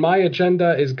one on my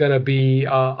agenda is going to be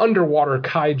Underwater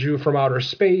Kaiju from Outer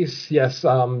Space. Yes,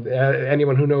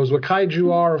 anyone who knows what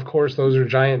kaiju are, of course, those are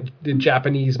giant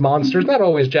Japanese monsters. Not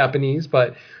always Japanese,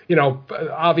 but, you know,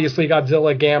 obviously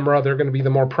Godzilla, Gamera, they're going to be the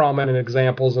more prominent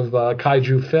examples of the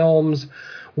kaiju films.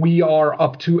 We are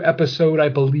up to episode, I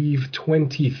believe,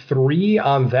 23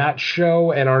 on that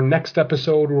show. And our next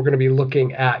episode, we're going to be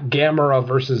looking at Gamera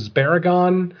versus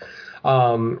Baragon.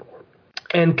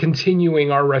 And continuing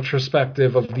our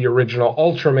retrospective of the original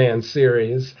Ultraman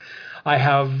series. I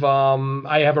have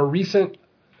a recent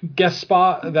guest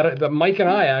spot that Mike and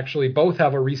I actually both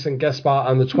have a recent guest spot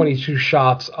on the 22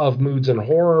 Shots of Moods and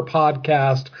Horror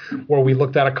podcast, where we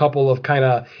looked at a couple of kind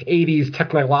of 80s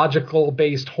technological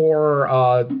based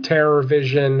horror, Terror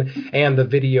Vision and the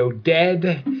video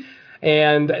Dead.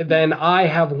 And then I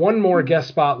have one more guest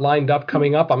spot lined up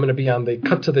coming up. I'm going to be on the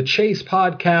Cut to the Chase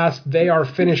podcast. They are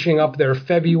finishing up their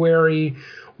February,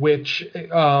 which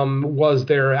was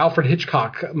their Alfred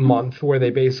Hitchcock month, where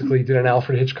they basically did an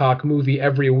Alfred Hitchcock movie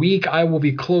every week. I will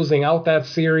be closing out that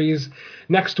series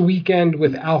next weekend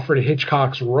with Alfred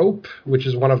Hitchcock's Rope, which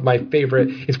is one of my favorite.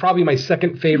 It's probably my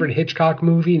second favorite Hitchcock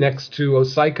movie next to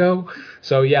Psycho.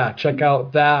 So yeah, check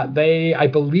out that. I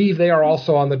believe they are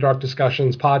also on the Dark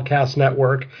Discussions podcast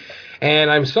network.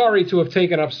 And I'm sorry to have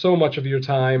taken up so much of your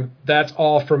time. That's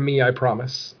all from me, I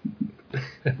promise.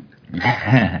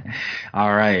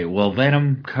 All right. Well,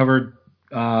 Venom covered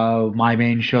my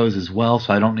main shows as well,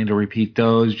 so I don't need to repeat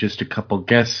those. Just a couple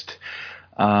guest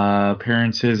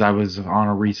appearances. I was on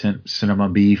a recent Cinema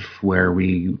Beef where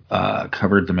we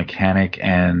covered The Mechanic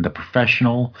and The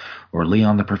Professional, or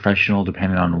Leon the Professional,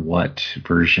 depending on what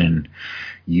version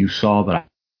you saw, but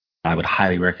I would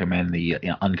highly recommend the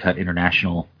uncut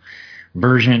international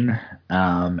version.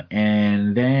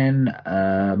 And then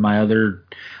my other,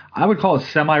 I would call it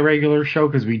semi-regular show,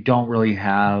 because we don't really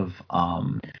have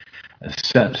a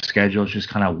set schedule. It's just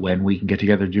kind of when we can get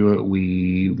together to do it.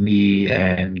 Me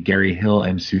and Gary Hill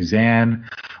and Suzanne,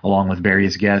 along with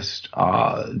various guests,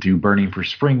 do Burning for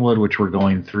Springwood, which we're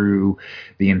going through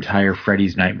the entire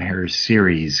Freddy's Nightmares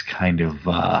series, kind of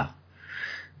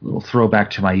little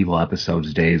throwback to my Evil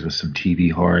Episodes days with some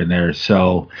TV horror in there.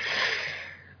 So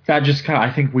that just kind of,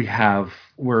 I think we're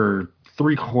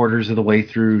 3/4 of the way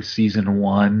through season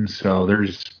 1, so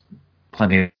there's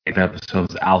plenty of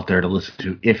episodes out there to listen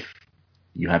to if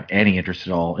you have any interest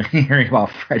at all in hearing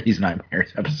about Freddy's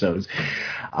Nightmares episodes.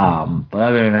 But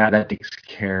other than that takes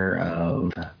care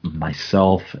of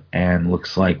myself, and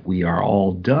looks like we are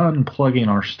all done plugging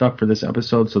our stuff for this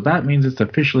episode. So that means it's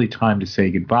officially time to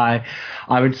say goodbye.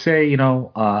 I would say,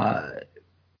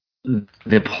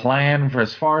 the plan, for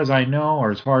as far as I know,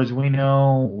 or as far as we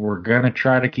know, we're going to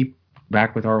try to keep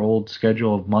back with our old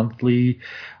schedule of monthly.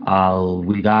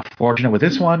 We got fortunate with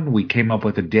this one. We came up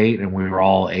with a date and we were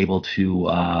all able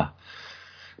to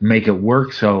make it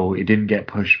work, so it didn't get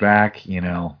pushed back.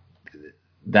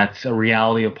 That's a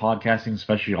reality of podcasting,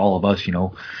 especially all of us.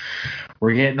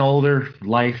 We're getting older.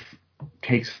 Life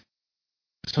takes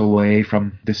us away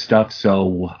from this stuff,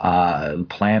 so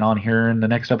plan on hearing the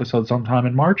next episode sometime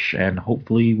in March, and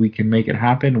hopefully we can make it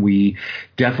happen. We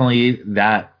definitely,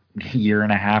 that year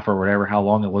and a half or whatever, how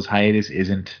long it was hiatus,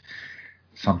 isn't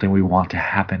something we want to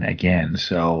happen again.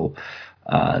 So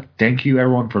thank you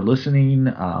everyone for listening.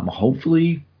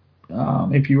 Hopefully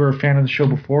if you were a fan of the show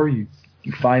before, you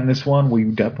find this one, we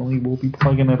definitely will be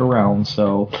plugging it around.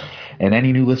 So, and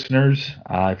any new listeners,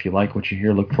 if you like what you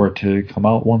hear, look for it to come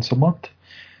out once a month.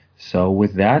 So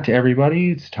with that,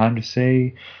 everybody, it's time to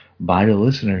say bye to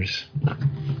listeners.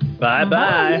 Bye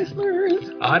Bye,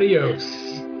 listeners. Adios.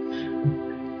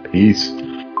 Peace.